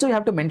 And also you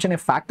have to mention a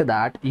fact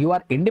that you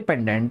are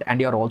independent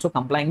and you are also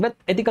complying with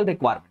ethical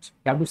requirements.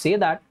 You have to say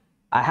that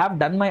I have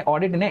done my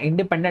audit in an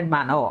independent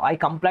manner. I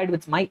complied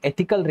with my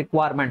ethical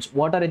requirements.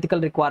 What are ethical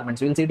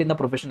requirements? We will see it in the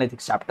professional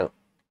ethics chapter.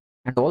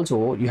 And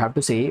also you have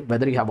to say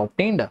whether you have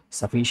obtained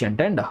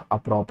sufficient and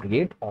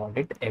appropriate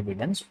audit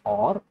evidence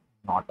or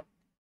not.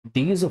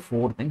 These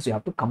 4 things you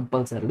have to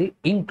compulsorily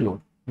include.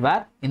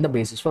 Where? In the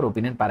basis for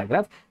opinion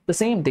paragraph. The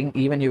same thing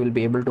even you will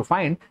be able to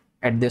find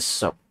at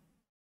this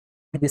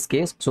in this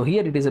case. So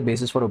here it is a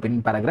basis for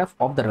opinion paragraph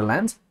of the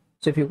Reliance.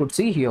 So if you could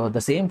see here,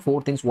 the same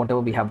four things, whatever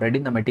we have read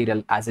in the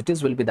material as it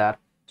is will be there.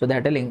 So they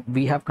are telling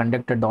we have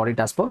conducted the audit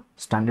as per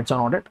standards on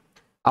audit.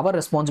 Our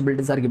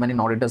responsibilities are given in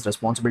auditor's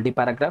responsibility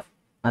paragraph,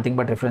 nothing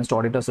but reference to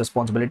auditor's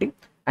responsibility.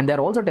 And they are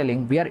also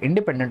telling we are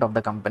independent of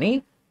the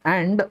company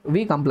and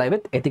we comply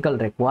with ethical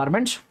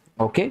requirements.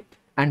 Okay.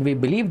 And we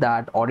believe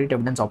that audit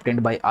evidence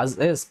obtained by us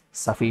is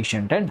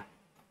sufficient and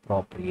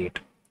appropriate.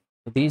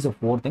 So these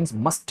four things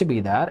must be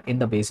there in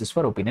the basis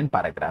for opinion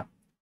paragraph.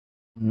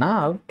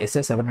 Now,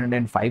 SA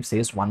 705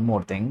 says one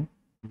more thing.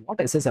 What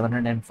SA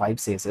 705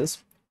 says is,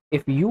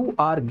 if you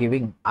are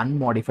giving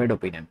unmodified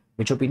opinion,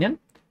 which opinion?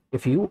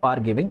 If you are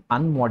giving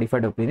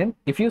unmodified opinion,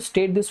 if you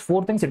state these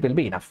four things, it will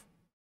be enough.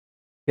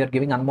 If you are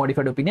giving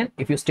unmodified opinion,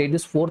 if you state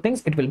these four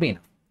things, it will be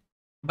enough.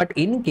 But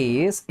in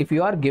case, if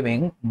you are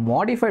giving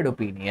modified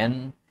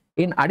opinion,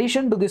 in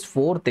addition to these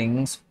four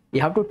things, you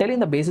have to tell in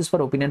the basis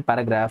for opinion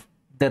paragraph,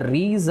 the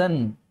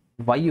reason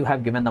why you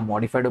have given the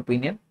modified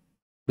opinion,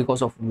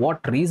 because of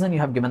what reason you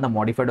have given the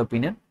modified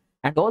opinion,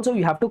 and also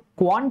you have to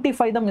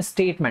quantify the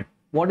misstatement.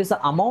 What is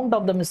the amount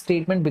of the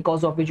misstatement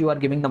because of which you are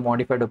giving the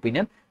modified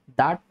opinion?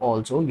 That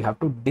also you have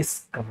to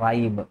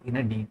describe in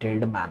a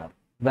detailed manner,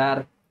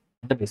 where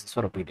the basis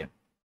for opinion.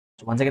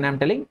 So once again, I am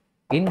telling,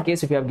 in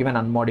case if you have given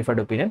unmodified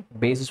opinion,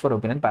 basis for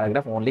opinion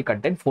paragraph only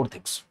contain four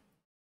things.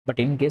 But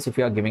in case if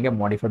you are giving a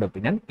modified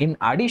opinion, in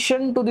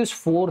addition to these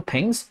four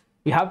things,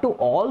 you have to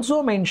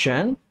also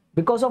mention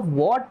because of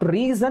what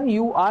reason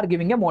you are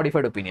giving a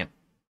modified opinion.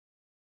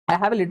 I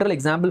have a literal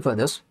example for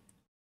this.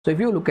 So if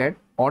you look at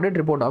audit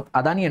report of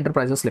Adani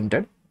Enterprises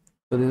Limited.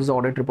 So this is the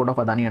audit report of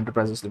Adani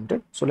Enterprises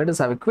Limited. So let us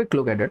have a quick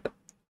look at it.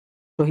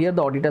 So here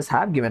the auditors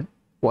have given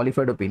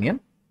qualified opinion.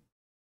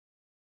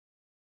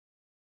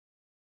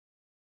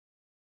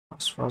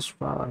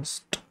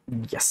 Fast.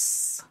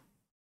 Yes.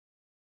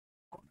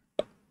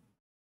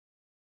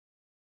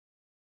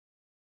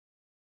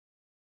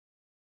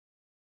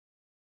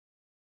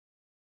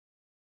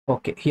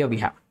 Okay, here we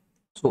have.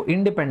 So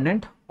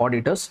independent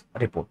auditors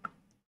report.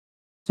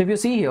 So if you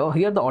see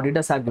here the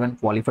auditors have given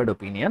qualified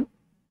opinion,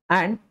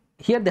 and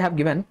here they have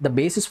given the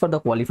basis for the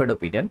qualified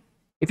opinion.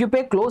 If you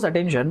pay close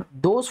attention,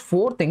 those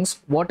four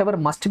things, whatever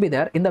must be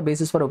there in the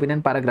basis for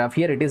opinion paragraph,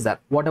 here it is that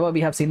whatever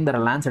we have seen in the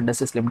Reliance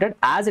Industries Limited,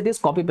 as it is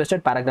copy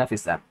pasted paragraph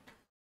is there.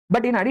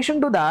 But in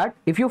addition to that,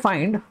 if you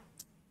find,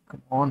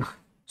 come on,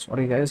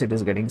 sorry guys, it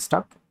is getting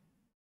stuck.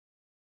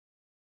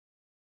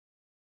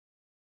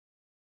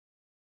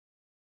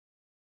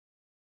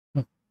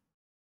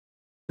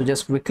 So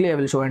just quickly I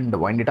will show and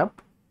wind it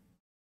up.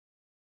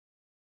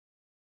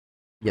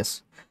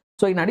 Yes.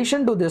 So in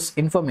addition to this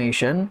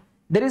information,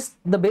 there is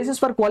the basis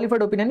for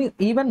qualified opinion is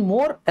even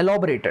more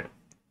elaborated.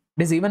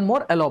 It is even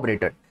more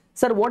elaborated.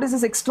 Sir, what is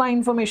this extra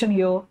information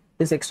here?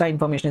 This extra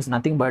information is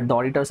nothing but the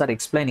auditors are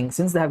explaining,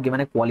 since they have given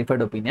a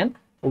qualified opinion,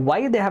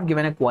 why they have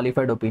given a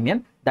qualified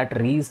opinion, that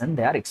reason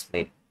they are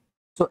explaining.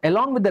 So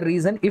along with the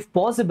reason, if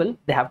possible,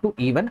 they have to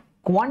even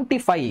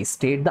quantify,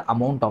 state the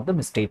amount of the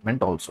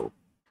misstatement also.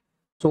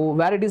 So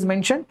where it is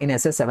mentioned in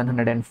SA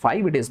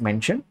 705, it is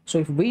mentioned. So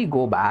if we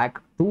go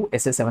back to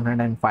SA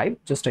 705,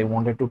 just I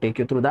wanted to take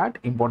you through that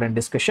important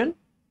discussion.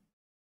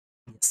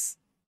 Yes.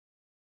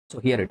 So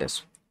here it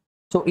is.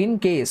 So in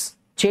case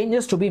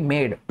changes to be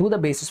made to the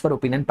basis for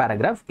opinion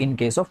paragraph, in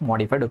case of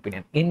modified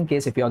opinion, in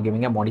case if you are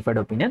giving a modified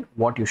opinion,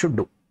 what you should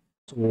do.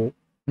 So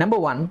number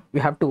one, I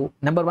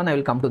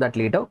will come to that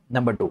later.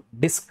 Number two,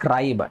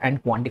 describe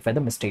and quantify the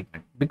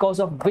misstatement.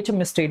 Because of which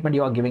misstatement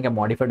you are giving a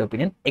modified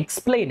opinion,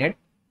 explain it.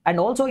 And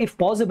also, if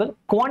possible,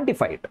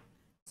 quantify it.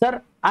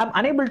 Sir, I'm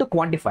unable to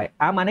quantify.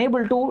 I'm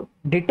unable to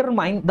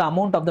determine the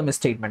amount of the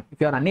misstatement.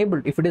 If you are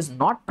unable, if it is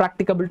not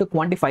practicable to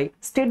quantify,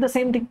 state the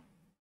same thing.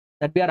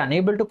 That we are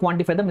unable to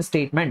quantify the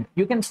misstatement,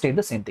 you can state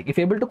the same thing. If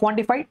you're able to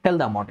quantify, tell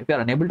the amount. If you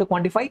are unable to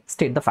quantify,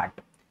 state the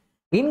fact.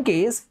 In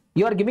case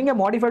you are giving a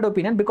modified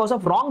opinion because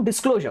of wrong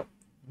disclosure,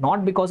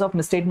 not because of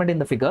misstatement in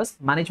the figures,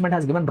 management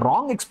has given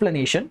wrong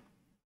explanation,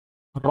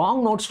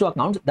 wrong notes to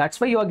accounts,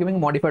 that's why you are giving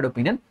modified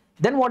opinion.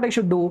 Then what I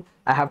should do,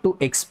 I have to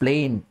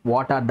explain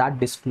what are that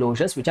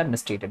disclosures which are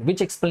misstated,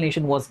 which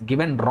explanation was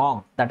given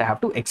wrong, that I have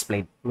to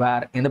explain,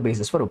 where in the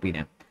basis for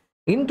opinion.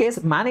 In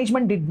case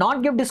management did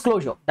not give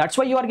disclosure, that's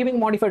why you are giving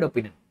modified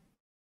opinion.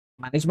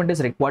 Management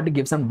is required to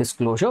give some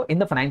disclosure in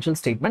the financial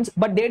statements,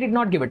 but they did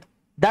not give it.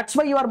 That's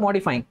why you are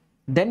modifying.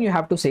 Then you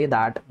have to say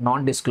that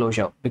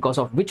non-disclosure, because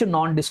of which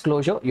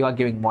non-disclosure you are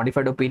giving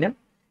modified opinion.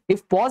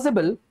 If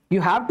possible,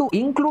 you have to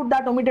include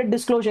that omitted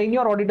disclosure in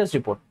your auditor's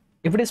report,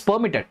 if it is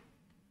permitted.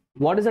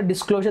 What is the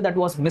disclosure that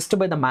was missed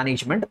by the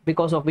management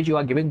because of which you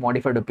are giving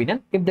modified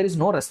opinion? If there is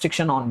no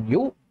restriction on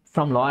you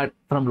from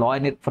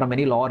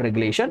any law or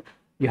regulation,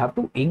 you have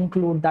to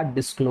include that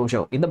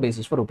disclosure in the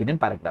basis for opinion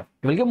paragraph.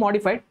 You will give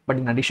modified, but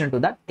in addition to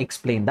that,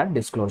 explain that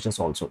disclosures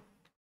also.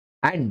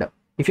 And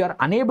if you are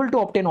unable to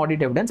obtain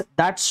audit evidence,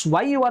 that's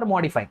why you are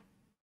modifying.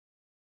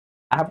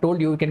 I have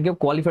told you, you can give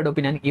qualified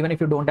opinion even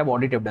if you don't have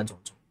audit evidence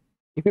also.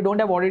 If you don't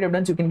have audit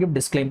evidence, you can give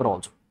disclaimer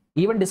also.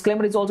 Even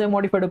disclaimer is also a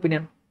modified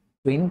opinion.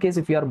 So in case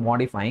if you are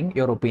modifying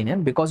your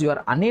opinion because you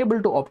are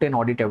unable to obtain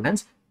audit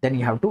evidence, then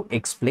you have to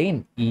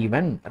explain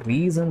even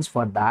reasons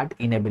for that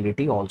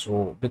inability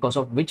also, because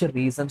of which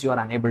reasons you are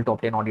unable to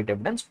obtain audit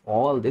evidence.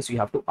 All this you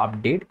have to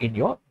update in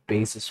your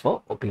basis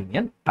for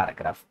opinion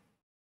paragraph.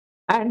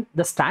 And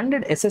the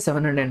standard SA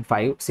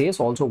 705 says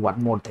also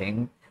one more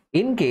thing.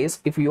 In case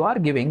if you are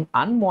giving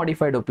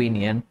unmodified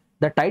opinion,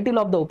 the title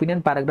of the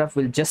opinion paragraph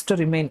will just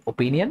remain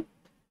opinion,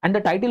 and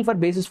the title for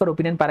basis for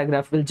opinion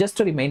paragraph will just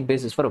remain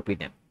basis for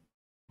opinion.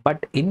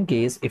 But in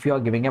case if you are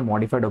giving a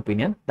modified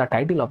opinion, the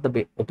title of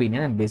the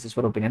opinion and basis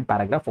for opinion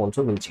paragraph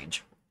also will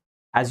change.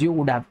 As you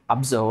would have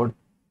observed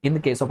in the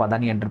case of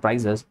Adani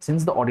Enterprises,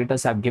 since the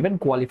auditors have given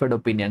qualified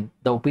opinion,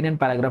 the opinion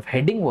paragraph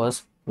heading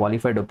was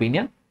qualified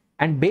opinion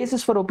and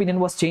basis for opinion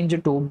was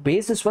changed to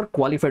basis for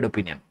qualified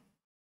opinion.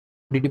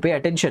 Did you pay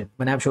attention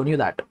when I have shown you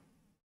that?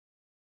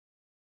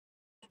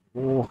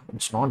 Oh,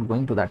 it's not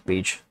going to that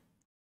page.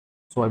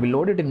 So I will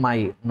load it in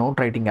my note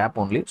writing app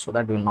only, so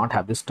that we will not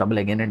have this trouble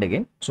again and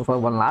again. So for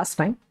one last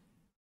time,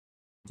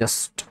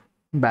 just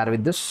bear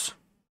with this.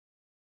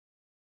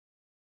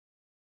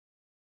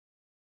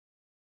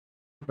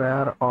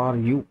 Where are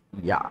you?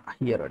 Yeah,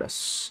 here it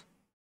is.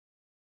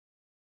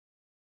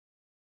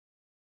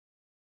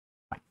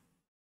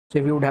 So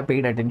if you would have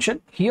paid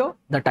attention, here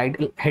the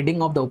title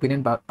heading of the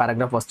opinion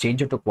paragraph was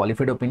changed to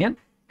qualified opinion.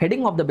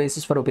 Heading of the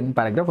basis for opinion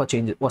paragraph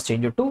was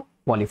changed to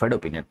qualified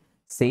opinion.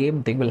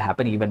 Same thing will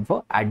happen even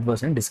for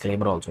adverse and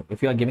disclaimer also.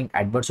 If you are giving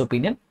adverse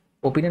opinion,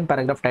 opinion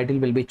paragraph title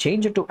will be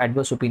changed to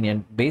adverse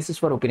opinion, basis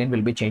for opinion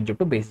will be changed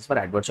to basis for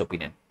adverse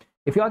opinion.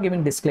 If you are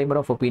giving disclaimer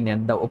of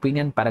opinion, the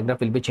opinion paragraph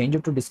will be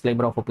changed to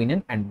disclaimer of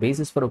opinion and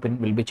basis for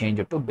opinion will be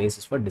changed to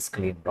basis for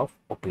disclaimer of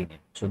opinion.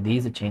 So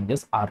these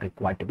changes are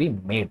required to be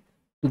made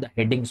to the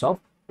headings of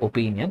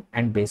opinion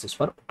and basis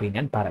for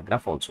opinion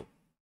paragraph also.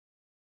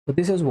 So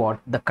this is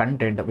what the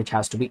content which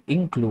has to be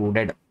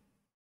included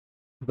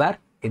where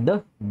in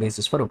the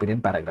basis for opinion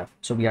paragraph.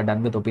 So we are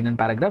done with opinion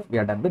paragraph, we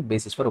are done with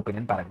basis for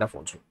opinion paragraph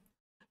also.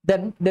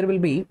 Then there will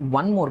be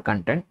one more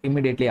content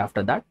immediately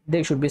after that.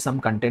 There should be some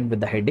content with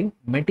the heading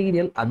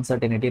material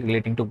uncertainty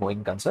relating to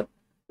going concern.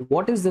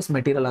 What is this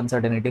material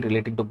uncertainty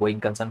relating to going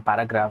concern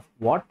paragraph?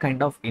 What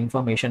kind of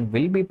information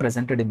will be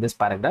presented in this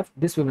paragraph?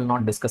 This we will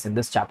not discuss in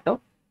this chapter.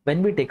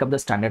 When we take up the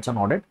standards on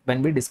audit,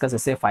 when we discuss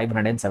SA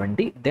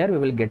 570, there we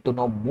will get to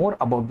know more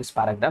about this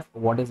paragraph.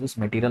 What is this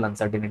material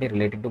uncertainty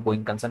relating to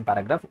going concern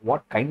paragraph?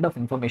 What kind of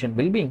information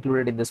will be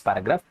included in this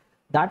paragraph?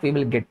 That we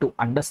will get to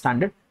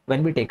understand it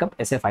when we take up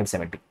SA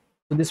 570.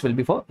 So this will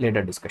be for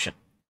later discussion.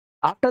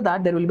 After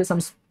that, there will be some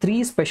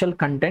three special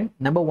content.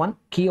 Number one,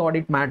 key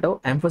audit matter,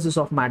 emphasis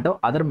of matter,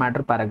 other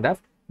matter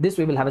paragraph. This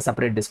we will have a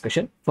separate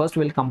discussion. First,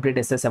 we will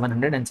complete SA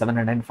 700 and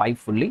 705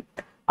 fully.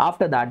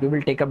 After that, we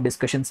will take up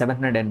discussion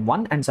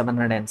 701 and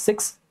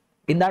 706.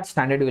 In that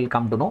standard, we will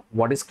come to know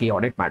what is key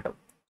audit matter.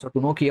 So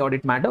to know key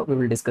audit matter, we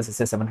will discuss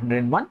SA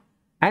 701,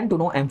 and to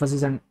know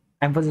emphasis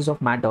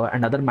of matter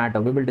and other matter,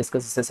 we will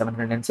discuss SA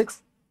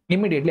 706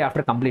 immediately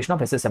after completion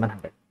of SA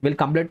 700. We'll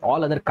complete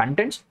all other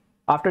contents.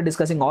 After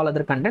discussing all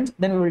other contents,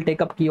 then we will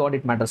take up key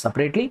audit matter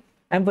separately,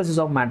 emphasis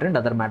of matter and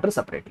other matter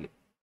separately.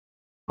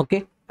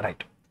 Okay,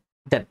 right.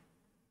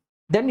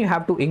 Then you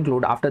have to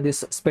include, after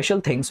these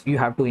special things, you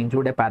have to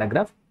include a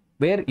paragraph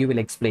where you will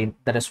explain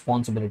the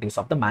responsibilities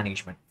of the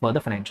management for the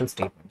financial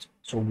statements.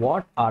 So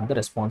what are the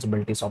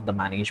responsibilities of the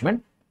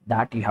management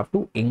that you have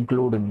to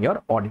include in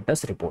your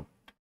auditor's report?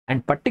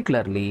 And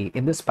particularly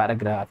in this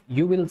paragraph,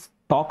 you will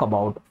talk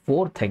about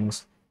four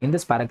things. In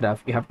this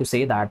paragraph, you have to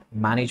say that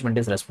management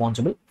is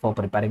responsible for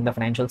preparing the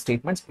financial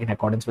statements in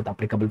accordance with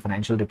applicable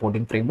financial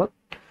reporting framework.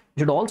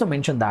 You should also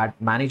mention that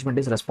management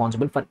is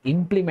responsible for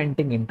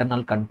implementing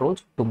internal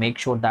controls to make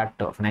sure that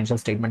financial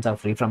statements are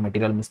free from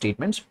material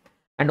misstatements.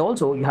 And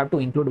also you have to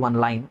include one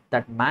line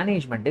that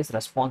management is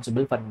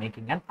responsible for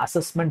making an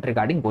assessment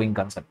regarding going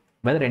concern,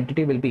 whether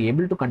entity will be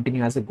able to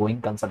continue as a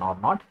going concern or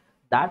not.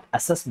 That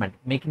assessment,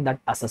 making that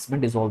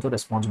assessment, is also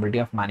responsibility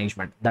of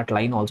management. That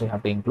line also you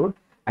have to include.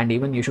 And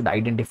even you should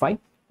identify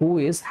who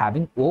is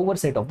having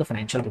oversight of the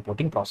financial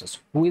reporting process,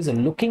 who is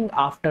looking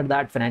after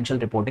that financial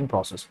reporting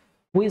process,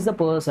 who is the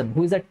person,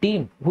 who is the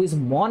team, who is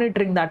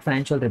monitoring that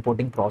financial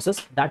reporting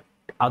process. That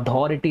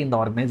authority in the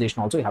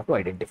organization also you have to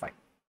identify.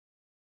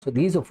 So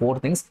these are four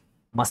things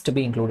must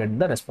be included in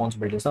the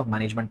responsibilities of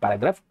management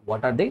paragraph.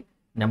 What are they?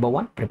 Number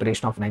one,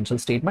 preparation of financial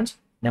statements.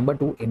 Number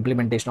two,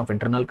 implementation of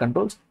internal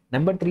controls.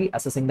 Number three,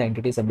 assessing the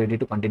entity's ability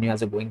to continue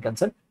as a going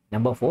concern.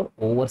 Number four,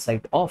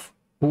 oversight of,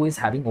 who is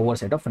having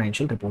oversight of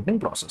financial reporting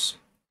process.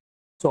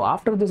 So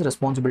after these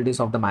responsibilities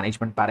of the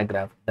management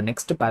paragraph, the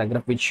next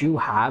paragraph which you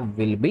have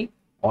will be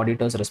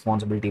auditor's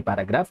responsibility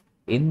paragraph.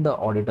 In the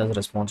auditor's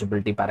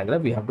responsibility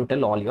paragraph, you have to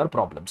tell all your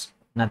problems.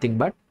 Nothing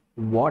but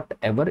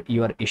whatever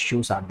your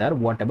issues are there,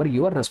 whatever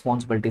your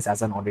responsibilities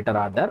as an auditor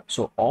are there.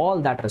 So all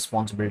that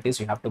responsibilities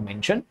you have to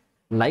mention.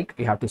 Like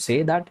you have to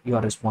say that you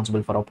are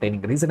responsible for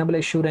obtaining reasonable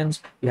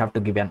assurance. You have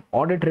to give an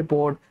audit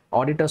report.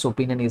 Auditor's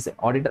opinion is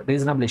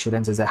reasonable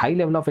assurance is a high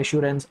level of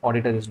assurance.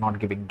 Auditor is not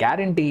giving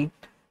guarantee.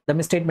 The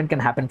misstatement can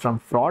happen from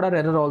fraud or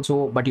error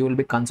also, but you will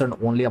be concerned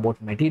only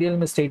about material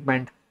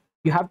misstatement.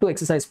 You have to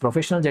exercise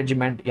professional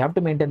judgment. You have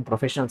to maintain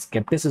professional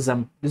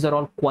skepticism. These are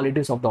all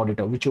qualities of the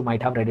auditor, which you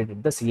might have read it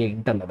in the CA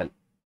inter level.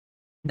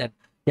 Then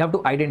you have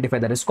to identify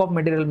the risk of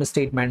material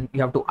misstatement.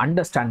 You have to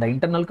understand the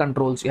internal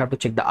controls. You have to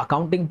check the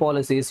accounting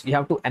policies. You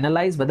have to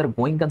analyze whether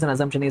going concern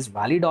assumption is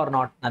valid or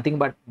not. Nothing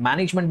but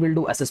management will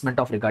do assessment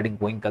of regarding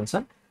going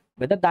concern.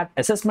 Whether that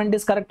assessment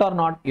is correct or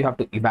not, you have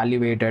to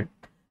evaluate it.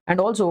 And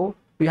also,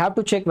 you have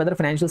to check whether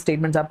financial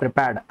statements are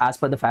prepared as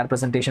per the fair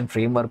presentation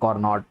framework or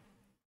not.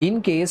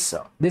 In case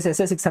this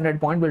SA 600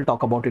 point, we'll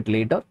talk about it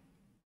later.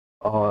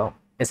 SA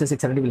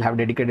 600 will have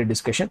dedicated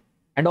discussion.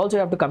 And also you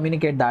have to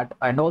communicate that,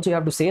 and also you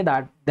have to say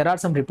that there are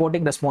some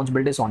reporting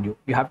responsibilities on you.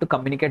 You have to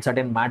communicate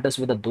certain matters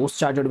with those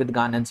charged with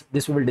governance.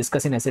 This we will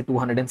discuss in SA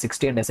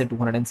 260 and SA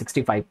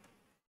 265.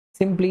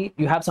 Simply,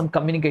 you have some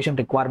communication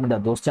requirement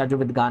of those charged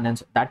with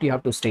governance that you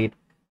have to state,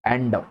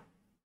 and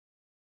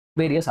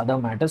various other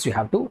matters you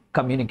have to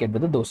communicate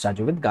with those charged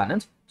with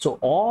governance. So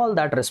all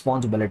that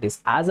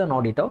responsibilities as an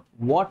auditor,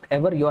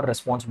 whatever your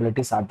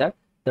responsibilities are there,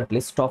 that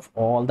list of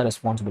all the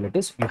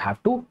responsibilities you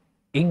have to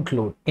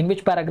include in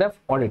which paragraph?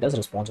 Auditor's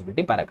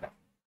responsibility paragraph.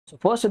 So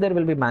first there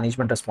will be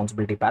management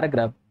responsibility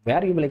paragraph,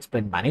 where you will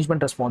explain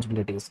management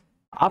responsibilities.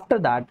 After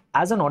that,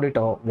 as an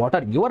auditor, what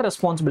are your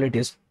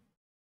responsibilities?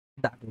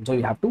 That also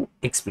you have to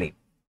explain.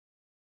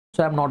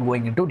 So I'm not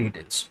going into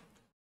details.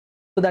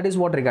 So that is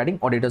what regarding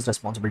auditor's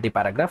responsibility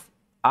paragraph.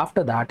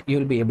 After that, you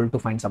will be able to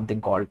find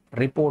something called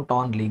report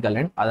on legal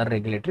and other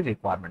regulatory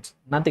requirements.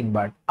 Nothing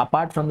but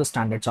apart from the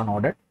standards on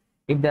audit,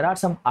 if there are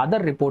some other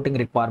reporting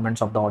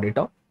requirements of the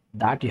auditor,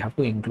 that you have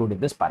to include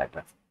in this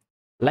paragraph.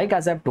 Like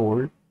as I've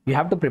told, you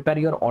have to prepare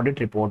your audit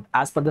report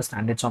as per the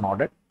standards on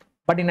audit.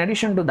 But in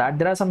addition to that,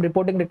 there are some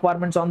reporting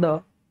requirements on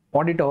the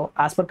auditor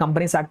as per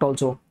Companies Act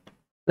also.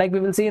 Like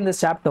we will see in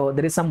this chapter,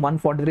 there is some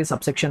 143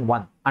 subsection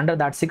 1. Under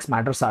that, 6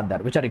 matters are there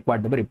which are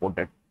required to be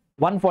reported.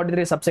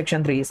 143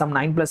 subsection 3, some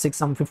 9 plus 6,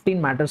 some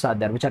 15 matters are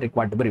there which are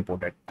required to be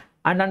reported.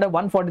 And under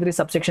 143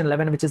 subsection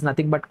 11, which is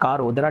nothing but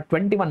CARO, there are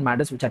 21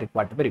 matters which are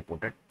required to be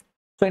reported.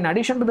 So in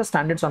addition to the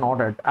standards on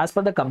audit, as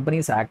per the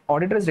Companies Act,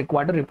 auditor is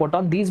required to report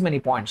on these many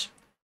points.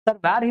 Sir,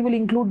 where he will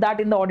include that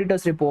in the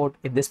auditor's report?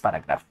 In this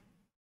paragraph.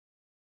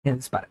 In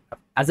this paragraph.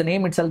 As the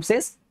name itself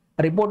says,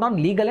 report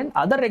on legal and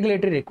other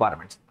regulatory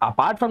requirements.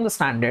 Apart from the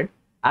standard,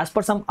 as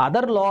per some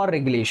other law or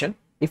regulation,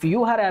 if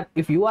you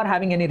are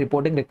having any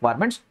reporting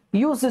requirements,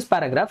 use this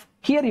paragraph.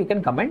 Here you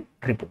can come and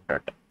report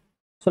it.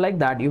 So like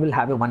that, you will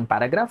have a one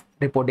paragraph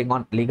reporting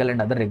on legal and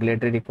other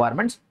regulatory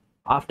requirements.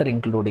 After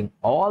including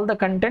all the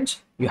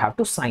contents, you have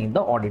to sign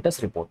the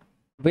auditor's report.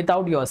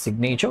 Without your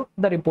signature,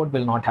 the report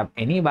will not have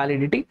any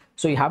validity.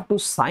 So you have to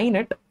sign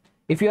it.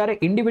 If you are an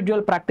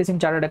individual practicing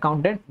chartered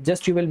accountant,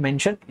 you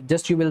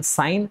will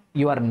sign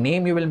your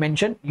name, you will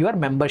mention your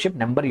membership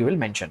number, you will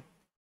mention.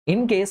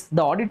 In case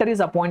the auditor is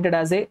appointed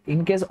as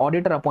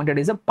auditor appointed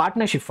is a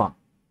partnership firm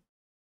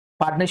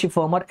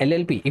or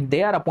LLP, if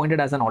they are appointed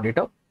as an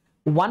auditor,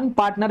 one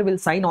partner will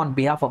sign on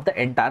behalf of the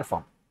entire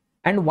firm.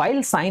 And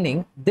while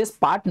signing, this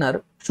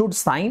partner should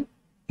sign.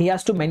 He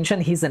has to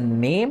mention his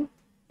name.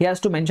 He has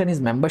to mention his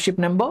membership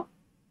number.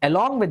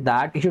 Along with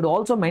that, he should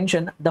also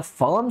mention the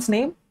firm's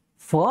name,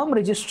 firm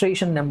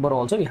registration number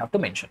also you have to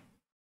mention.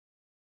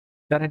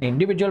 You are an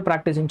individual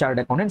practicing chartered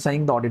accountant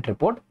signing the audit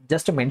report,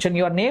 just to mention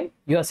your name,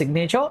 your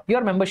signature,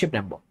 your membership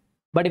number.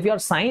 But if you are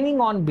signing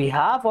on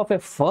behalf of a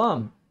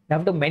firm, you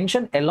have to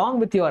mention along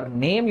with your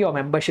name, your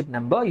membership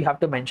number, you have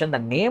to mention the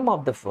name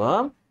of the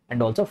firm,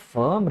 and also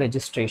firm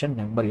registration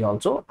number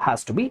also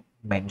has to be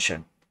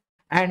mentioned.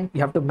 And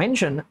you have to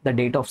mention the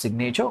date of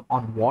signature,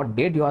 on what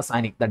date you are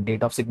signing, the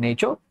date of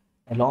signature,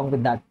 along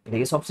with that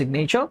place of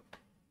signature,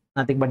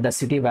 nothing but the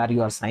city where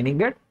you are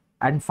signing it.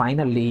 And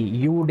finally,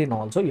 UDIN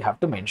also you have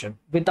to mention.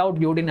 Without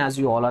UDIN, as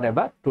you all are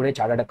aware, today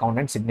chartered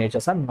accountant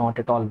signatures are not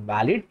at all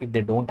valid if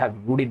they don't have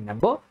UDIN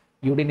number.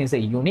 UDIN is a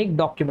unique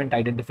document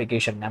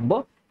identification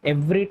number.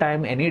 Every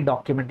time any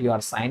document you are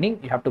signing,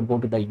 you have to go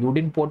to the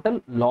UDIN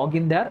portal, log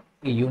in there,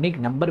 a unique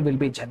number will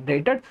be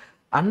generated.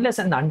 Unless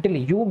and until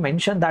you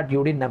mention that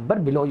UDIN number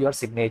below your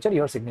signature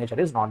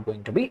is not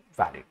going to be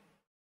valid.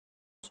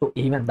 So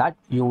even that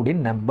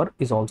UDIN number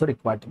is also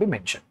required to be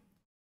mentioned.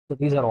 So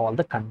these are all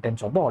the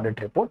contents of the audit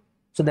report.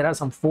 So there are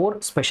some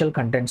 4 special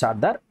contents are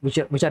there which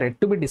are yet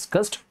to be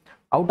discussed.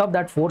 Out of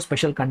that 4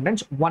 special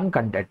contents, one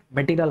content,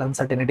 material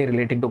uncertainty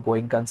relating to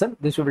going concern,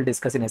 this we will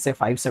discuss in SA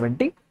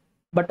 570.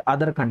 But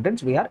other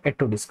contents we are yet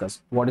to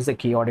discuss. What is the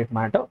key audit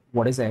matter?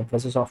 What is the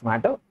emphasis of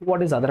matter?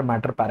 What is other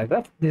matter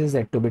paragraph? This is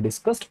yet to be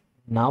discussed.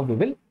 Now we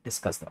will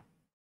discuss them.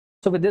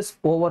 So with this,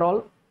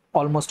 overall,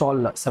 almost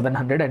all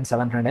 700 and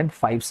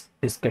 705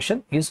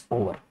 discussion is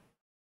over.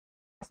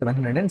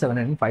 700 and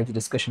 705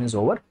 discussion is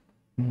over.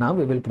 Now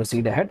we will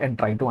proceed ahead and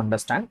try to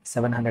understand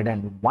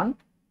 701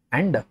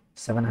 and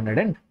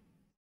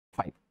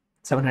 705.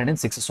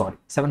 706, sorry.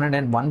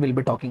 701 will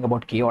be talking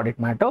about key audit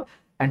matter,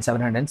 and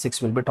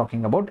 706 will be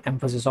talking about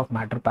emphasis of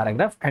matter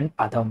paragraph and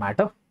other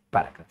matter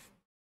paragraph.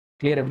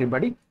 Clear,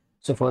 everybody?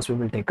 So first we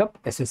will take up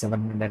SA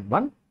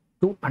 701.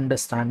 to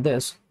understand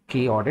this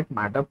key audit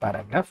matter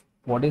paragraph.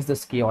 What is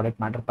this key audit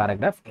matter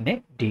paragraph in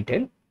a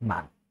detailed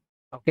manner?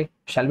 Okay,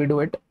 shall we do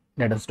it?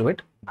 Let us do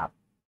it now.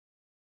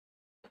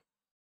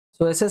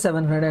 So SA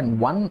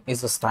 701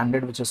 is a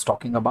standard which is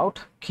talking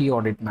about key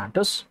audit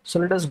matters. So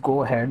let us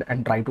go ahead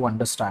and try to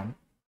understand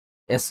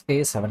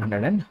SA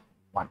 701.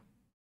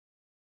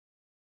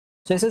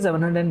 So SA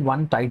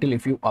 701 title,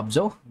 if you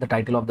observe, the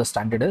title of the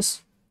standard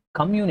is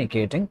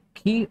Communicating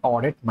Key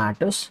Audit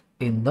Matters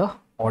in the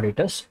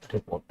Auditor's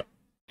Report.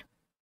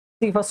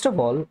 See, first of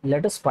all,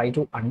 let us try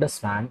to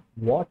understand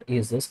what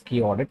is this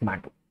key audit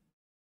matter.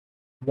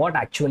 What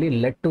actually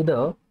led to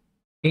the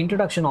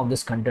introduction of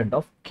this content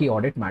of key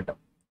audit matter?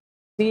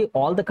 See,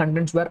 all the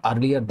contents were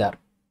earlier there,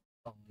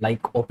 like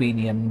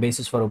opinion,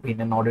 basis for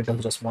opinion,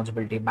 auditor's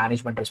responsibility,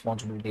 management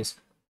responsibilities.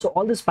 So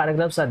all these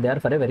paragraphs are there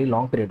for a very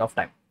long period of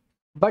time.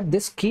 But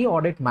this key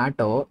audit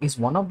matter is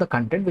one of the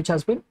content which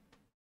has been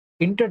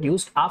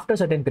introduced after a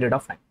certain period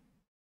of time.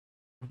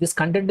 This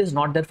content is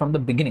not there from the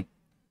beginning.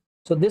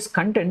 So this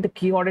content, the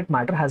key audit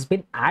matter, has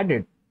been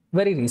added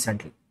very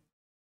recently.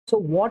 So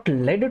what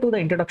led to the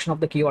introduction of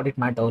the key audit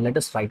matter? Let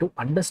us try to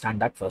understand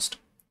that first.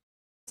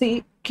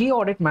 See, key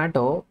audit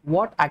matter,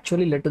 what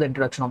actually led to the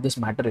introduction of this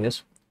matter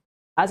is,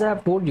 as I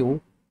have told you,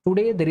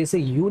 today there is a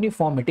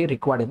uniformity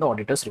required in the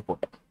auditor's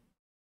report.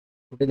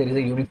 Today there is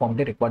a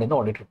uniformity required in the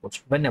audit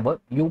reports. Whenever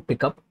you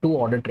pick up two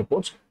audit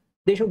reports,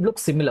 they should look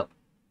similar.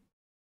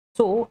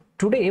 So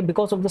today,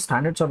 because of the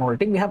standards on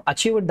auditing, we have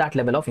achieved that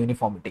level of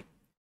uniformity.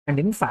 And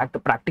in fact,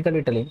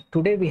 practically telling,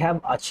 today we have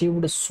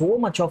achieved so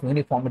much of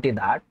uniformity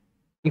that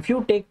if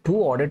you take two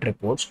audit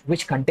reports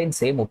which contain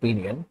same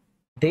opinion,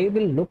 they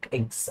will look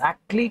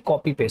exactly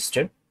copy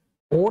pasted.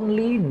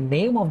 Only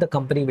name of the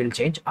company will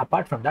change.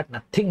 Apart from that,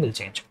 nothing will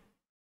change.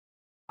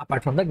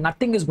 Apart from that,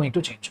 nothing is going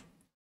to change.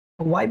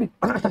 Why?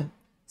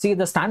 See,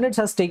 the standards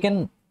has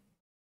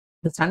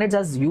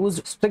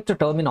used strict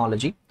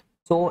terminology.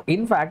 So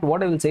in fact,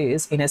 what I will say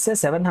is, in SA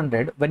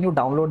 700, when you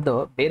download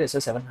the bare SA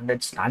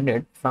 700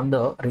 standard from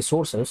the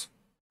resources,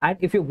 and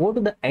if you go to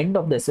the end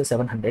of the SA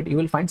 700, you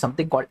will find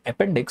something called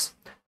appendix.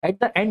 At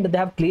the end, they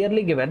have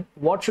clearly given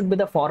what should be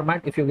the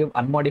format if you give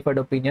unmodified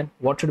opinion,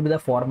 what should be the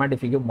format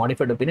if you give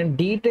modified opinion.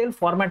 Detailed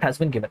format has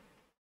been given.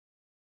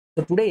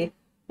 So today,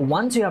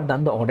 once you have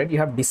done the audit, you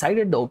have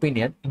decided the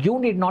opinion, you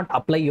need not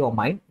apply your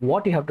mind.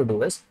 What you have to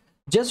do is,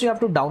 just you have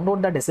to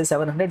download that SA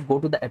 700, go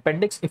to the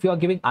appendix. If you are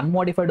giving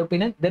unmodified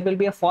opinion, there will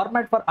be a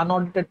format for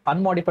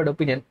unmodified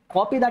opinion.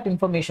 Copy that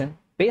information,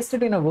 paste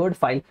it in a Word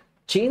file,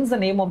 change the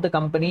name of the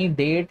company,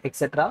 date,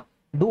 etc.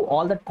 Do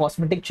all that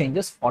cosmetic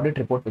changes, audit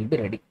report will be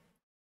ready.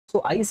 So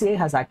ICA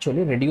has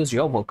actually reduced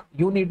your work.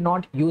 You need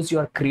not use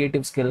your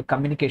creative skill,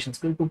 communication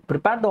skill to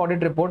prepare the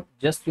audit report.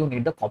 Just you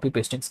need the copy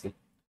pasting skill.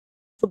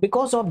 So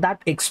because of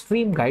that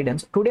extreme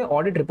guidance, today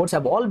audit reports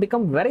have all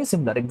become very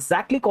similar.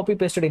 Exactly copy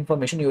pasted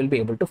information, you will be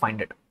able to find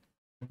it.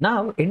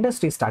 Now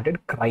industry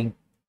started crying.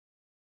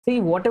 See,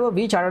 whatever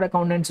we chartered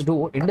accountants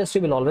do, industry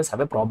will always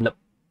have a problem.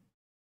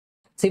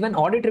 See, when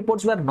audit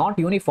reports were not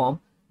uniform,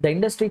 the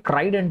industry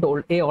cried and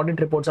told, hey, audit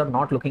reports are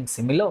not looking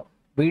similar.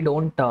 We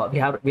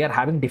are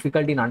having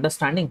difficulty in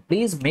understanding.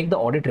 Please make the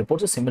audit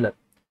reports similar.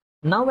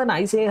 Now when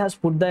ICA has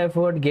put the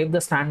effort, gave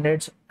the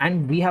standards,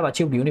 and we have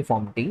achieved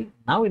uniformity,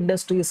 now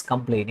industry is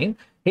complaining,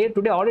 hey,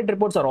 today audit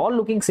reports are all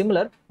looking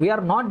similar. We are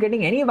not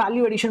getting any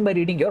value addition by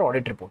reading your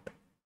audit report.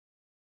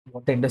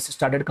 What the industry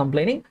started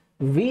complaining,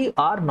 we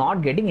are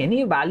not getting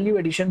any value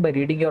addition by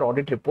reading your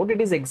audit report.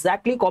 It is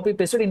exactly copy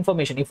pasted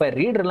information. If I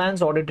read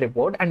Reliance audit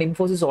report and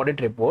Infosys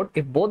audit report,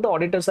 if both the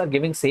auditors are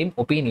giving same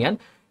opinion,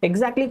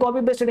 exactly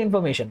copy pasted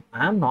information,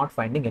 I am not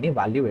finding any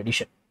value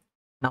addition.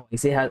 Now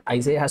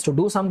ICA has to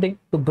do something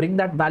to bring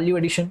that value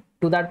addition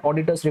to that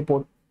auditor's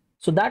report.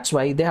 So that's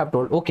why they have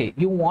told, okay,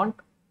 you want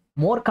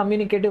more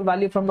communicative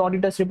value from the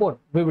auditor's report?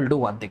 We will do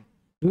one thing.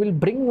 We will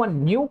bring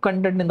one new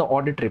content in the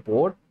audit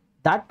report.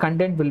 That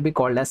content will be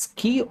called as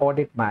key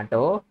audit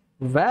matter,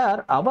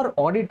 where our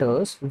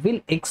auditors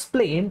will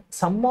explain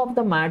some of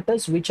the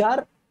matters which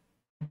are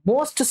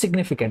most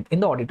significant in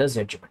the auditor's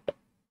judgment.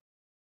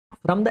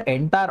 From the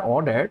entire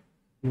audit,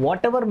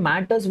 whatever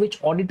matters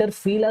which auditor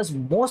feel as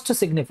most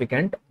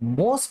significant,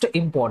 most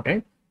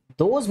important,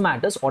 those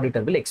matters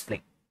auditor will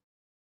explain.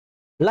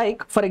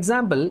 Like, for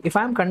example, if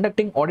I am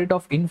conducting audit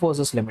of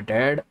Infosys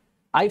Limited,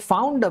 I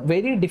found a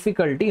very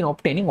difficulty in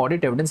obtaining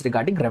audit evidence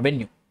regarding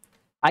revenue.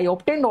 I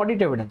obtained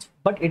audit evidence,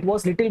 but it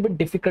was little bit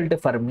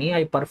difficult for me.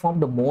 I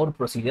performed more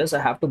procedures.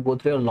 I have to go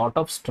through a lot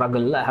of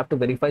struggle. I have to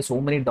verify so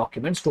many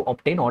documents to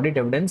obtain audit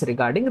evidence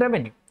regarding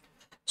revenue.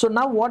 So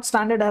now what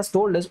standard has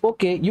told is,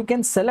 okay, you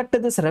can select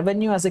this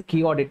revenue as a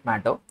key audit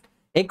matter.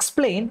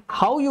 Explain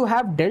how you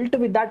have dealt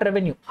with that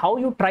revenue, how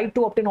you tried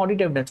to obtain audit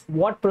evidence,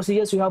 what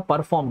procedures you have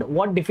performed,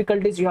 what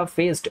difficulties you have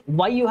faced,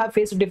 why you have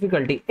faced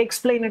difficulty.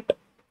 Explain it.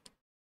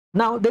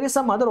 Now, there is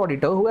some other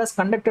auditor who has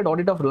conducted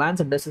audit of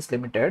Reliance Industries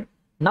Limited.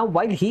 Now,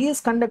 while he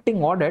is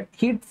conducting audit,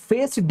 he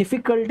faced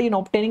difficulty in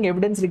obtaining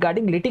evidence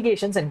regarding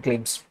litigations and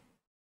claims.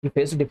 He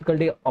faced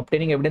difficulty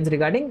obtaining evidence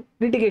regarding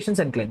litigations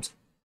and claims.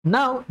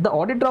 Now, the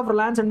auditor of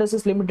Reliance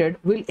Industries Limited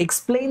will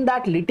explain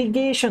that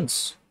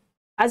litigations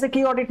as a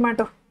key audit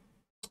matter.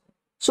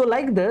 So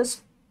like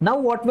this, now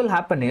what will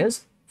happen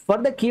is, for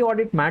the key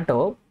audit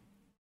matter,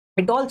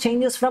 it all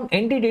changes from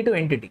entity to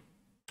entity.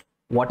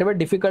 Whatever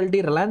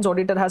difficulty Reliance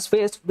auditor has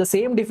faced, the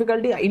same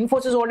difficulty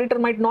Infosys auditor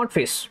might not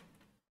face.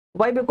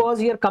 Why? Because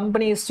here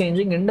company is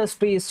changing,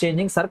 industry is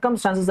changing,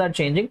 circumstances are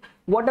changing.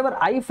 Whatever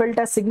I felt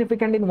as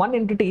significant in one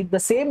entity, the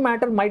same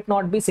matter might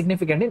not be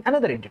significant in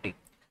another entity.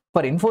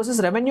 For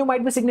Infosys, revenue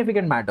might be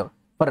significant matter.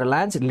 For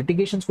Reliance,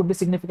 litigations could be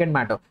significant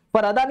matter.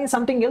 For Adani,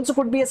 something else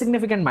could be a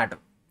significant matter.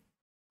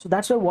 So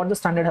that's why what the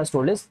standard has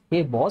told is,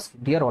 hey boss,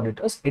 dear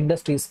auditors,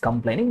 industry is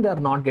complaining, they are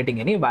not getting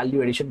any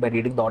value addition by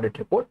reading the audit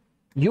report.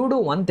 You do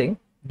one thing,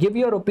 give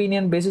your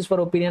opinion, basis for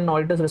opinion,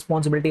 auditor's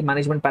responsibility,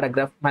 management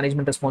paragraph,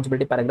 management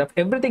responsibility paragraph,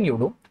 everything you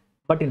do.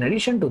 But in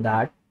addition to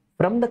that,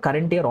 from the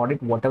current year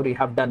audit, whatever you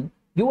have done,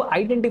 you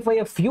identify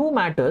a few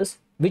matters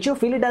which you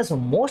feel it as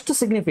most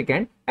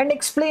significant and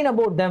explain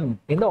about them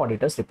in the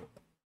auditor's report.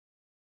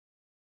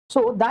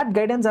 So that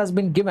guidance has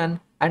been given,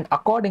 and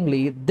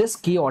accordingly, this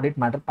key audit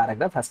matter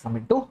paragraph has come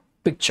into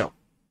picture.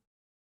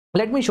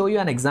 Let me show you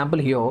an example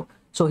here.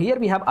 So here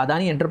we have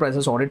Adani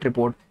Enterprises audit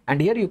report,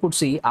 and here you could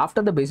see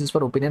after the basis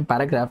for opinion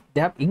paragraph,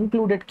 they have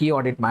included key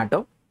audit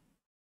matter.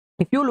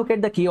 If you look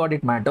at the key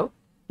audit matter,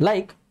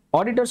 like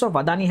auditors of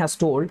Adani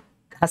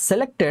has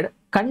selected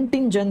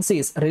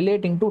contingencies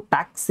relating to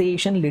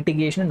taxation,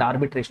 litigation, and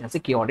arbitration as a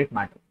key audit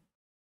matter.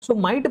 So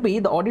might be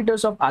the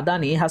auditors of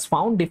Adani has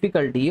found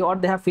difficulty, or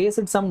they have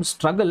faced some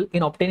struggle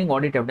in obtaining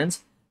audit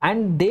evidence,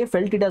 and they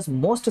felt it as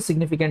most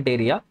significant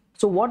area.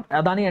 So what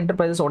Adani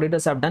Enterprises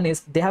auditors have done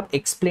is, they have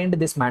explained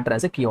this matter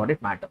as a key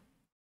audit matter.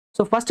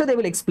 So first they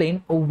will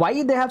explain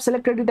why they have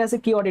selected it as a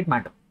key audit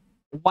matter,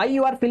 why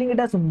you are feeling it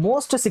as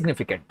most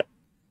significant.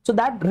 So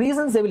that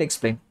reasons they will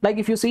explain. Like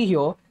if you see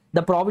here,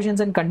 the provisions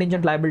and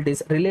contingent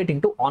liabilities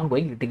relating to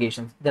ongoing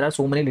litigations. There are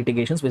so many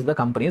litigations which the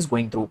company is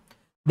going through.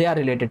 They are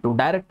related to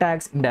direct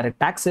tax, indirect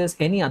taxes,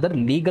 any other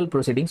legal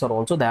proceedings are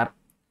also there.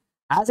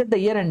 As at the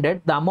year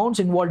ended, the amounts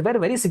involved were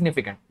very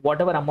significant.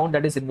 Whatever amount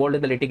that is involved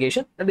in the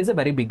litigation, that is a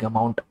very big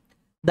amount.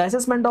 The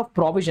assessment of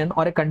provision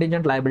or a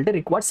contingent liability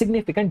requires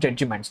significant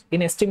judgments.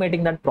 In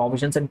estimating that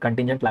provisions and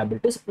contingent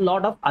liabilities, a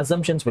lot of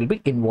assumptions will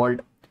be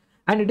involved,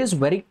 and it is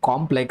very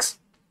complex.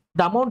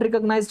 The amount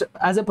recognized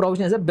as a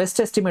provision is a best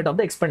estimate of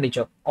the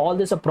expenditure. All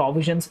these are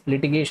provisions,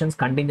 litigations,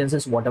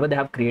 contingencies, whatever they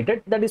have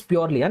created, that is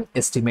purely an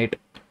estimate.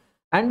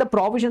 And the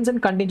provisions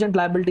and contingent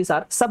liabilities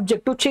are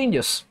subject to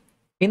changes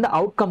in the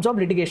outcomes of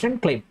litigation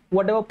claim.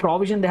 Whatever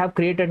provision they have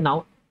created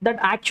now, that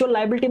actual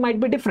liability might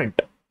be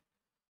different.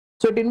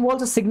 So it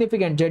involves a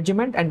significant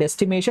judgment and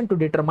estimation to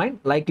determine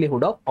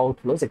likelihood of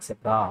outflows,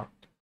 etc.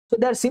 So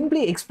they are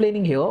simply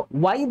explaining here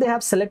why they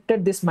have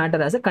selected this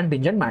matter as a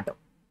contingent matter.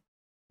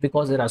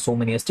 Because there are so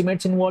many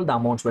estimates involved, the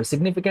amounts were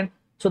significant.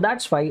 So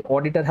that's why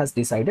auditor has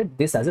decided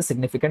this as a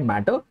significant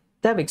matter.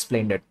 They have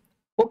explained it.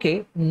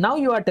 Okay, now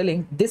you are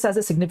telling this as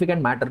a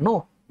significant matter.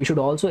 No, you should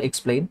also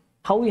explain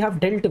how you have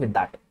dealt with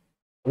that.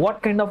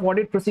 What kind of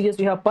audit procedures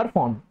you have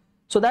performed.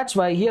 So that's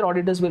why here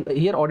auditor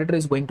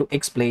is going to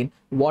explain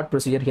what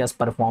procedure he has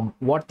performed,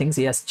 what things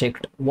he has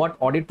checked, what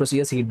audit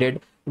procedures he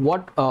did,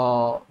 what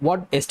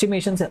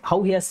estimations,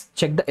 how he has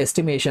checked the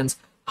estimations,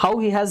 how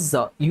he has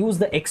used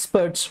the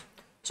experts.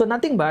 So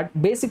nothing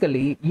but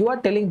basically you are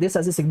telling this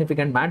as a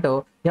significant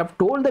matter. You have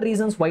told the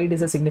reasons why it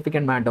is a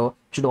significant matter. You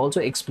should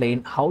also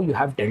explain how you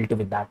have dealt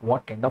with that,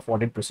 what kind of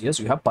audit procedures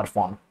you have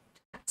performed.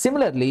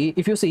 Similarly,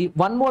 if you see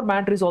one more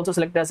matter is also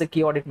selected as a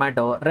key audit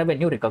matter,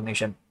 revenue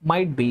recognition.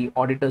 Might be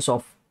auditors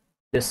of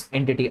this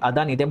entity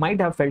Adani, they might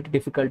have felt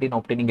difficulty in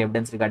obtaining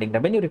evidence regarding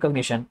revenue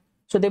recognition.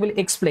 So they will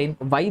explain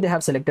why they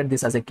have selected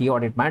this as a key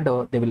audit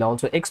matter. They will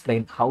also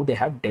explain how they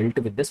have dealt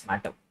with this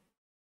matter,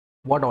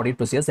 what audit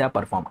procedures they have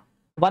performed.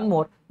 One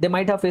more, they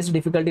might have faced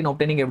difficulty in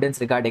obtaining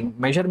evidence regarding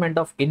measurement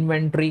of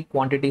inventory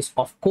quantities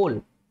of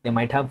coal. They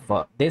might have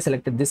they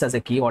selected this as a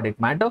key audit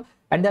matter,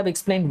 and they have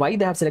explained why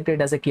they have selected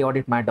it as a key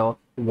audit matter,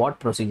 what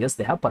procedures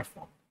they have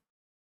performed.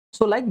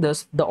 So like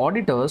this, the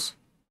auditors,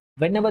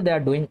 whenever they are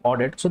doing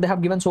audit, so they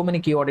have given so many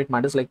key audit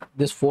matters, like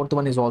this fourth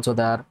one is also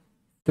there,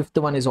 fifth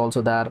one is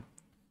also there.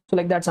 So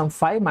like that, some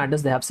 5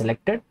 matters they have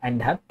selected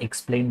and have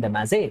explained them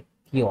as a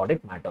key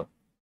audit matter.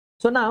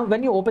 So now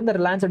when you open the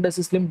Reliance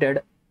Industries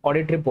Limited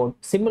audit report,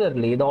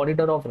 similarly the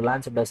auditor of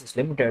Reliance Industries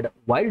Limited,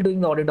 while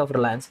doing the audit of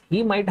Reliance,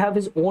 he might have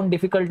his own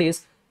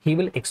difficulties. He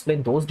will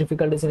explain those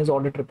difficulties in his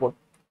audit report.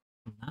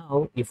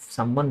 Now if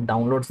someone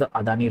downloads the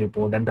Adani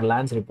report and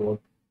Reliance report,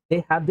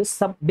 they have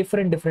this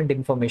different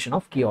information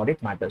of key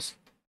audit matters.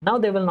 Now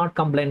they will not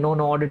complain, no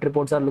audit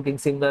reports are looking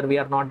similar, we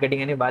are not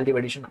getting any value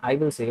addition. I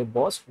will say,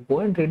 boss, go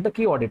and read the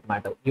key audit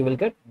matter, you will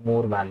get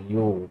more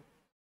value,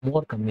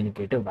 more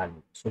communicative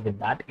value. So with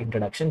that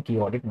introduction, key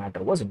audit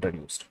matter was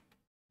introduced.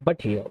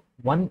 But here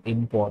one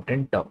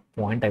important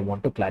point I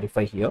want to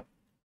clarify here.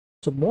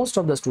 So most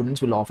of the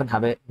students will often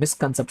have a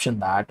misconception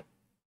that,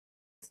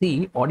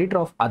 see, auditor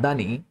of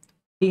Adani,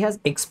 he has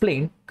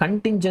explained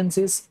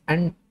contingencies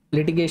and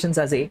litigations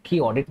as a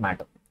key audit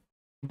matter.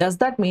 Does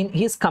that mean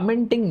he's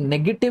commenting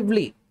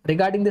negatively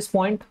regarding this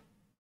point?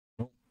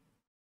 No.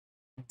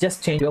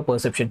 Just change your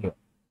perception here.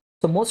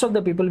 So most of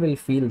the people will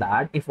feel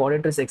that if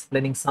auditor is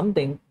explaining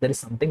something, there is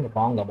something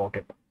wrong about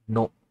it.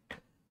 No.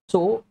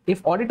 So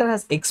if auditor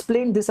has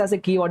explained this as a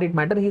key audit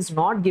matter, he is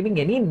not giving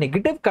any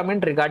negative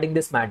comment regarding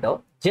this matter.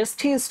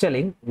 Just he is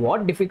telling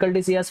what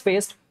difficulties he has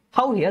faced,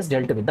 how he has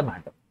dealt with the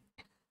matter.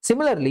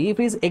 Similarly, if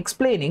he is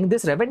explaining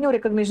this revenue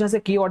recognition as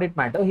a key audit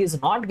matter, he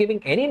is not giving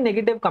any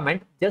negative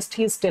comment. Just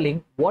he is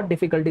telling what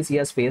difficulties he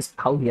has faced,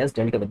 how he has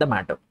dealt with the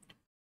matter.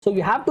 So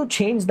you have to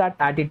change that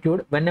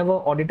attitude. Whenever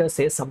auditor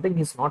says something,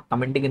 he's not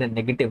commenting in a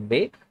negative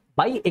way.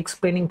 By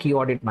explaining key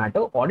audit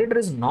matter, auditor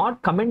is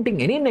not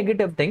commenting any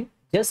negative thing.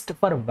 Just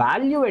for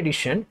value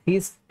addition,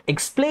 he's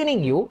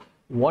explaining you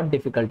what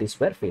difficulties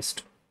were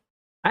faced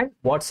and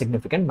what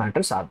significant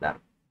matters are there.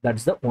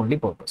 That's the only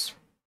purpose.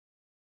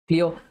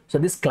 Clear? So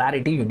this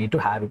clarity, you need to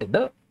have it in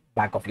the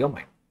back of your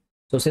mind.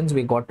 So since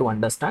we got to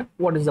understand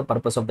what is the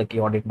purpose of the key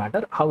audit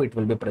matter, how it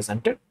will be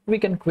presented, we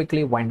can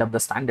quickly wind up the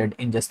standard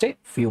in just a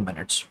few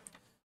minutes.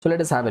 So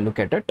let us have a look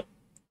at it.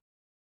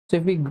 So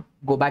if we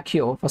go back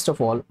here, first of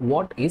all,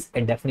 what is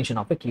a definition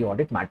of a key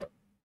audit matter?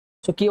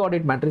 So key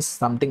audit matter is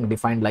something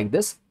defined like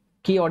this.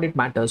 Key audit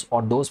matters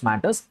are those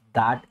matters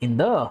that in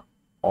the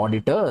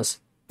auditor's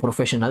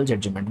professional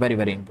judgment, very,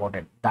 very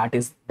important. That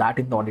is that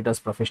in the auditor's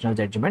professional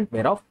judgment,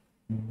 whereof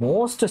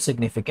most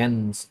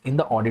significance in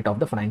the audit of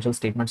the financial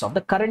statements of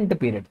the current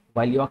period.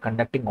 While you are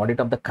conducting audit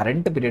of the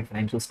current period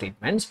financial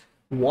statements,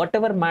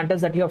 whatever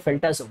matters that you have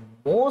felt as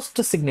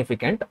most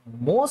significant,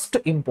 most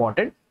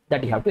important,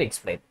 that you have to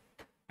explain.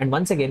 And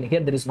once again, here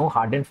there is no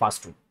hard and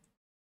fast rule.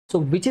 So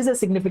which is a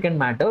significant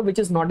matter, which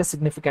is not a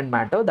significant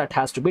matter, that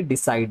has to be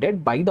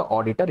decided by the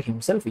auditor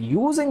himself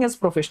using his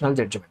professional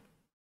judgment.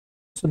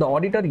 So the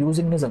auditor,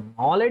 using his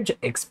knowledge,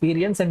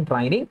 experience and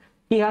training,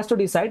 he has to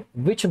decide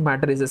which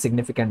matter is a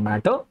significant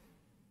matter.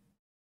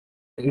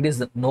 It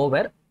is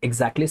nowhere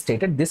exactly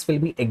stated this will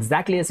be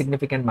exactly a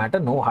significant matter.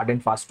 No hard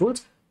and fast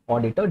rules.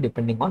 Auditor,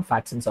 depending on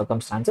facts and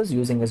circumstances,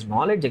 using his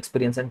knowledge,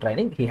 experience and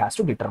training, he has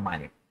to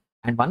determine it.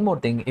 And one more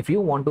thing, if you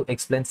want to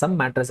explain some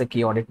matter as a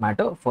key audit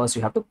matter, first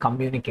you have to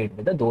communicate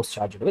with those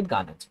charged with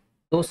governance.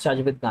 Those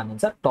charged with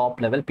governance are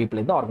top level people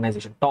in the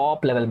organization,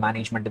 top level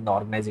management in the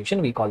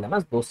organization. We call them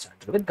as those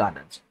charged with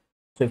governance.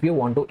 So if you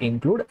want to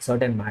include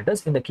certain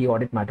matters in the key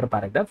audit matter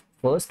paragraph,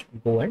 first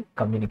go and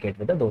communicate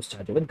with those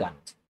charged with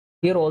governance.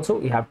 Here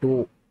also you have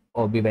to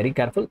be very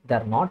careful. They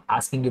are not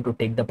asking you to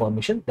take the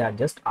permission. They are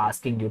just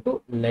asking you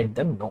to let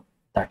them know.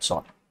 That's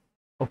all.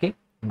 Okay.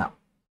 Now,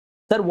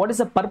 sir, what is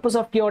the purpose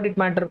of key audit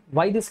matter?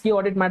 Why this key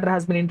audit matter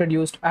has been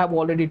introduced? I have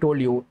already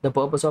told you the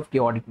purpose of key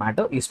audit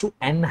matter is to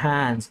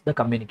enhance the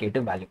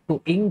communicative value,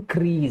 to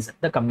increase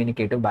the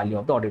communicative value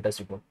of the auditor's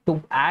report,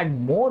 to add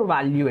more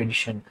value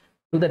addition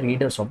to the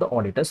readers of the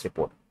auditor's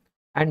report.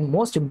 And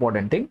most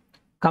important thing,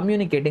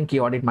 communicating key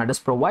audit matters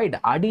provide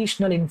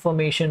additional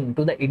information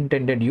to the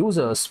intended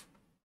users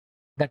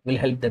that will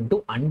help them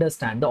to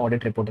understand the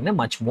audit report in a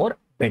much more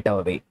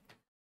better way.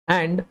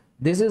 And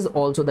this is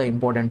also the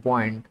important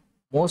point.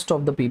 Most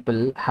of the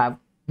people have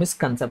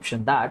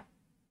misconception that,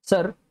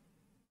 sir,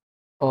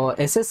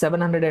 SS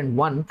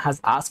 701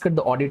 has asked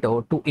the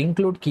auditor to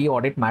include key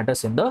audit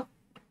matters in the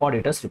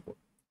auditor's report.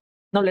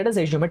 Now let us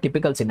assume a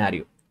typical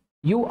scenario.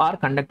 You are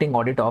conducting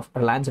audit of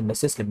Reliance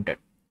Industries Limited.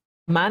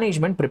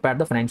 Management prepared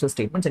the financial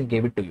statements and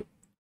gave it to you.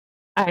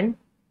 And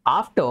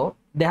after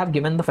they have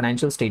given the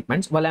financial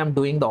statements, while I am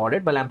doing the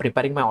audit, while I am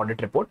preparing my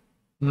audit report,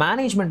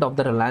 management of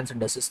the Reliance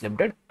Industries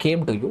Limited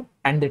came to you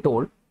and they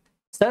told,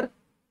 sir,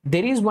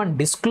 there is one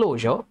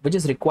disclosure which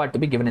is required to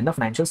be given in the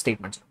financial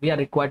statements. We are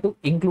required to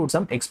include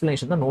some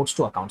explanation in the notes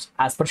to accounts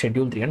as per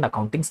Schedule 3 and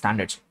accounting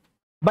standards.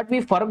 But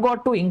we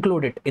forgot to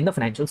include it in the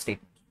financial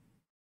statements.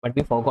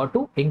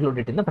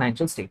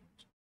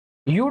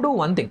 You do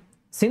one thing.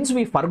 Since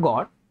we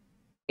forgot,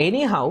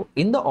 anyhow,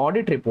 in the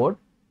audit report,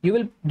 you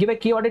will give a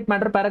key audit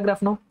matter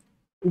paragraph now.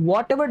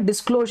 Whatever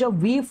disclosure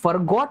we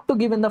forgot to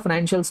give in the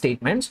financial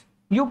statements,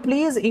 you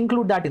please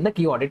include that in the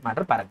key audit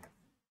matter paragraph.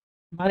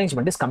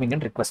 Management is coming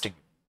and requesting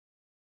you.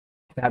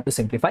 If I have to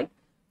simplify,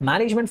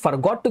 management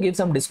forgot to give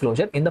some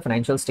disclosure in the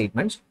financial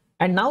statements,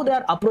 and now they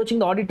are approaching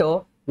the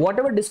auditor.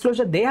 Whatever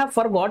disclosure they have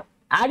forgot,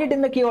 add it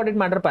in the key audit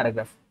matter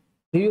paragraph.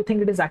 Do you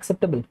think it is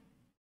acceptable?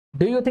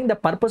 Do you think the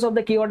purpose of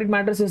the key audit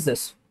matters is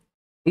this?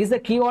 Is the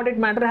key audit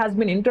matter has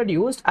been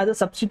introduced as a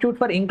substitute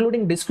for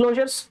including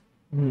disclosures?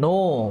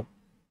 No.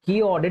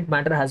 Key audit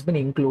matter has been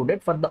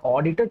included for the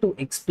auditor to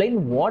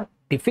explain what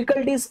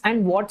difficulties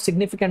and what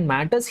significant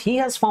matters he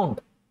has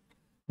found.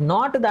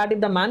 Not that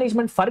if the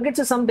management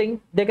forgets something,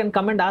 they can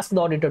come and ask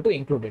the auditor to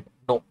include it.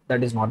 No,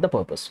 that is not the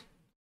purpose.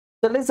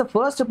 So that is the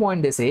first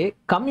point they say,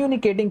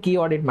 communicating key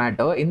audit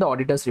matter in the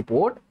auditor's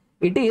report.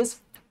 It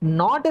is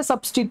not a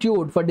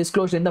substitute for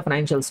disclosure in the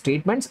financial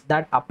statements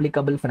that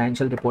applicable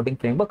financial reporting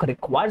framework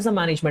requires the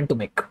management to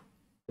make.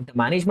 If the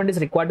management is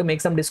required to make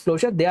some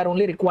disclosure, they are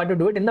only required to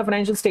do it in the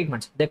financial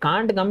statements. They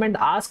can't come and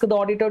ask the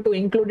auditor to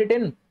include it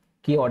in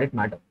key audit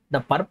matter.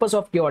 The purpose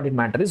of key audit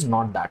matter is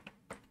not that.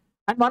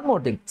 And one more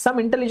thing, some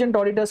intelligent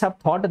auditors have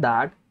thought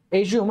that,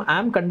 assume I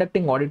am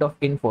conducting audit of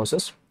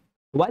Infosys.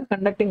 While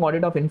conducting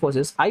audit of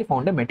Infosys, I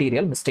found a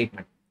material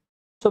misstatement.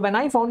 So when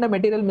I found a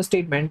material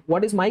misstatement,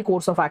 what is my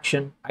course of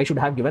action? I should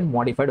have given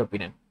modified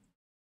opinion.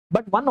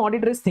 But one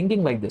auditor is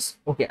thinking like this.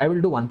 Okay, I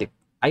will do one thing.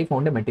 I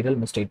found a material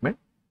misstatement.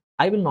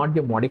 I will not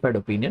give modified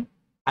opinion.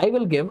 I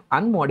will give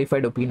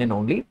unmodified opinion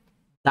only.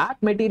 That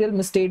material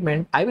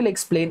misstatement, I will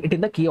explain it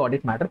in the key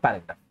audit matter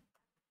paragraph.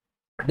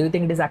 Do you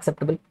think it is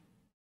acceptable?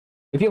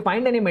 If you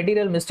find any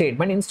material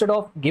misstatement, instead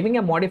of giving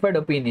a modified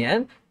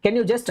opinion, can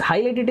you just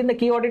highlight it in the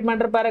key audit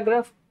matter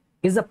paragraph?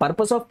 Is the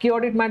purpose of key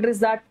audit matter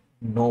is that?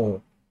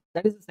 No.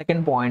 That is the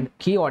second point.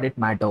 Key audit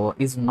matter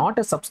is not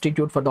a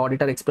substitute for the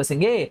auditor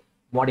expressing a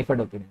modified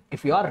opinion.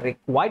 If you are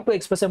required to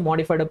express a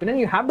modified opinion,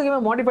 you have to give a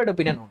modified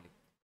opinion only.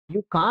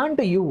 You can't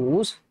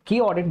use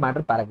key audit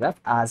matter paragraph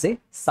as a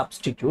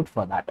substitute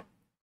for that.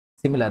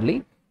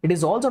 Similarly, it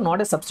is also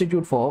not a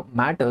substitute for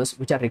matters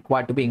which are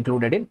required to be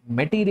included in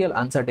material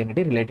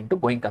uncertainty relating to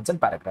going concern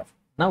paragraph.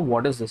 Now,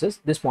 what is this?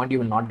 This point you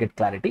will not get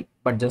clarity,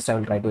 but just I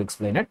will try to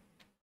explain it.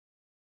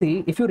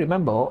 See, if you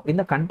remember, in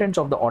the contents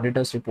of the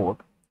auditor's report,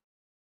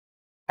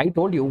 I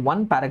told you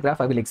one paragraph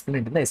I will explain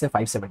it in the SA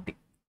 570.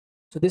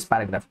 So this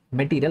paragraph,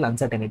 material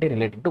uncertainty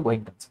relating to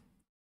going concern.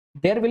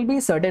 There will be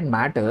certain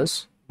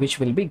matters which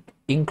will be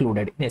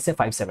included in SA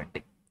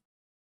 570.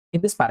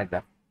 In this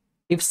paragraph,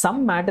 if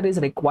some matter is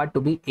required to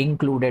be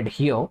included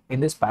here in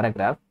this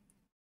paragraph,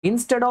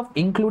 instead of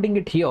including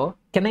it here,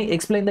 can I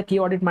explain the key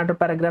audit matter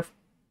paragraph?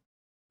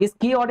 Is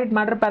key audit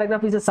matter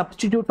paragraph is a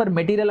substitute for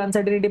material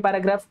uncertainty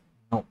paragraph?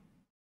 No.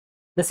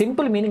 The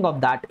simple meaning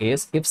of that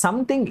is, if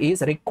something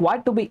is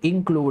required to be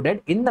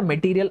included in the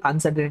material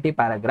uncertainty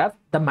paragraph,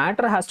 the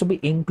matter has to be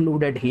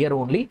included here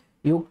only.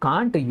 You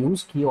can't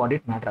use key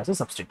audit matter as a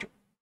substitute.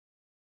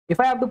 If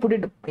I have to put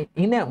it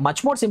in a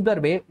much more simpler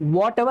way,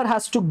 whatever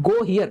has to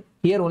go here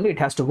only it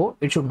has to go.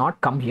 It should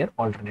not come here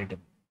alternatively.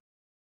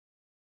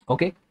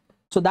 Okay.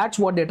 So that's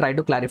what they try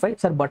to clarify.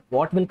 Sir, but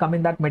what will come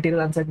in that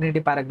material uncertainty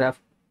paragraph?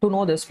 To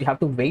know this, we have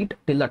to wait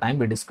till the time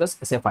we discuss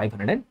SA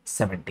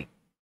 570.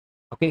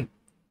 Okay.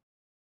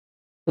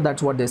 So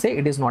that's what they say.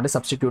 It is not a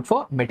substitute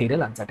for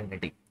material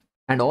uncertainty.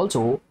 And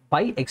also,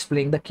 by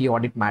explaining the key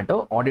audit matter,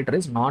 auditor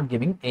is not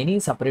giving any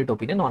separate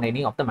opinion on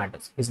any of the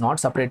matters. He's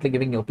not separately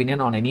giving opinion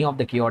on any of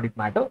the key audit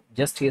matter.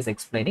 Just he is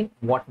explaining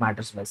what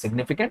matters were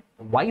significant,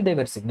 why they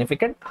were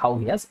significant, how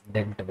he has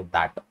dealt with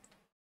that.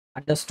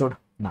 Understood?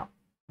 Now,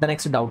 the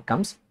next doubt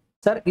comes.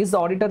 Sir, is the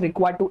auditor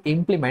required to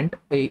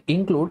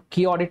include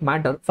key audit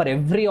matter for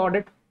every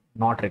audit?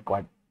 Not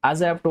required.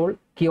 As I have told,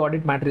 key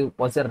audit matter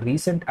was a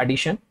recent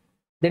addition.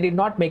 They did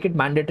not make it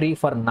mandatory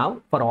for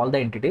now for all the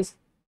entities.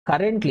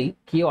 Currently,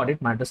 key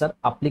audit matters are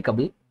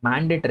applicable,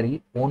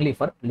 mandatory only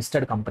for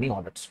listed company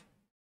audits.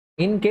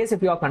 In case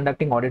if you are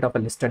conducting audit of a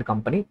listed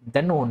company,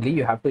 then only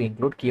you have to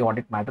include key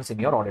audit matters in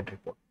your audit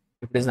report.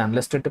 If it is an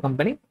unlisted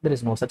company, there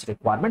is no such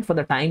requirement for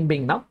the time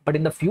being now, but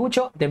in the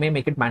future, they may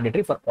make it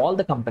mandatory for all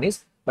the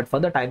companies. But for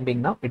the time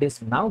being now, it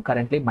is now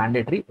currently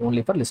mandatory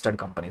only for listed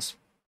companies.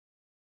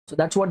 So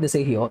that's what they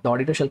say here. The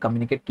auditor shall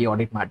communicate key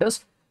audit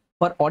matters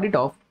for audit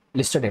of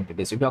listed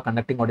entities. If you are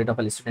conducting audit of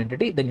a listed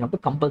entity, then you have to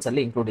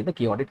compulsorily include in the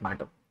key audit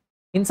matter.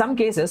 In some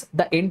cases,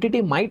 the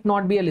entity might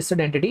not be a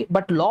listed entity,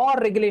 but law or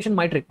regulation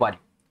might require you.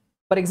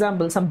 For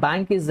example, some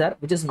bank is there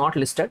which is not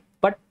listed,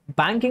 but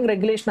Banking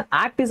Regulation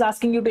Act is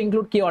asking you to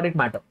include key audit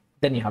matter.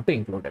 Then you have to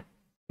include it.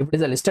 If it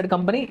is a listed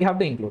company, you have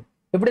to include.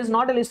 If it is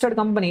not a listed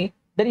company,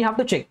 then you have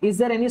to check, is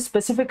there any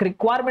specific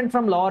requirement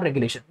from law or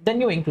regulation?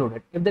 Then you include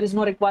it. If there is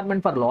no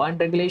requirement for law and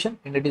regulation,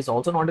 and it is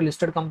also not a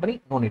listed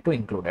company, no need to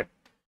include it.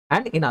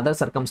 And in other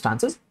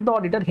circumstances, the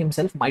auditor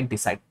himself might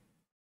decide.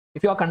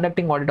 If you are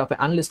conducting audit of an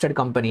unlisted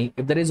company,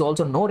 if there is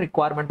also no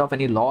requirement of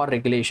any law or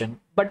regulation,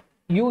 but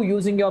you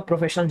using your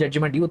professional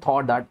judgment, you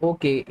thought that,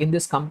 okay, in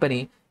this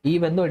company,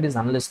 even though it is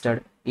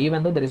unlisted,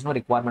 even though there is no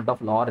requirement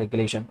of law or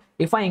regulation,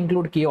 if I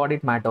include key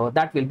audit matter,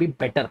 that will be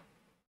better,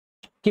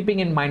 keeping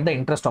in mind the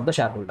interest of the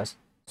shareholders.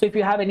 So if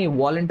you have any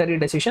voluntary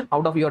decision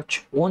out of your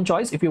own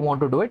choice, if you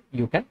want to do it,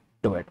 you can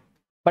do it.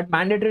 But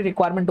mandatory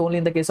requirement only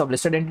in the case of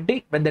listed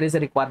entity when there is a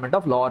requirement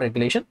of law or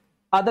regulation.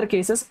 Other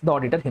cases, the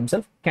auditor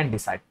himself can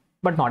decide,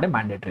 but not a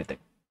mandatory thing.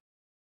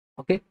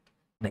 Okay,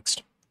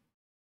 next.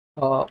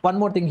 One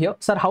more thing here.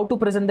 Sir, how to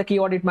present the key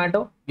audit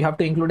matter? You have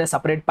to include a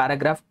separate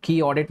paragraph,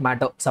 key audit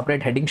matter,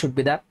 separate heading should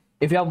be there.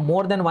 If you have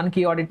more than one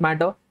key audit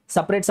matter,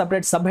 separate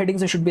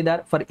subheadings should be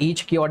there for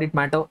each key audit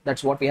matter.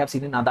 That's what we have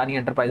seen in Adani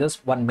Enterprises.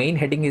 One main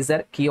heading is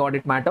there, key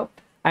audit matter.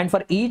 And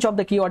for each of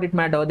the key audit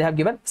matter, they have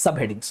given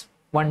subheadings.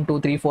 1,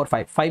 2, 3, 4,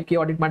 5. 5 key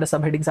audit matter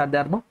subheadings are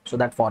there, no? So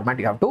that format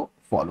you have to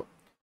follow.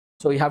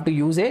 So you have to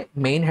use a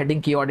main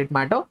heading key audit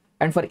matter,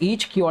 and for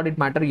each key audit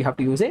matter, you have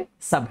to use a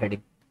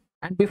subheading.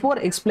 And before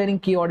explaining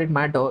key audit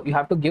matter, you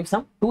have to give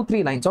some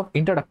 2-3 lines of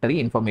introductory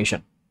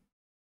information.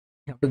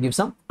 You have to give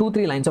some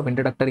 2-3 lines of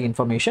introductory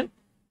information.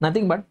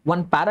 Nothing but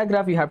one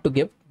paragraph you have to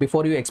give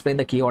before you explain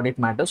the key audit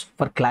matters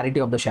for clarity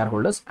of the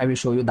shareholders. I will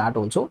show you that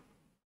also.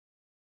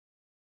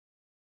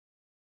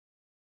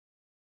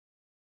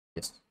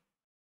 Yes.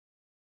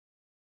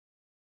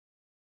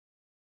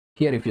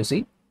 Here, if you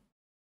see,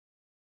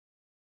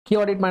 key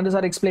audit matters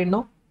are explained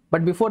now.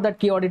 But before that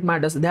key audit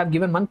matters, they have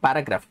given one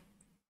paragraph.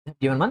 They have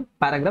given one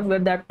paragraph where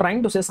they are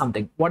trying to say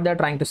something. What they are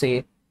trying to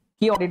say,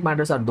 key audit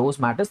matters are those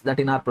matters that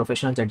in our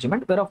professional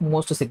judgment were of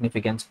most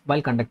significance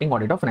while conducting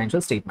audit of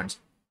financial statements.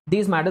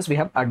 These matters we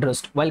have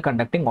addressed while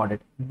conducting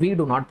audit. We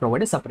do not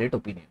provide a separate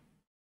opinion.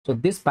 So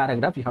this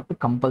paragraph you have to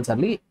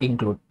compulsorily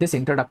include. This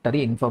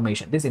introductory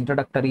information, this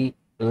introductory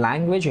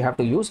language you have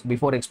to use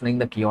before explaining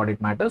the key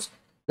audit matters.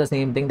 The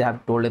same thing they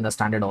have told in the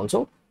standard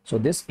also. So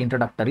this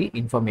introductory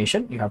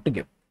information you have to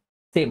give.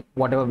 Same,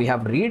 whatever we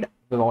have read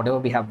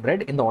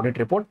in the audit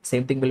report,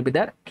 same thing will be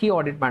there. Key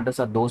audit matters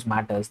are those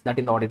matters that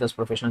in the auditor's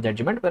professional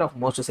judgment were of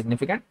most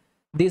significant.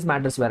 These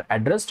matters were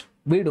addressed.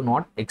 We do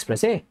not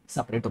express a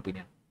separate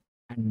opinion.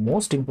 And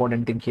most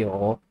important thing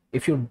here,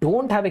 if you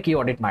don't have a key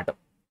audit matter,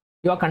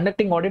 you are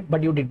conducting audit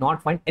but you did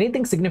not find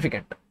anything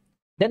significant,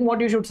 then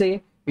what you should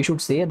say? You should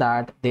say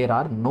that there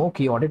are no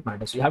key audit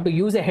matters. You have to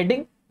use a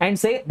heading and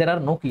say there are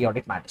no key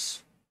audit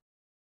matters.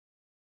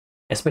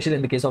 Especially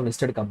in the case of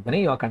listed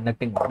company, you are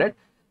conducting audit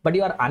but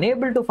you are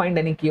unable to find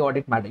any key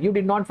audit matter. You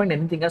did not find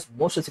anything as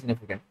most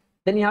significant.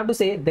 Then you have to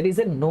say there is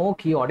a no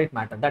key audit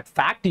matter. That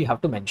fact you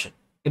have to mention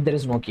if there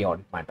is no key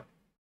audit matter.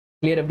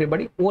 Clear,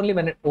 everybody?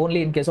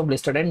 Only in case of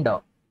listed and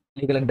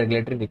legal and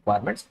regulatory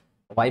requirements.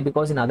 Why?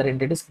 Because in other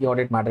entities, key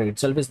audit matter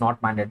itself is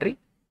not mandatory.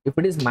 If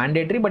it is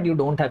mandatory but you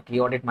don't have key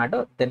audit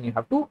matter, then you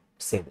have to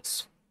say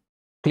this.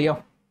 Clear?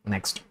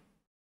 Next.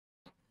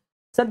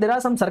 Sir, there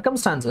are some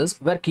circumstances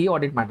where key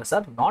audit matters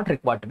are not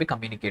required to be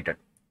communicated.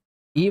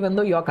 Even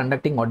though you are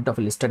conducting audit of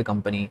a listed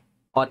company,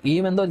 or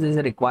even though there is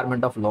a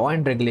requirement of law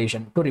and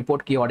regulation to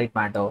report key audit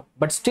matter,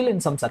 but still in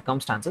some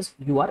circumstances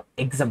you are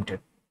exempted.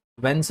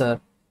 When, sir?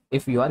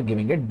 If you are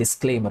giving a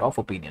disclaimer of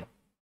opinion.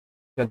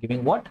 You are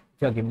giving what?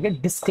 You are giving a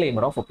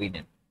disclaimer of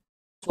opinion.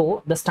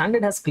 So the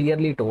standard has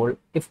clearly told,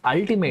 if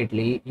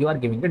ultimately you are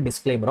giving a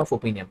disclaimer of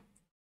opinion,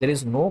 there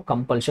is no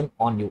compulsion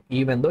on you.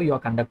 Even though you are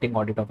conducting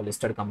audit of a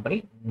listed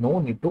company, no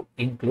need to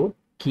include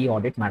key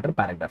audit matter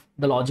paragraph.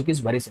 The logic is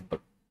very simple.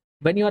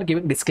 When you are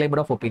giving disclaimer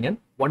of opinion,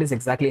 what is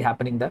exactly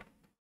happening there?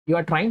 You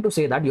are trying to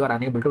say that you are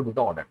unable to do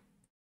the audit.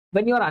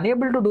 When you are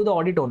unable to do the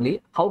audit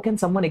only, how can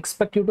someone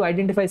expect you to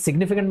identify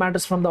significant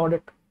matters from the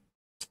audit?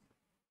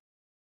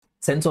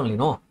 Sense only,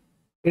 no?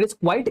 It is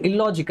quite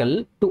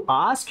illogical to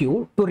ask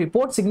you to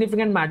report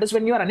significant matters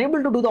when you are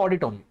unable to do the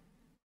audit only.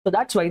 So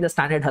that's why the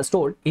standard has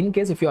told, in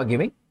case if you are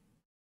giving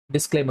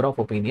disclaimer of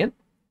opinion,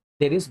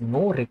 there is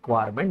no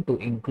requirement to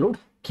include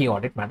key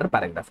audit matter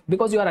paragraph.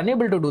 Because you are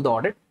unable to do the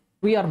audit,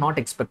 we are not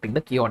expecting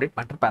the key audit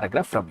matter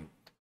paragraph from you.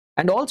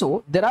 And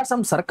also, there are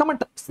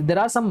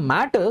some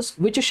matters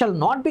which shall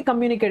not be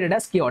communicated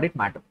as key audit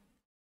matter.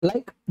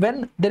 Like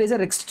when there is a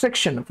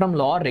restriction from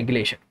law or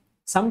regulation.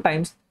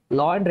 Sometimes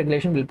law and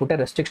regulation will put a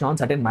restriction on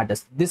certain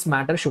matters. This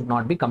matter should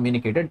not be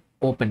communicated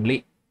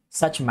openly.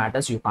 Such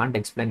matters you can't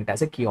explain it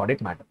as a key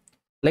audit matter.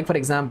 Like for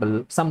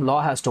example, some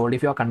law has told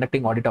if you are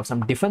conducting audit of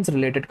some defense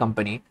related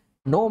company,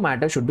 no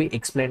matter should be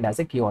explained as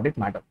a key audit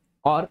matter.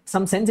 Or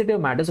some sensitive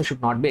matters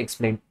should not be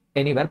explained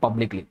anywhere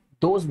publicly.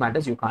 Those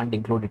matters you can't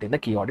include it in the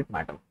key audit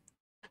matter.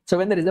 So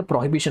when there is a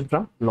prohibition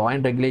from law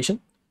and regulation,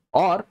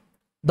 or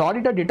the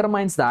auditor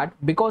determines that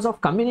because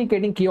of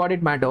communicating key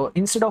audit matter,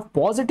 instead of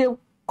positive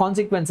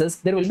consequences,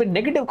 there will be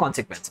negative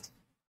consequences.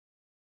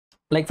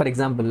 Like for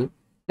example,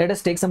 let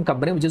us take some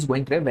company which is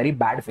going through a very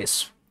bad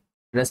phase.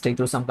 Let us take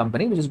through some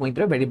company which is going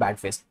through a very bad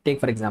phase. Take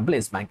for example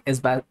S Bank.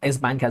 S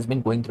Bank has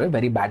been going through a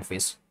very bad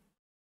phase.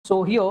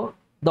 So here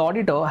the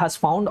auditor has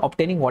found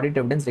obtaining audit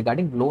evidence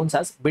regarding loans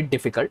as a bit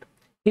difficult.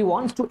 He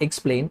wants to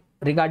explain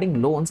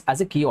regarding loans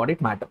as a key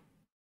audit matter.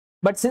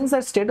 But since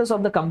the status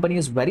of the company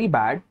is very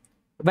bad,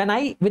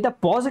 with a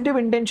positive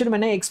intention,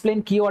 when I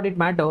explain key audit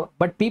matter,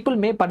 but people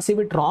may perceive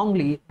it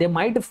wrongly, they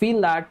might feel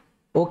that,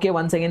 okay,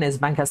 once again, S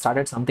Bank has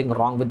started something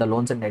wrong with the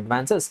loans and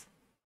advances,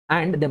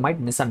 and they might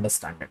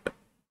misunderstand it.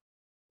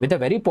 With a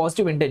very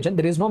positive intention,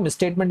 there is no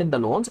misstatement in the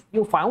loans.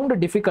 You found a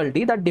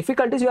difficulty, that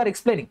difficulties you are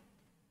explaining.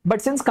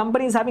 But since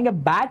company is having a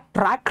bad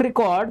track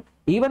record,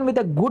 even with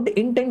a good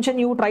intention,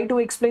 you try to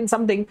explain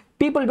something,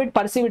 people will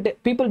perceive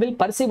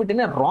it in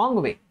a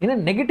wrong way, in a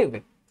negative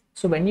way.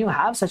 So when you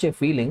have such a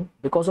feeling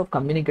because of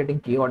communicating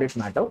key audit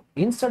matter,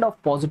 instead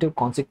of positive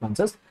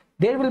consequences,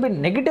 there will be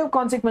negative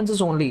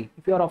consequences only.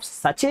 If you are of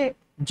such a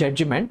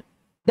judgment,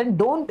 then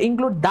don't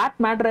include that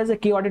matter as a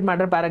key audit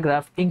matter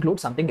paragraph,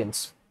 include something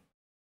else.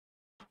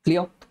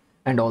 Clear?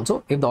 And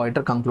also, if the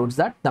auditor concludes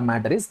that the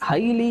matter is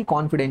highly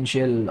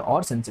confidential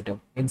or sensitive,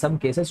 in some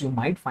cases you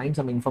might find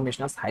some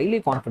information as highly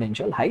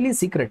confidential, highly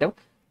secretive,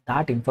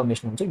 that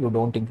information also you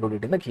don't include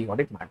it in the key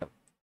audit matter.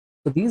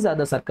 So these are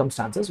the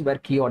circumstances where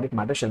key audit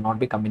matter shall not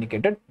be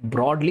communicated.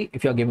 Broadly,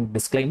 if you are giving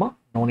disclaimer,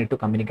 no need to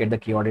communicate the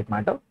key audit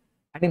matter.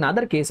 And in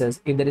other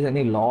cases, if there is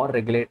any law or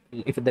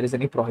if there is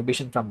any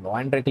prohibition from law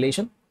and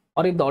regulation,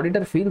 or if the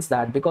auditor feels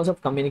that because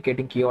of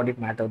communicating key audit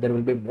matter, there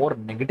will be more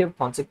negative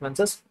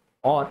consequences,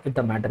 or if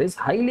the matter is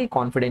highly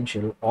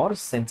confidential or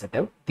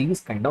sensitive, these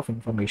kind of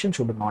information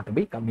should not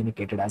be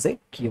communicated as a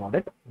key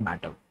audit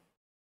matter.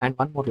 And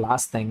one more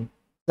last thing,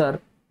 sir,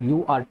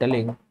 you are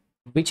telling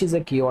which is a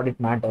key audit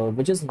matter,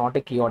 which is not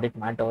a key audit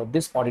matter,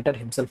 this auditor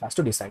himself has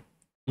to decide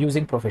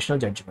using professional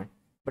judgment.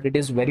 But it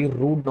is very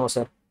rude, no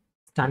sir.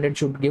 Standard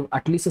should give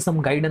at least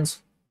some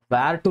guidance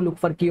where to look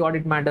for key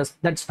audit matters.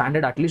 That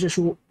standard at least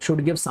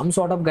should give some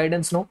sort of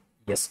guidance, no?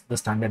 Yes, the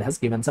standard has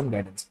given some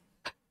guidance.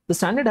 The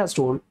standard has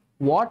told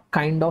what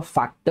kind of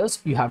factors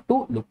you have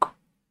to look,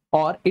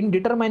 or in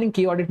determining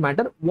key audit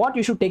matter, what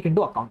you should take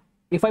into account.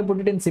 If I put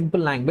it in simple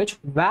language,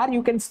 where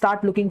you can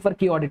start looking for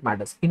key audit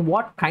matters, in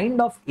what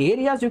kind of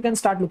areas you can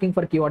start looking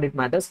for key audit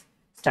matters,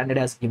 standard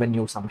has given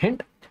you some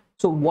hint.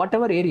 So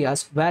whatever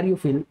areas where you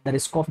feel the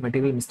risk of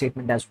material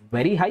misstatement is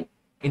very high,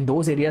 in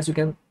those areas you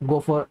can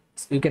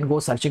go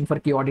searching for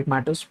key audit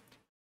matters.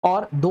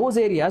 Or those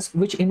areas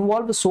which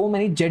involve so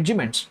many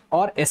judgments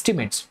or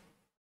estimates,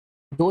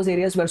 those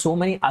areas where so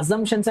many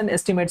assumptions and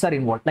estimates are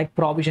involved, like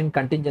provision,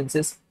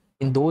 contingencies,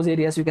 in those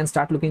areas you can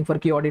start looking for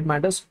key audit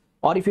matters.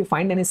 Or if you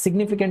find any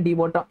significant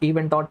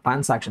event or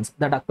transactions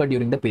that occur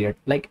during the period,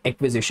 like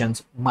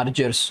acquisitions,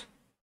 mergers,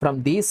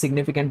 from these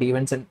significant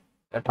events and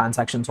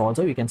transactions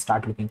also you can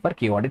start looking for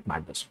key audit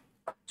matters.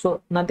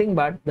 So nothing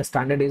but the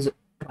standard is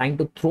trying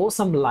to throw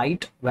some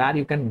light where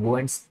you can go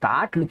and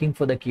start looking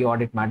for the key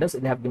audit matters.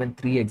 They have given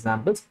 3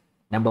 examples.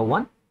 Number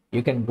 1,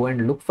 you can go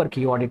and look for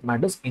key audit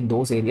matters in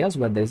those areas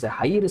where there is a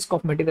high risk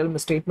of material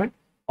misstatement,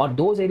 or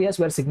those areas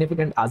where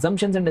significant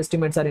assumptions and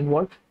estimates are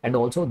involved, and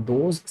also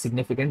those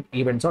significant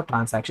events or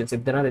transactions.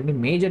 If there are any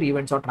major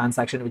events or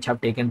transactions which have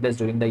taken place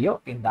during the year,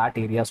 in that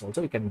areas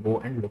also you can go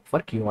and look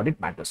for key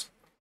audit matters.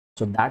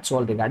 So that's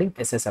all regarding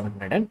SA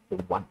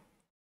 701.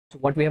 So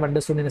what we have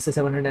understood in SA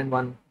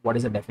 701, what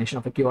is the definition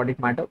of a key audit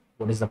matter,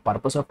 what is the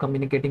purpose of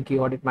communicating key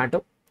audit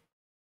matter,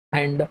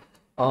 and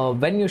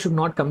when you should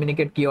not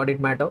communicate key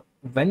audit matter,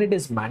 when it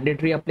is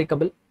mandatory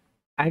applicable,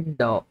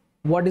 and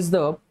what is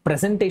the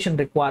presentation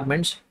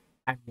requirements,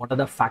 and what are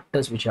the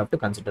factors which you have to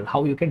consider,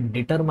 how you can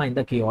determine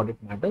the key audit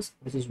matters.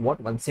 This is what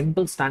one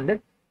simple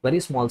standard,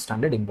 very small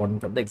standard, important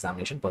from the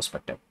examination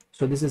perspective.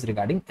 So this is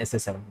regarding SA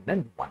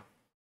 701.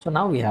 So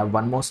now we have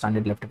one more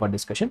standard left for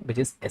discussion, which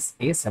is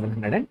SA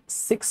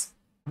 706,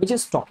 which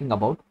is talking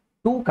about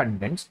 2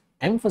 contents: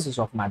 emphasis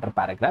of matter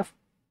paragraph,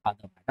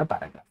 other matter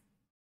paragraph.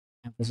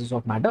 Emphasis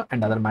of matter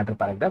and other matter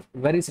paragraph,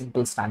 very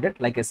simple standard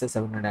like SA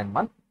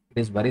 701.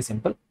 It is very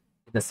simple.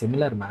 In a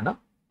similar manner,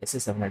 SA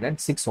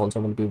 706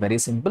 also will be very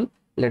simple.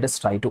 Let us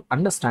try to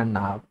understand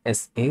now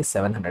SA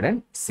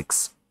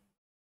 706,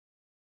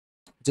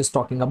 which is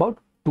talking about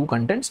 2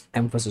 contents: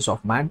 emphasis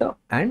of matter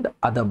and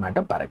other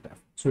matter paragraph.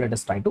 So let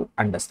us try to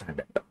understand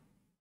it.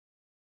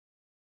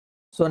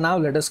 So now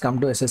let us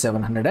come to SA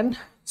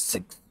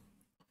 706.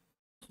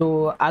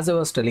 So as I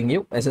was telling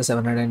you, SA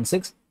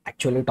 706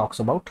 actually talks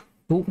about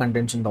 2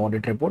 contents in the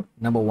audit report.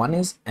 Number 1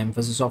 is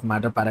emphasis of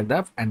matter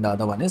paragraph, and the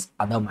other one is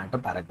other matter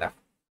paragraph.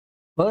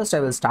 First, I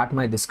will start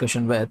my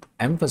discussion with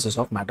emphasis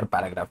of matter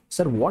paragraph.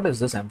 Sir, what is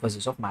this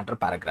emphasis of matter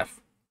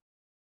paragraph?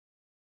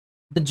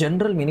 The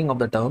general meaning of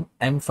the term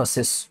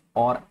emphasis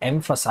or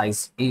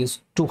emphasize is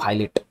to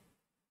highlight.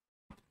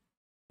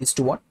 Is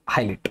to what?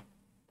 Highlight.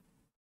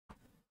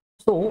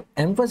 So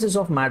emphasis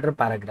of matter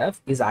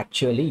paragraph is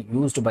actually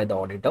used by the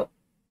auditor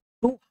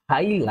to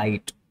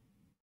highlight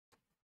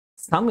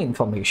some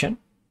information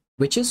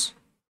which is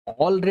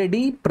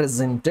already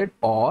presented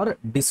or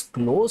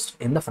disclosed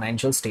in the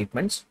financial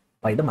statements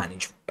by the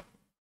management.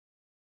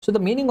 So the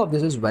meaning of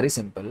this is very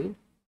simple.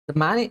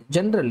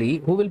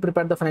 Generally, who will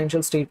prepare the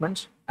financial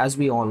statements? As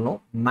we all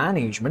know,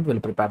 management will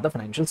prepare the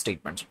financial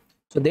statements.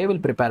 So they will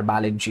prepare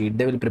balance sheet,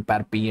 they will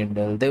prepare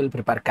P&L, they will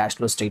prepare cash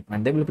flow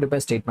statement, they will prepare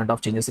statement of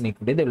changes in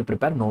equity, they will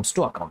prepare notes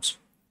to accounts.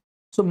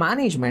 So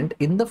management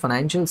in the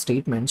financial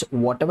statements,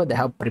 whatever they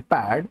have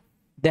prepared,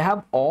 they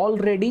have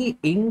already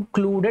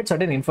included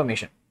certain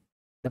information.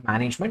 The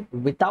management,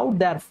 without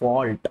their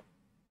fault,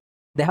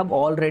 they have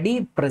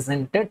already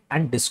presented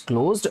and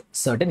disclosed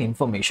certain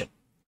information.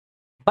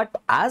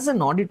 But as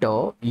an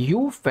auditor,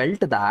 you felt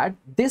that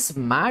this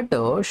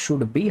matter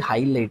should be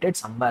highlighted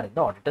somewhere in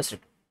the auditor's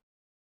report.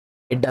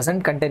 It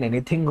doesn't contain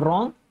anything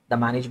wrong. The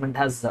management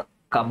has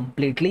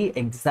completely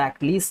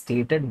exactly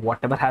stated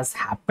whatever has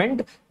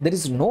happened. There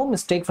is no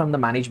mistake from the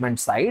management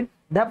side.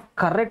 They have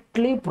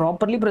correctly,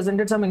 properly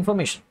presented some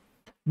information.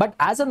 But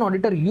as an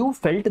auditor, you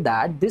felt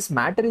that this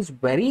matter is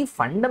very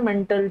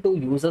fundamental to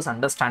users'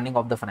 understanding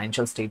of the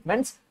financial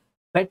statements.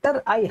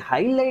 Better I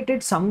highlight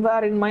it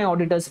somewhere in my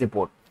auditor's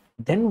report.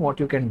 Then what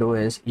you can do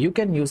is you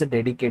can use a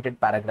dedicated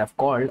paragraph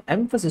called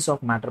emphasis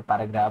of matter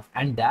paragraph,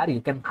 and there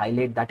you can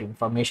highlight that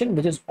information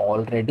which is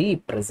already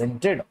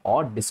presented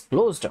or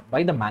disclosed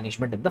by the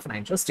management in the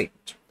financial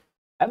statement.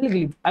 I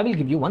will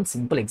give you one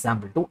simple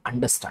example to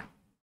understand.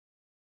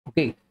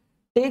 Okay,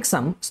 take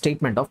some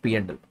statement of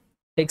P&L.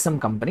 Take some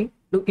company.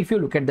 Look, if you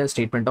look at the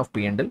statement of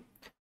P&L,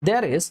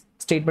 there is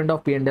statement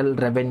of P&L,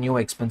 revenue,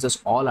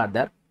 expenses, all are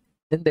there.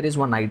 Then there is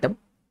one item,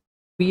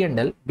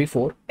 P&L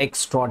before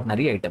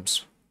extraordinary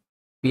items.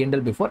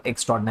 P&L before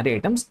extraordinary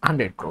items,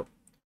 100 crore.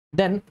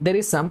 Then there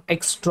is some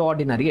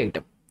extraordinary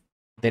item.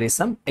 There is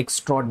some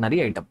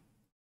extraordinary item.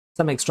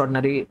 Some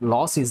extraordinary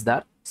loss is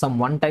there. some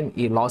one-time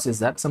loss is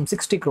there, some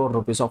 60 crore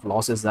rupees of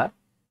loss is there,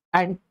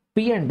 and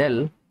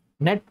P&L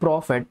net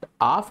profit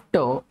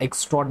after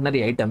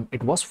extraordinary item,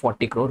 it was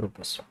 40 crore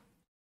rupees.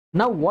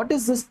 Now, what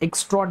is this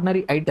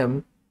extraordinary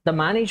item? The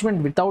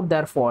management, without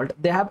their fault,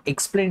 they have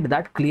explained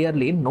that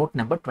clearly in note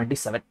number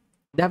 27.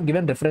 They have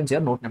given reference here,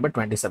 note number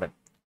 27.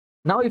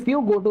 Now, if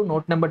you go to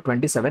note number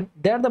 27,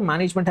 there the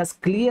management has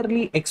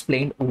clearly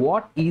explained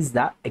what is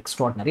the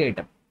extraordinary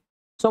item.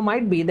 So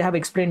might be they have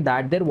explained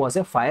that there was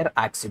a fire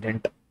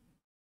accident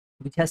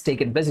which has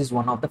taken place, is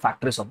one of the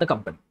factories of the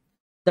company.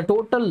 The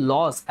total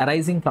loss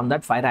arising from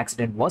that fire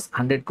accident was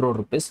 100 crore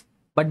rupees,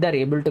 but they're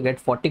able to get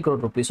 40 crore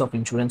rupees of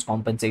insurance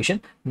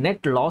compensation.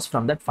 Net loss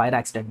from that fire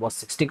accident was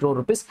 60 crore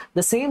rupees.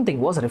 The same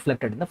thing was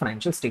reflected in the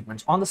financial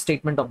statements. On the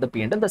statement of the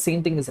P&L, the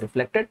same thing is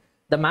reflected.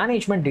 The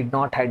management did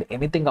not hide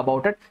anything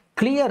about it.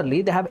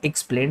 Clearly, they have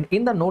explained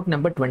in the note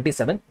number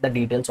 27 the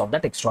details of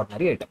that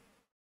extraordinary item.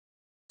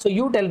 So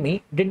you tell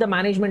me, did the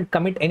management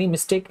commit any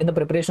mistake in the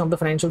preparation of the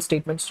financial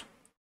statements?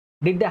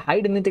 Did they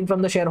hide anything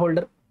from the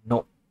shareholder?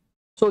 No.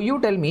 So you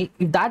tell me,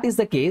 if that is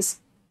the case,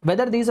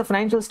 whether these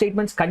financial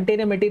statements contain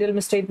a material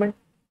misstatement?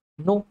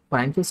 No,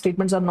 financial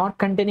statements are not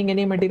containing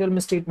any material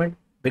misstatement,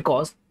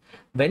 because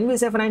when we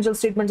say financial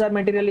statements are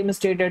materially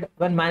misstated,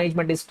 when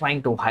management is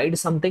trying to hide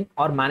something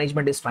or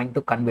management is trying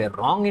to convey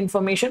wrong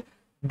information,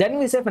 then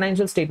we say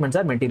financial statements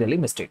are materially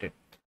misstated.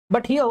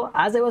 But here,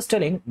 as I was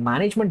telling,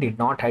 management did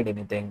not hide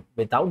anything.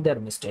 Without their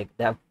mistake,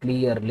 they have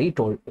clearly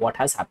told what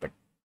has happened.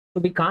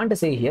 So we can't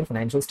say here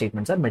financial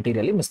statements are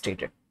materially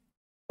misstated.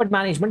 But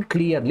management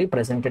clearly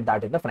presented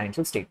that in the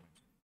financial statement.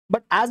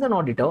 But as an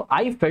auditor,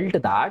 I felt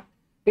that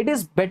it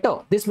is better.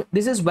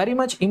 This is very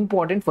much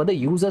important for the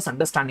user's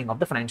understanding of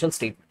the financial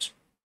statements,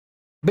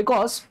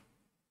 because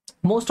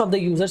most of the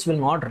users will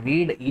not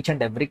read each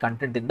and every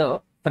content in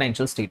the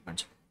financial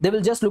statements. They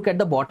will just look at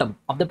the bottom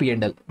of the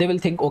P&L. They will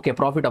think, okay,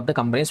 profit of the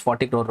company is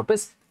 40 crore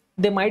rupees.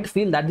 They might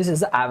feel that this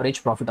is the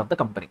average profit of the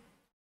company.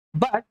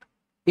 But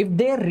if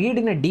they read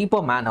in a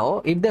deeper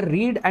manner, if they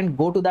read and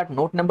go to that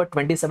note number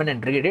 27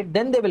 and read it,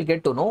 then they will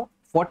get to know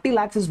 40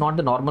 lakhs is not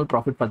the normal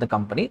profit for the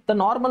company. The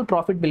normal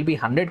profit will be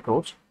 100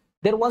 crores.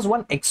 There was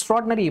one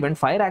extraordinary event,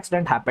 fire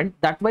accident happened.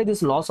 That's why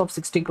this loss of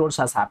 60 crores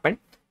has happened.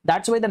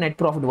 That's why the net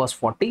profit was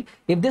 40.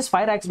 If this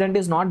fire accident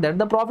is not there,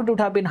 the profit would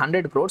have been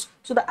 100 crores.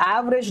 So the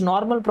average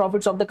normal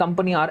profits of the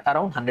company are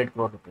around 100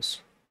 crore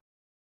rupees.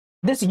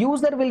 This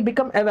user will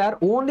become aware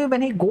only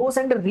when he goes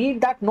and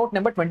read that note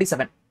number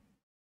 27.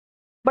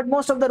 But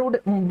most of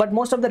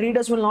the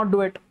readers will not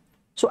do it.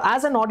 So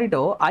as an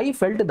auditor, I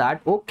felt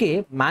that,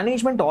 okay,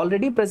 management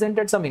already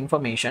presented some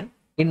information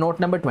in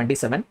note number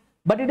 27,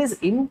 but it is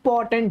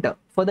important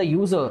for the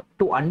user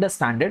to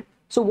understand it.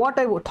 So what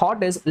I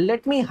thought is,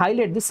 let me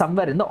highlight this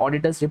somewhere in the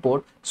auditor's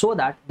report so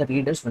that the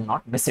readers will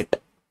not miss it.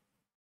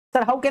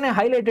 Sir, how can I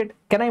highlight it?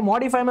 Can I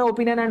modify my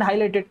opinion and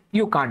highlight it?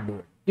 You can't do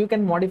it. You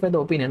can modify the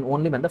opinion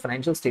only when the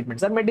financial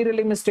statements are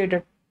materially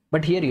misstated.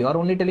 But here you are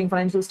only telling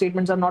financial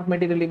statements are not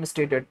materially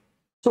misstated.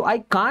 So I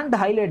can't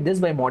highlight this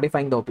by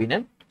modifying the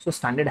opinion. So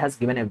standard has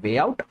given a way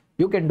out.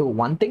 You can do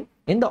one thing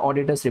in the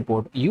auditor's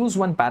report, use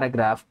one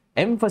paragraph,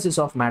 emphasis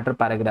of matter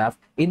paragraph.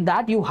 In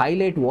that you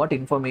highlight what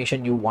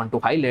information you want to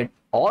highlight.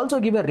 Also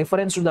give a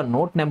reference to the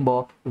note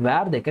number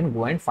where they can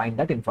go and find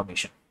that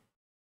information.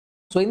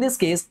 So in this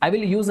case, I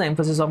will use the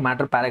emphasis of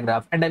matter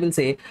paragraph and I will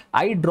say,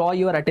 I draw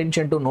your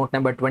attention to note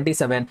number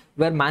 27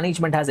 where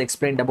management has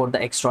explained about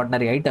the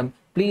extraordinary item.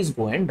 Please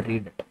go and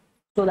read it,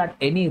 so that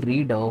any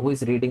reader who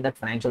is reading that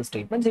financial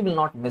statements, he will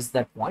not miss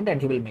that point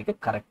and he will make a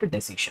correct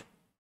decision.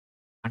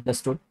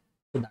 Understood?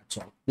 So that's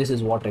all. This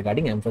is what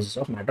regarding emphasis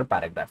of matter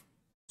paragraph.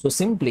 So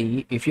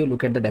simply, if you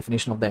look at the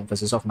definition of the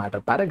emphasis of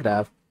matter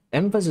paragraph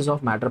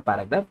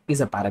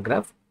is a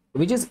paragraph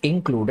which is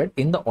included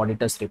in the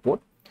auditor's report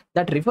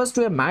that refers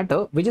to a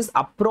matter which is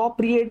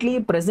appropriately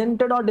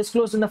presented or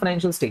disclosed in the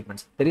financial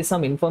statements. There is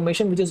some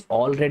information which is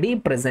already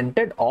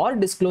presented or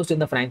disclosed in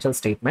the financial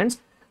statements.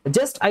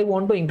 Just I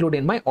want to include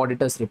in my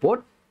auditor's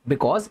report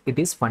because it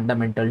is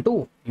fundamental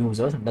to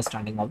users'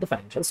 understanding of the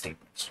financial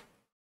statements.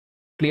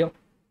 Clear?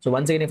 So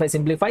once again, if I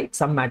simplify,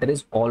 some matter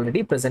is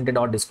already presented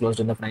or disclosed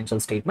in the financial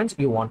statements.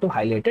 You want to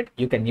highlight it,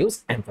 you can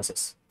use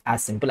emphasis.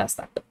 As simple as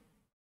that.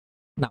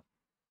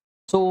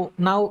 So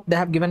now they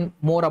have given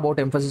more about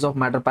emphasis of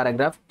matter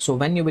paragraph. So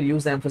when you will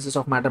use the emphasis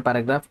of matter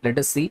paragraph, let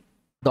us see.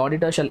 The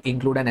auditor shall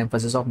include an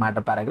emphasis of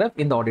matter paragraph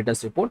in the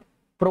auditor's report,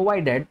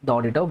 provided the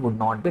auditor would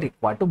not be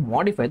required to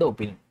modify the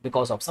opinion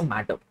because of some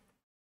matter.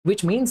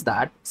 Which means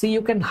that, see,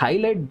 you can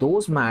highlight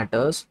those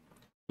matters,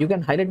 you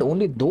can highlight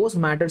only those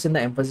matters in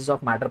the emphasis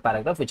of matter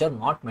paragraph which are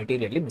not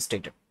materially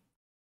misstated.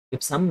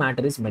 If some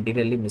matter is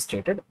materially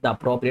misstated, the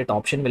appropriate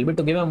option will be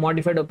to give a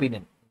modified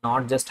opinion,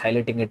 not just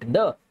highlighting it in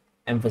the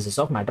emphasis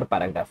of matter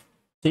paragraph.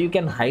 So you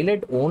can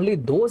highlight only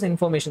those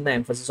information in the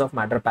emphasis of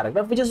matter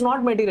paragraph which is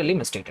not materially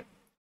misstated.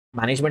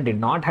 Management did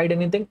not hide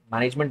anything.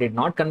 Management did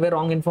not convey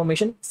wrong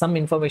information. Some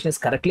information is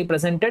correctly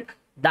presented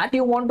that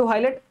you want to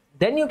highlight.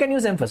 Then you can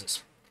use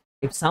emphasis.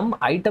 If some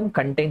item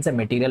contains a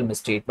material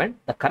misstatement,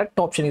 the correct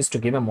option is to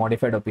give a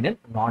modified opinion,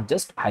 not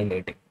just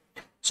highlighting.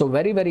 So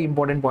very, very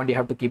important point you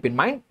have to keep in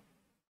mind.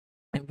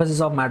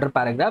 Emphasis of matter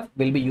paragraph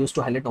will be used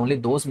to highlight only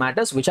those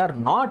matters which are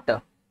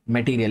not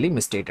materially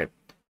misstated.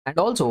 And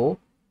also,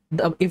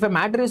 if a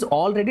matter is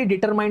already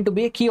determined to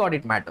be a key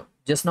audit matter,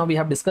 just now we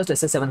have discussed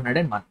SS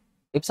 701.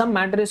 If some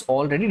matter is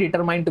already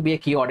determined to be a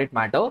key audit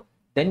matter,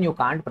 then you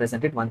can't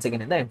present it once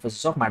again in the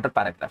emphasis of matter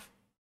paragraph.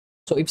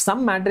 So if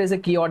some matter is a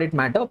key audit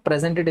matter,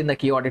 present it in the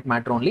key audit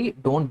matter only,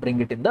 don't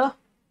bring it in the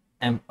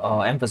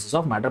emphasis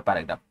of matter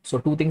paragraph. So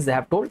two things they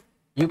have told: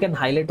 you can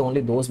highlight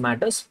only those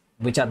matters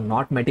which are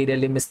not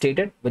materially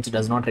misstated, which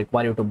does not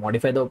require you to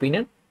modify the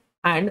opinion,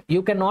 and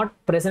you cannot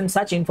present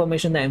such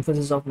information in the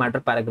emphasis of matter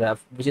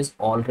paragraph which is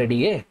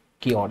already a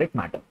key audit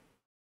matter.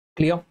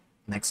 Clear?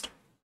 Next.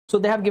 So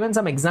they have given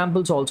some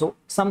examples also,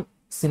 some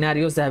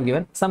scenarios they have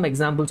given, some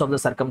examples of the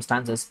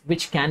circumstances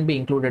which can be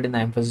included in the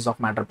emphasis of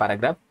matter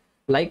paragraph,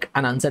 like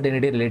an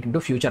uncertainty relating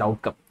to future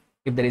outcome.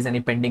 If there is any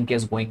pending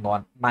case going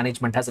on,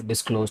 management has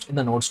disclosed in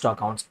the notes to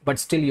accounts, but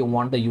still you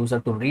want the user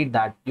to read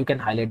that, you can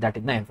highlight that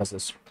in the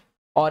emphasis.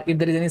 Or if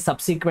there is any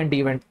subsequent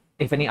event,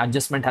 if any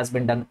adjustment has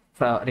been done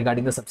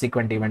regarding the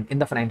subsequent event in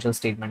the financial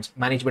statements,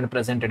 management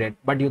presented it,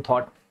 but you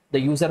thought the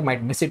user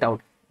might miss it out,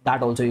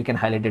 that also you can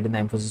highlight it in the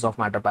emphasis of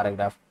matter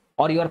paragraph.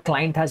 Or your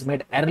client has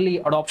made early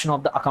adoption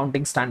of the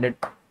accounting standard.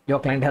 Your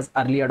client has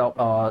early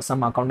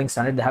some accounting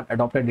standard they have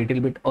adopted a little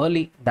bit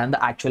early than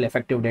the actual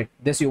effective date.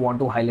 This you want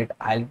to highlight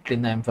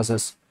in the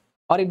emphasis.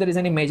 Or if there is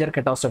any major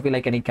catastrophe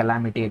like any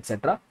calamity,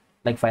 etc.,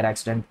 like fire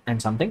accident and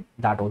something,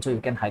 that also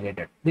you can highlight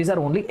it. These are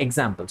only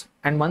examples.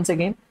 And once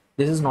again,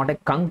 this is not a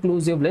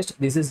conclusive list.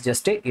 This is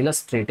just a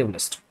illustrative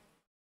list.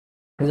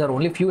 These are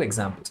only few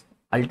examples.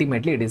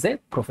 Ultimately, it is a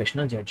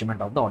professional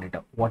judgment of the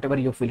auditor. Whatever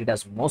you feel it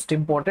as most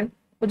important,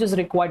 which is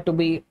required to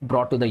be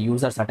brought to the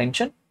user's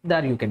attention,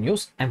 there you can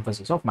use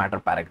emphasis of matter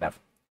paragraph.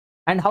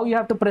 And how you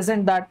have to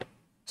present that?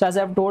 So as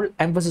I have told,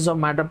 emphasis of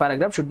matter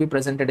paragraph should be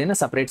presented in a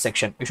separate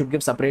section. You should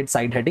give separate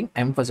side heading,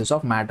 emphasis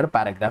of matter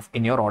paragraph,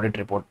 in your audit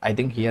report. I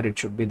think here it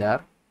should be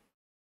there.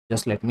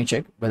 Just let me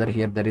check whether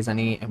here there is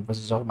any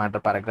emphasis of matter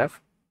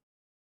paragraph.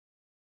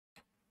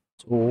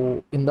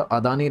 So in the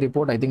Adani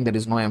report, I think there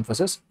is no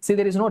emphasis. See,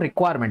 there is no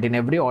requirement. In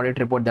every audit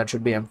report, there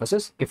should be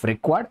emphasis. If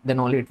required, then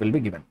only it will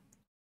be given.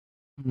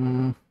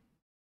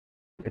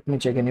 Let me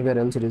check anywhere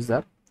else it is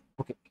there.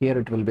 Okay, here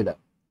it will be there.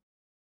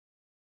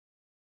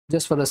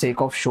 Just for the sake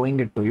of showing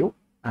it to you,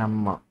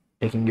 I'm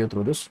taking you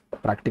through this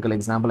practical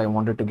example I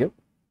wanted to give.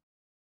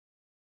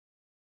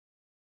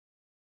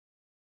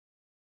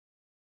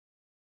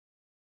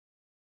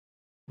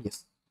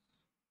 Yes.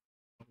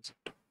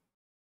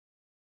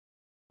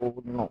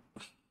 Oh no.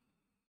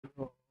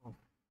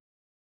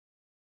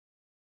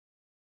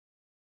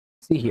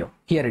 See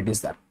here it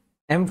is there.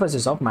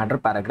 Emphasis of matter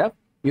paragraph.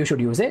 You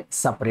should use a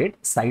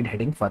separate side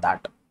heading for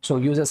that. So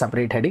use a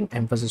separate heading,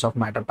 emphasis of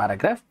matter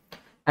paragraph,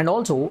 and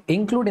also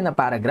include in the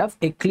paragraph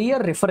a clear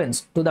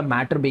reference to the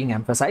matter being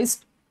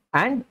emphasized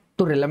and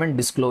to relevant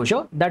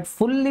disclosure that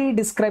fully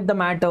describe the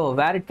matter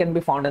where it can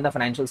be found in the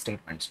financial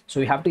statements. So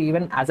you have to,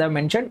 even as I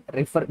mentioned,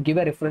 give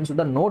a reference to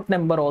the note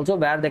number also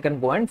where they can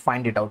go and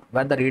find it out,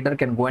 where the reader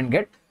can go and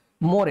get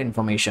more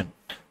information.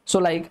 So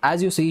like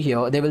as you see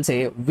here, they will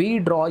say, we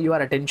draw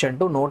your attention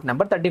to note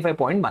number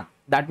 35.1.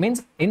 That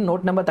means in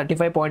note number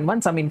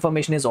 35.1, some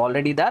information is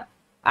already there.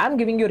 I am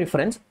giving you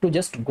reference to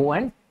just go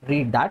and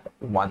read that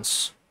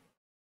once.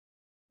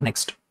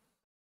 Next.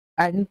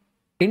 And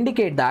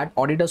indicate that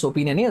auditor's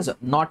opinion is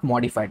not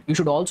modified. You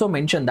should also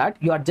mention that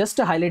you are just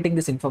highlighting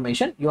this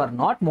information. You are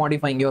not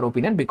modifying your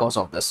opinion because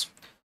of this.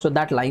 So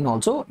that line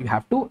also you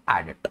have to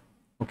add it.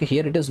 Okay,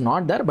 here it is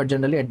not there, but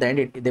generally at the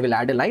end they will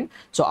add a line.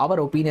 So our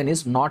opinion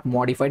is not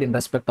modified in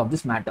respect of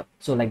this matter.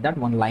 So like that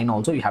one line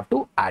also you have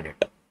to add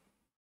it.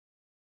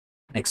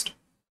 Next.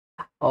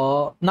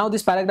 Now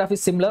this paragraph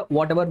is similar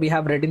whatever we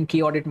have read in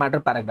key audit matter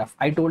paragraph.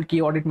 I told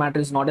key audit matter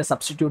is not a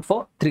substitute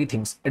for three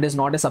things. It is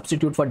not a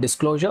substitute for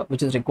disclosure,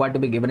 which is required to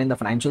be given in the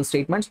financial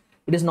statements.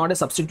 It is not a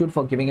substitute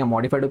for giving a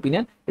modified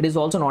opinion. It is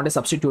also not a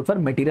substitute for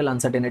material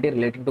uncertainty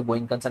relating to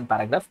going concern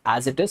paragraph.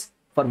 As it is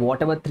for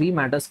whatever three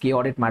matters, key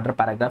audit matter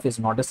paragraph is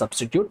not a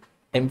substitute.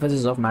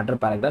 Emphasis of matter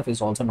paragraph is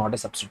also not a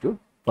substitute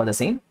for the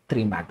same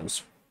three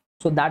matters.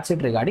 So that's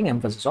it regarding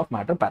emphasis of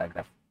matter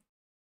paragraph.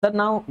 So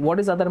now what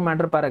is other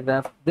matter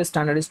paragraph? This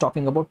standard is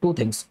talking about two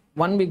things.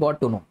 One, we got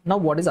to know. Now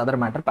what is other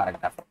matter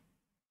paragraph?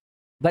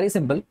 Very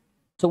simple.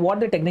 So what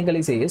they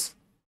technically say is,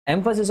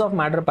 emphasis of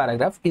matter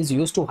paragraph is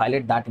used to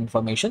highlight that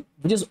information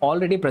which is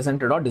already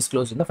presented or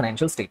disclosed in the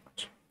financial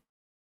statements.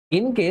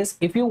 In case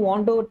if you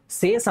want to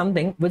say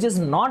something which is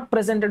not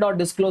presented or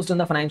disclosed in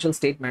the financial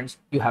statements,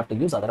 you have to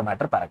use other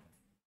matter paragraph.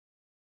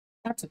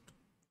 That's it.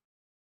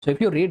 So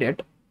if you read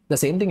it, the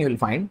same thing you will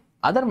find.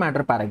 Other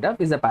matter paragraph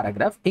is a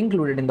paragraph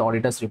included in the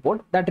auditor's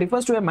report that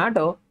refers to a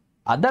matter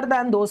other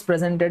than those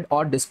presented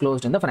or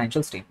disclosed in the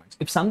financial statements.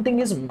 If something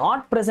is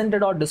not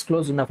presented or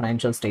disclosed in the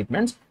financial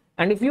statements,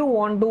 and if you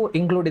want to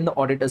include in the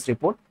auditor's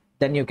report,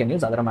 then you can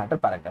use other matter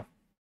paragraph.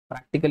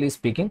 Practically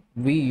speaking,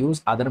 we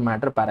use other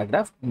matter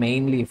paragraph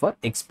mainly for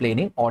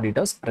explaining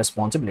auditor's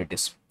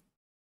responsibilities.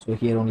 So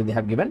here only they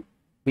have given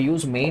we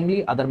use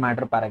mainly other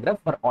matter paragraph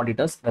for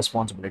auditor's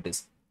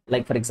responsibilities.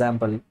 Like for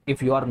example,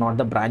 if you are not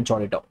the branch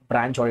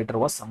auditor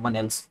was someone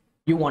else,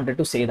 you wanted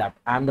to say that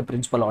I am the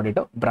principal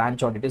auditor,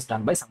 branch audit is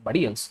done by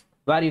somebody else,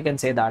 where you can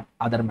say that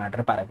other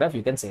matter paragraph,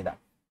 you can say that.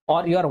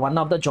 Or you are one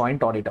of the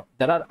joint auditor,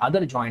 there are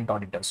other joint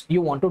auditors,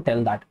 you want to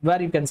tell that,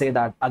 where you can say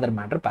that other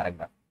matter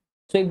paragraph.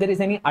 So if there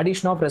is any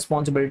addition of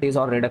responsibilities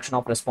or reduction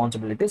of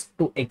responsibilities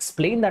to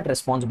explain that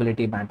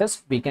responsibility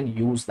matters, we can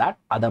use that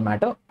other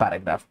matter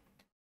paragraph.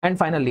 And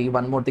finally,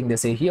 one more thing they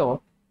say here,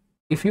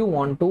 if you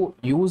want to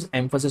use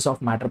emphasis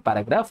of matter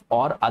paragraph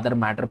or other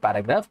matter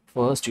paragraph,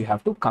 first you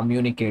have to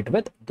communicate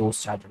with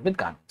those charged with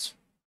garnets.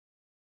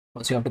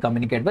 First you have to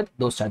communicate with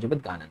those charged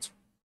with garnets.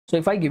 So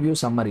if I give you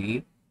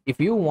summary, if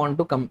you want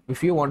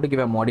to give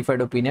a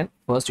modified opinion,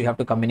 first you have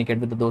to communicate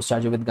with those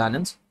charged with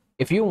garnets.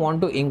 If you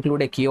want to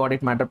include a key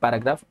audit matter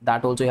paragraph,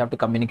 that also you have to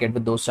communicate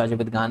with those charged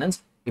with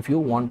garnets. If you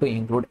want to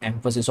include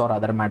emphasis or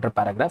other matter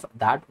paragraph,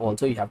 that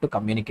also you have to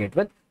communicate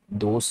with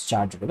those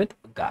charged with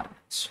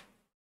garnets.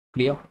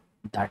 Clear?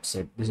 That's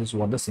it. This is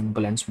what the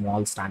simple and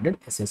small standard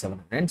SA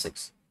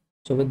 706.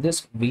 So with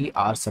this, we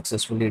are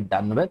successfully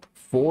done with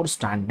 4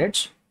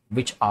 standards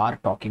which are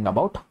talking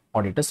about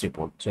auditor's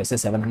report. So SA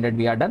 700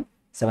 we are done,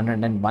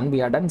 701 we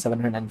are done,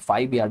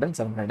 705 we are done,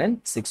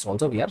 706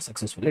 also we are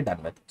successfully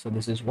done with. So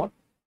this is what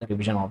the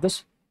revision of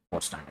this 4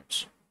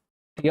 standards.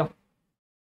 Clear?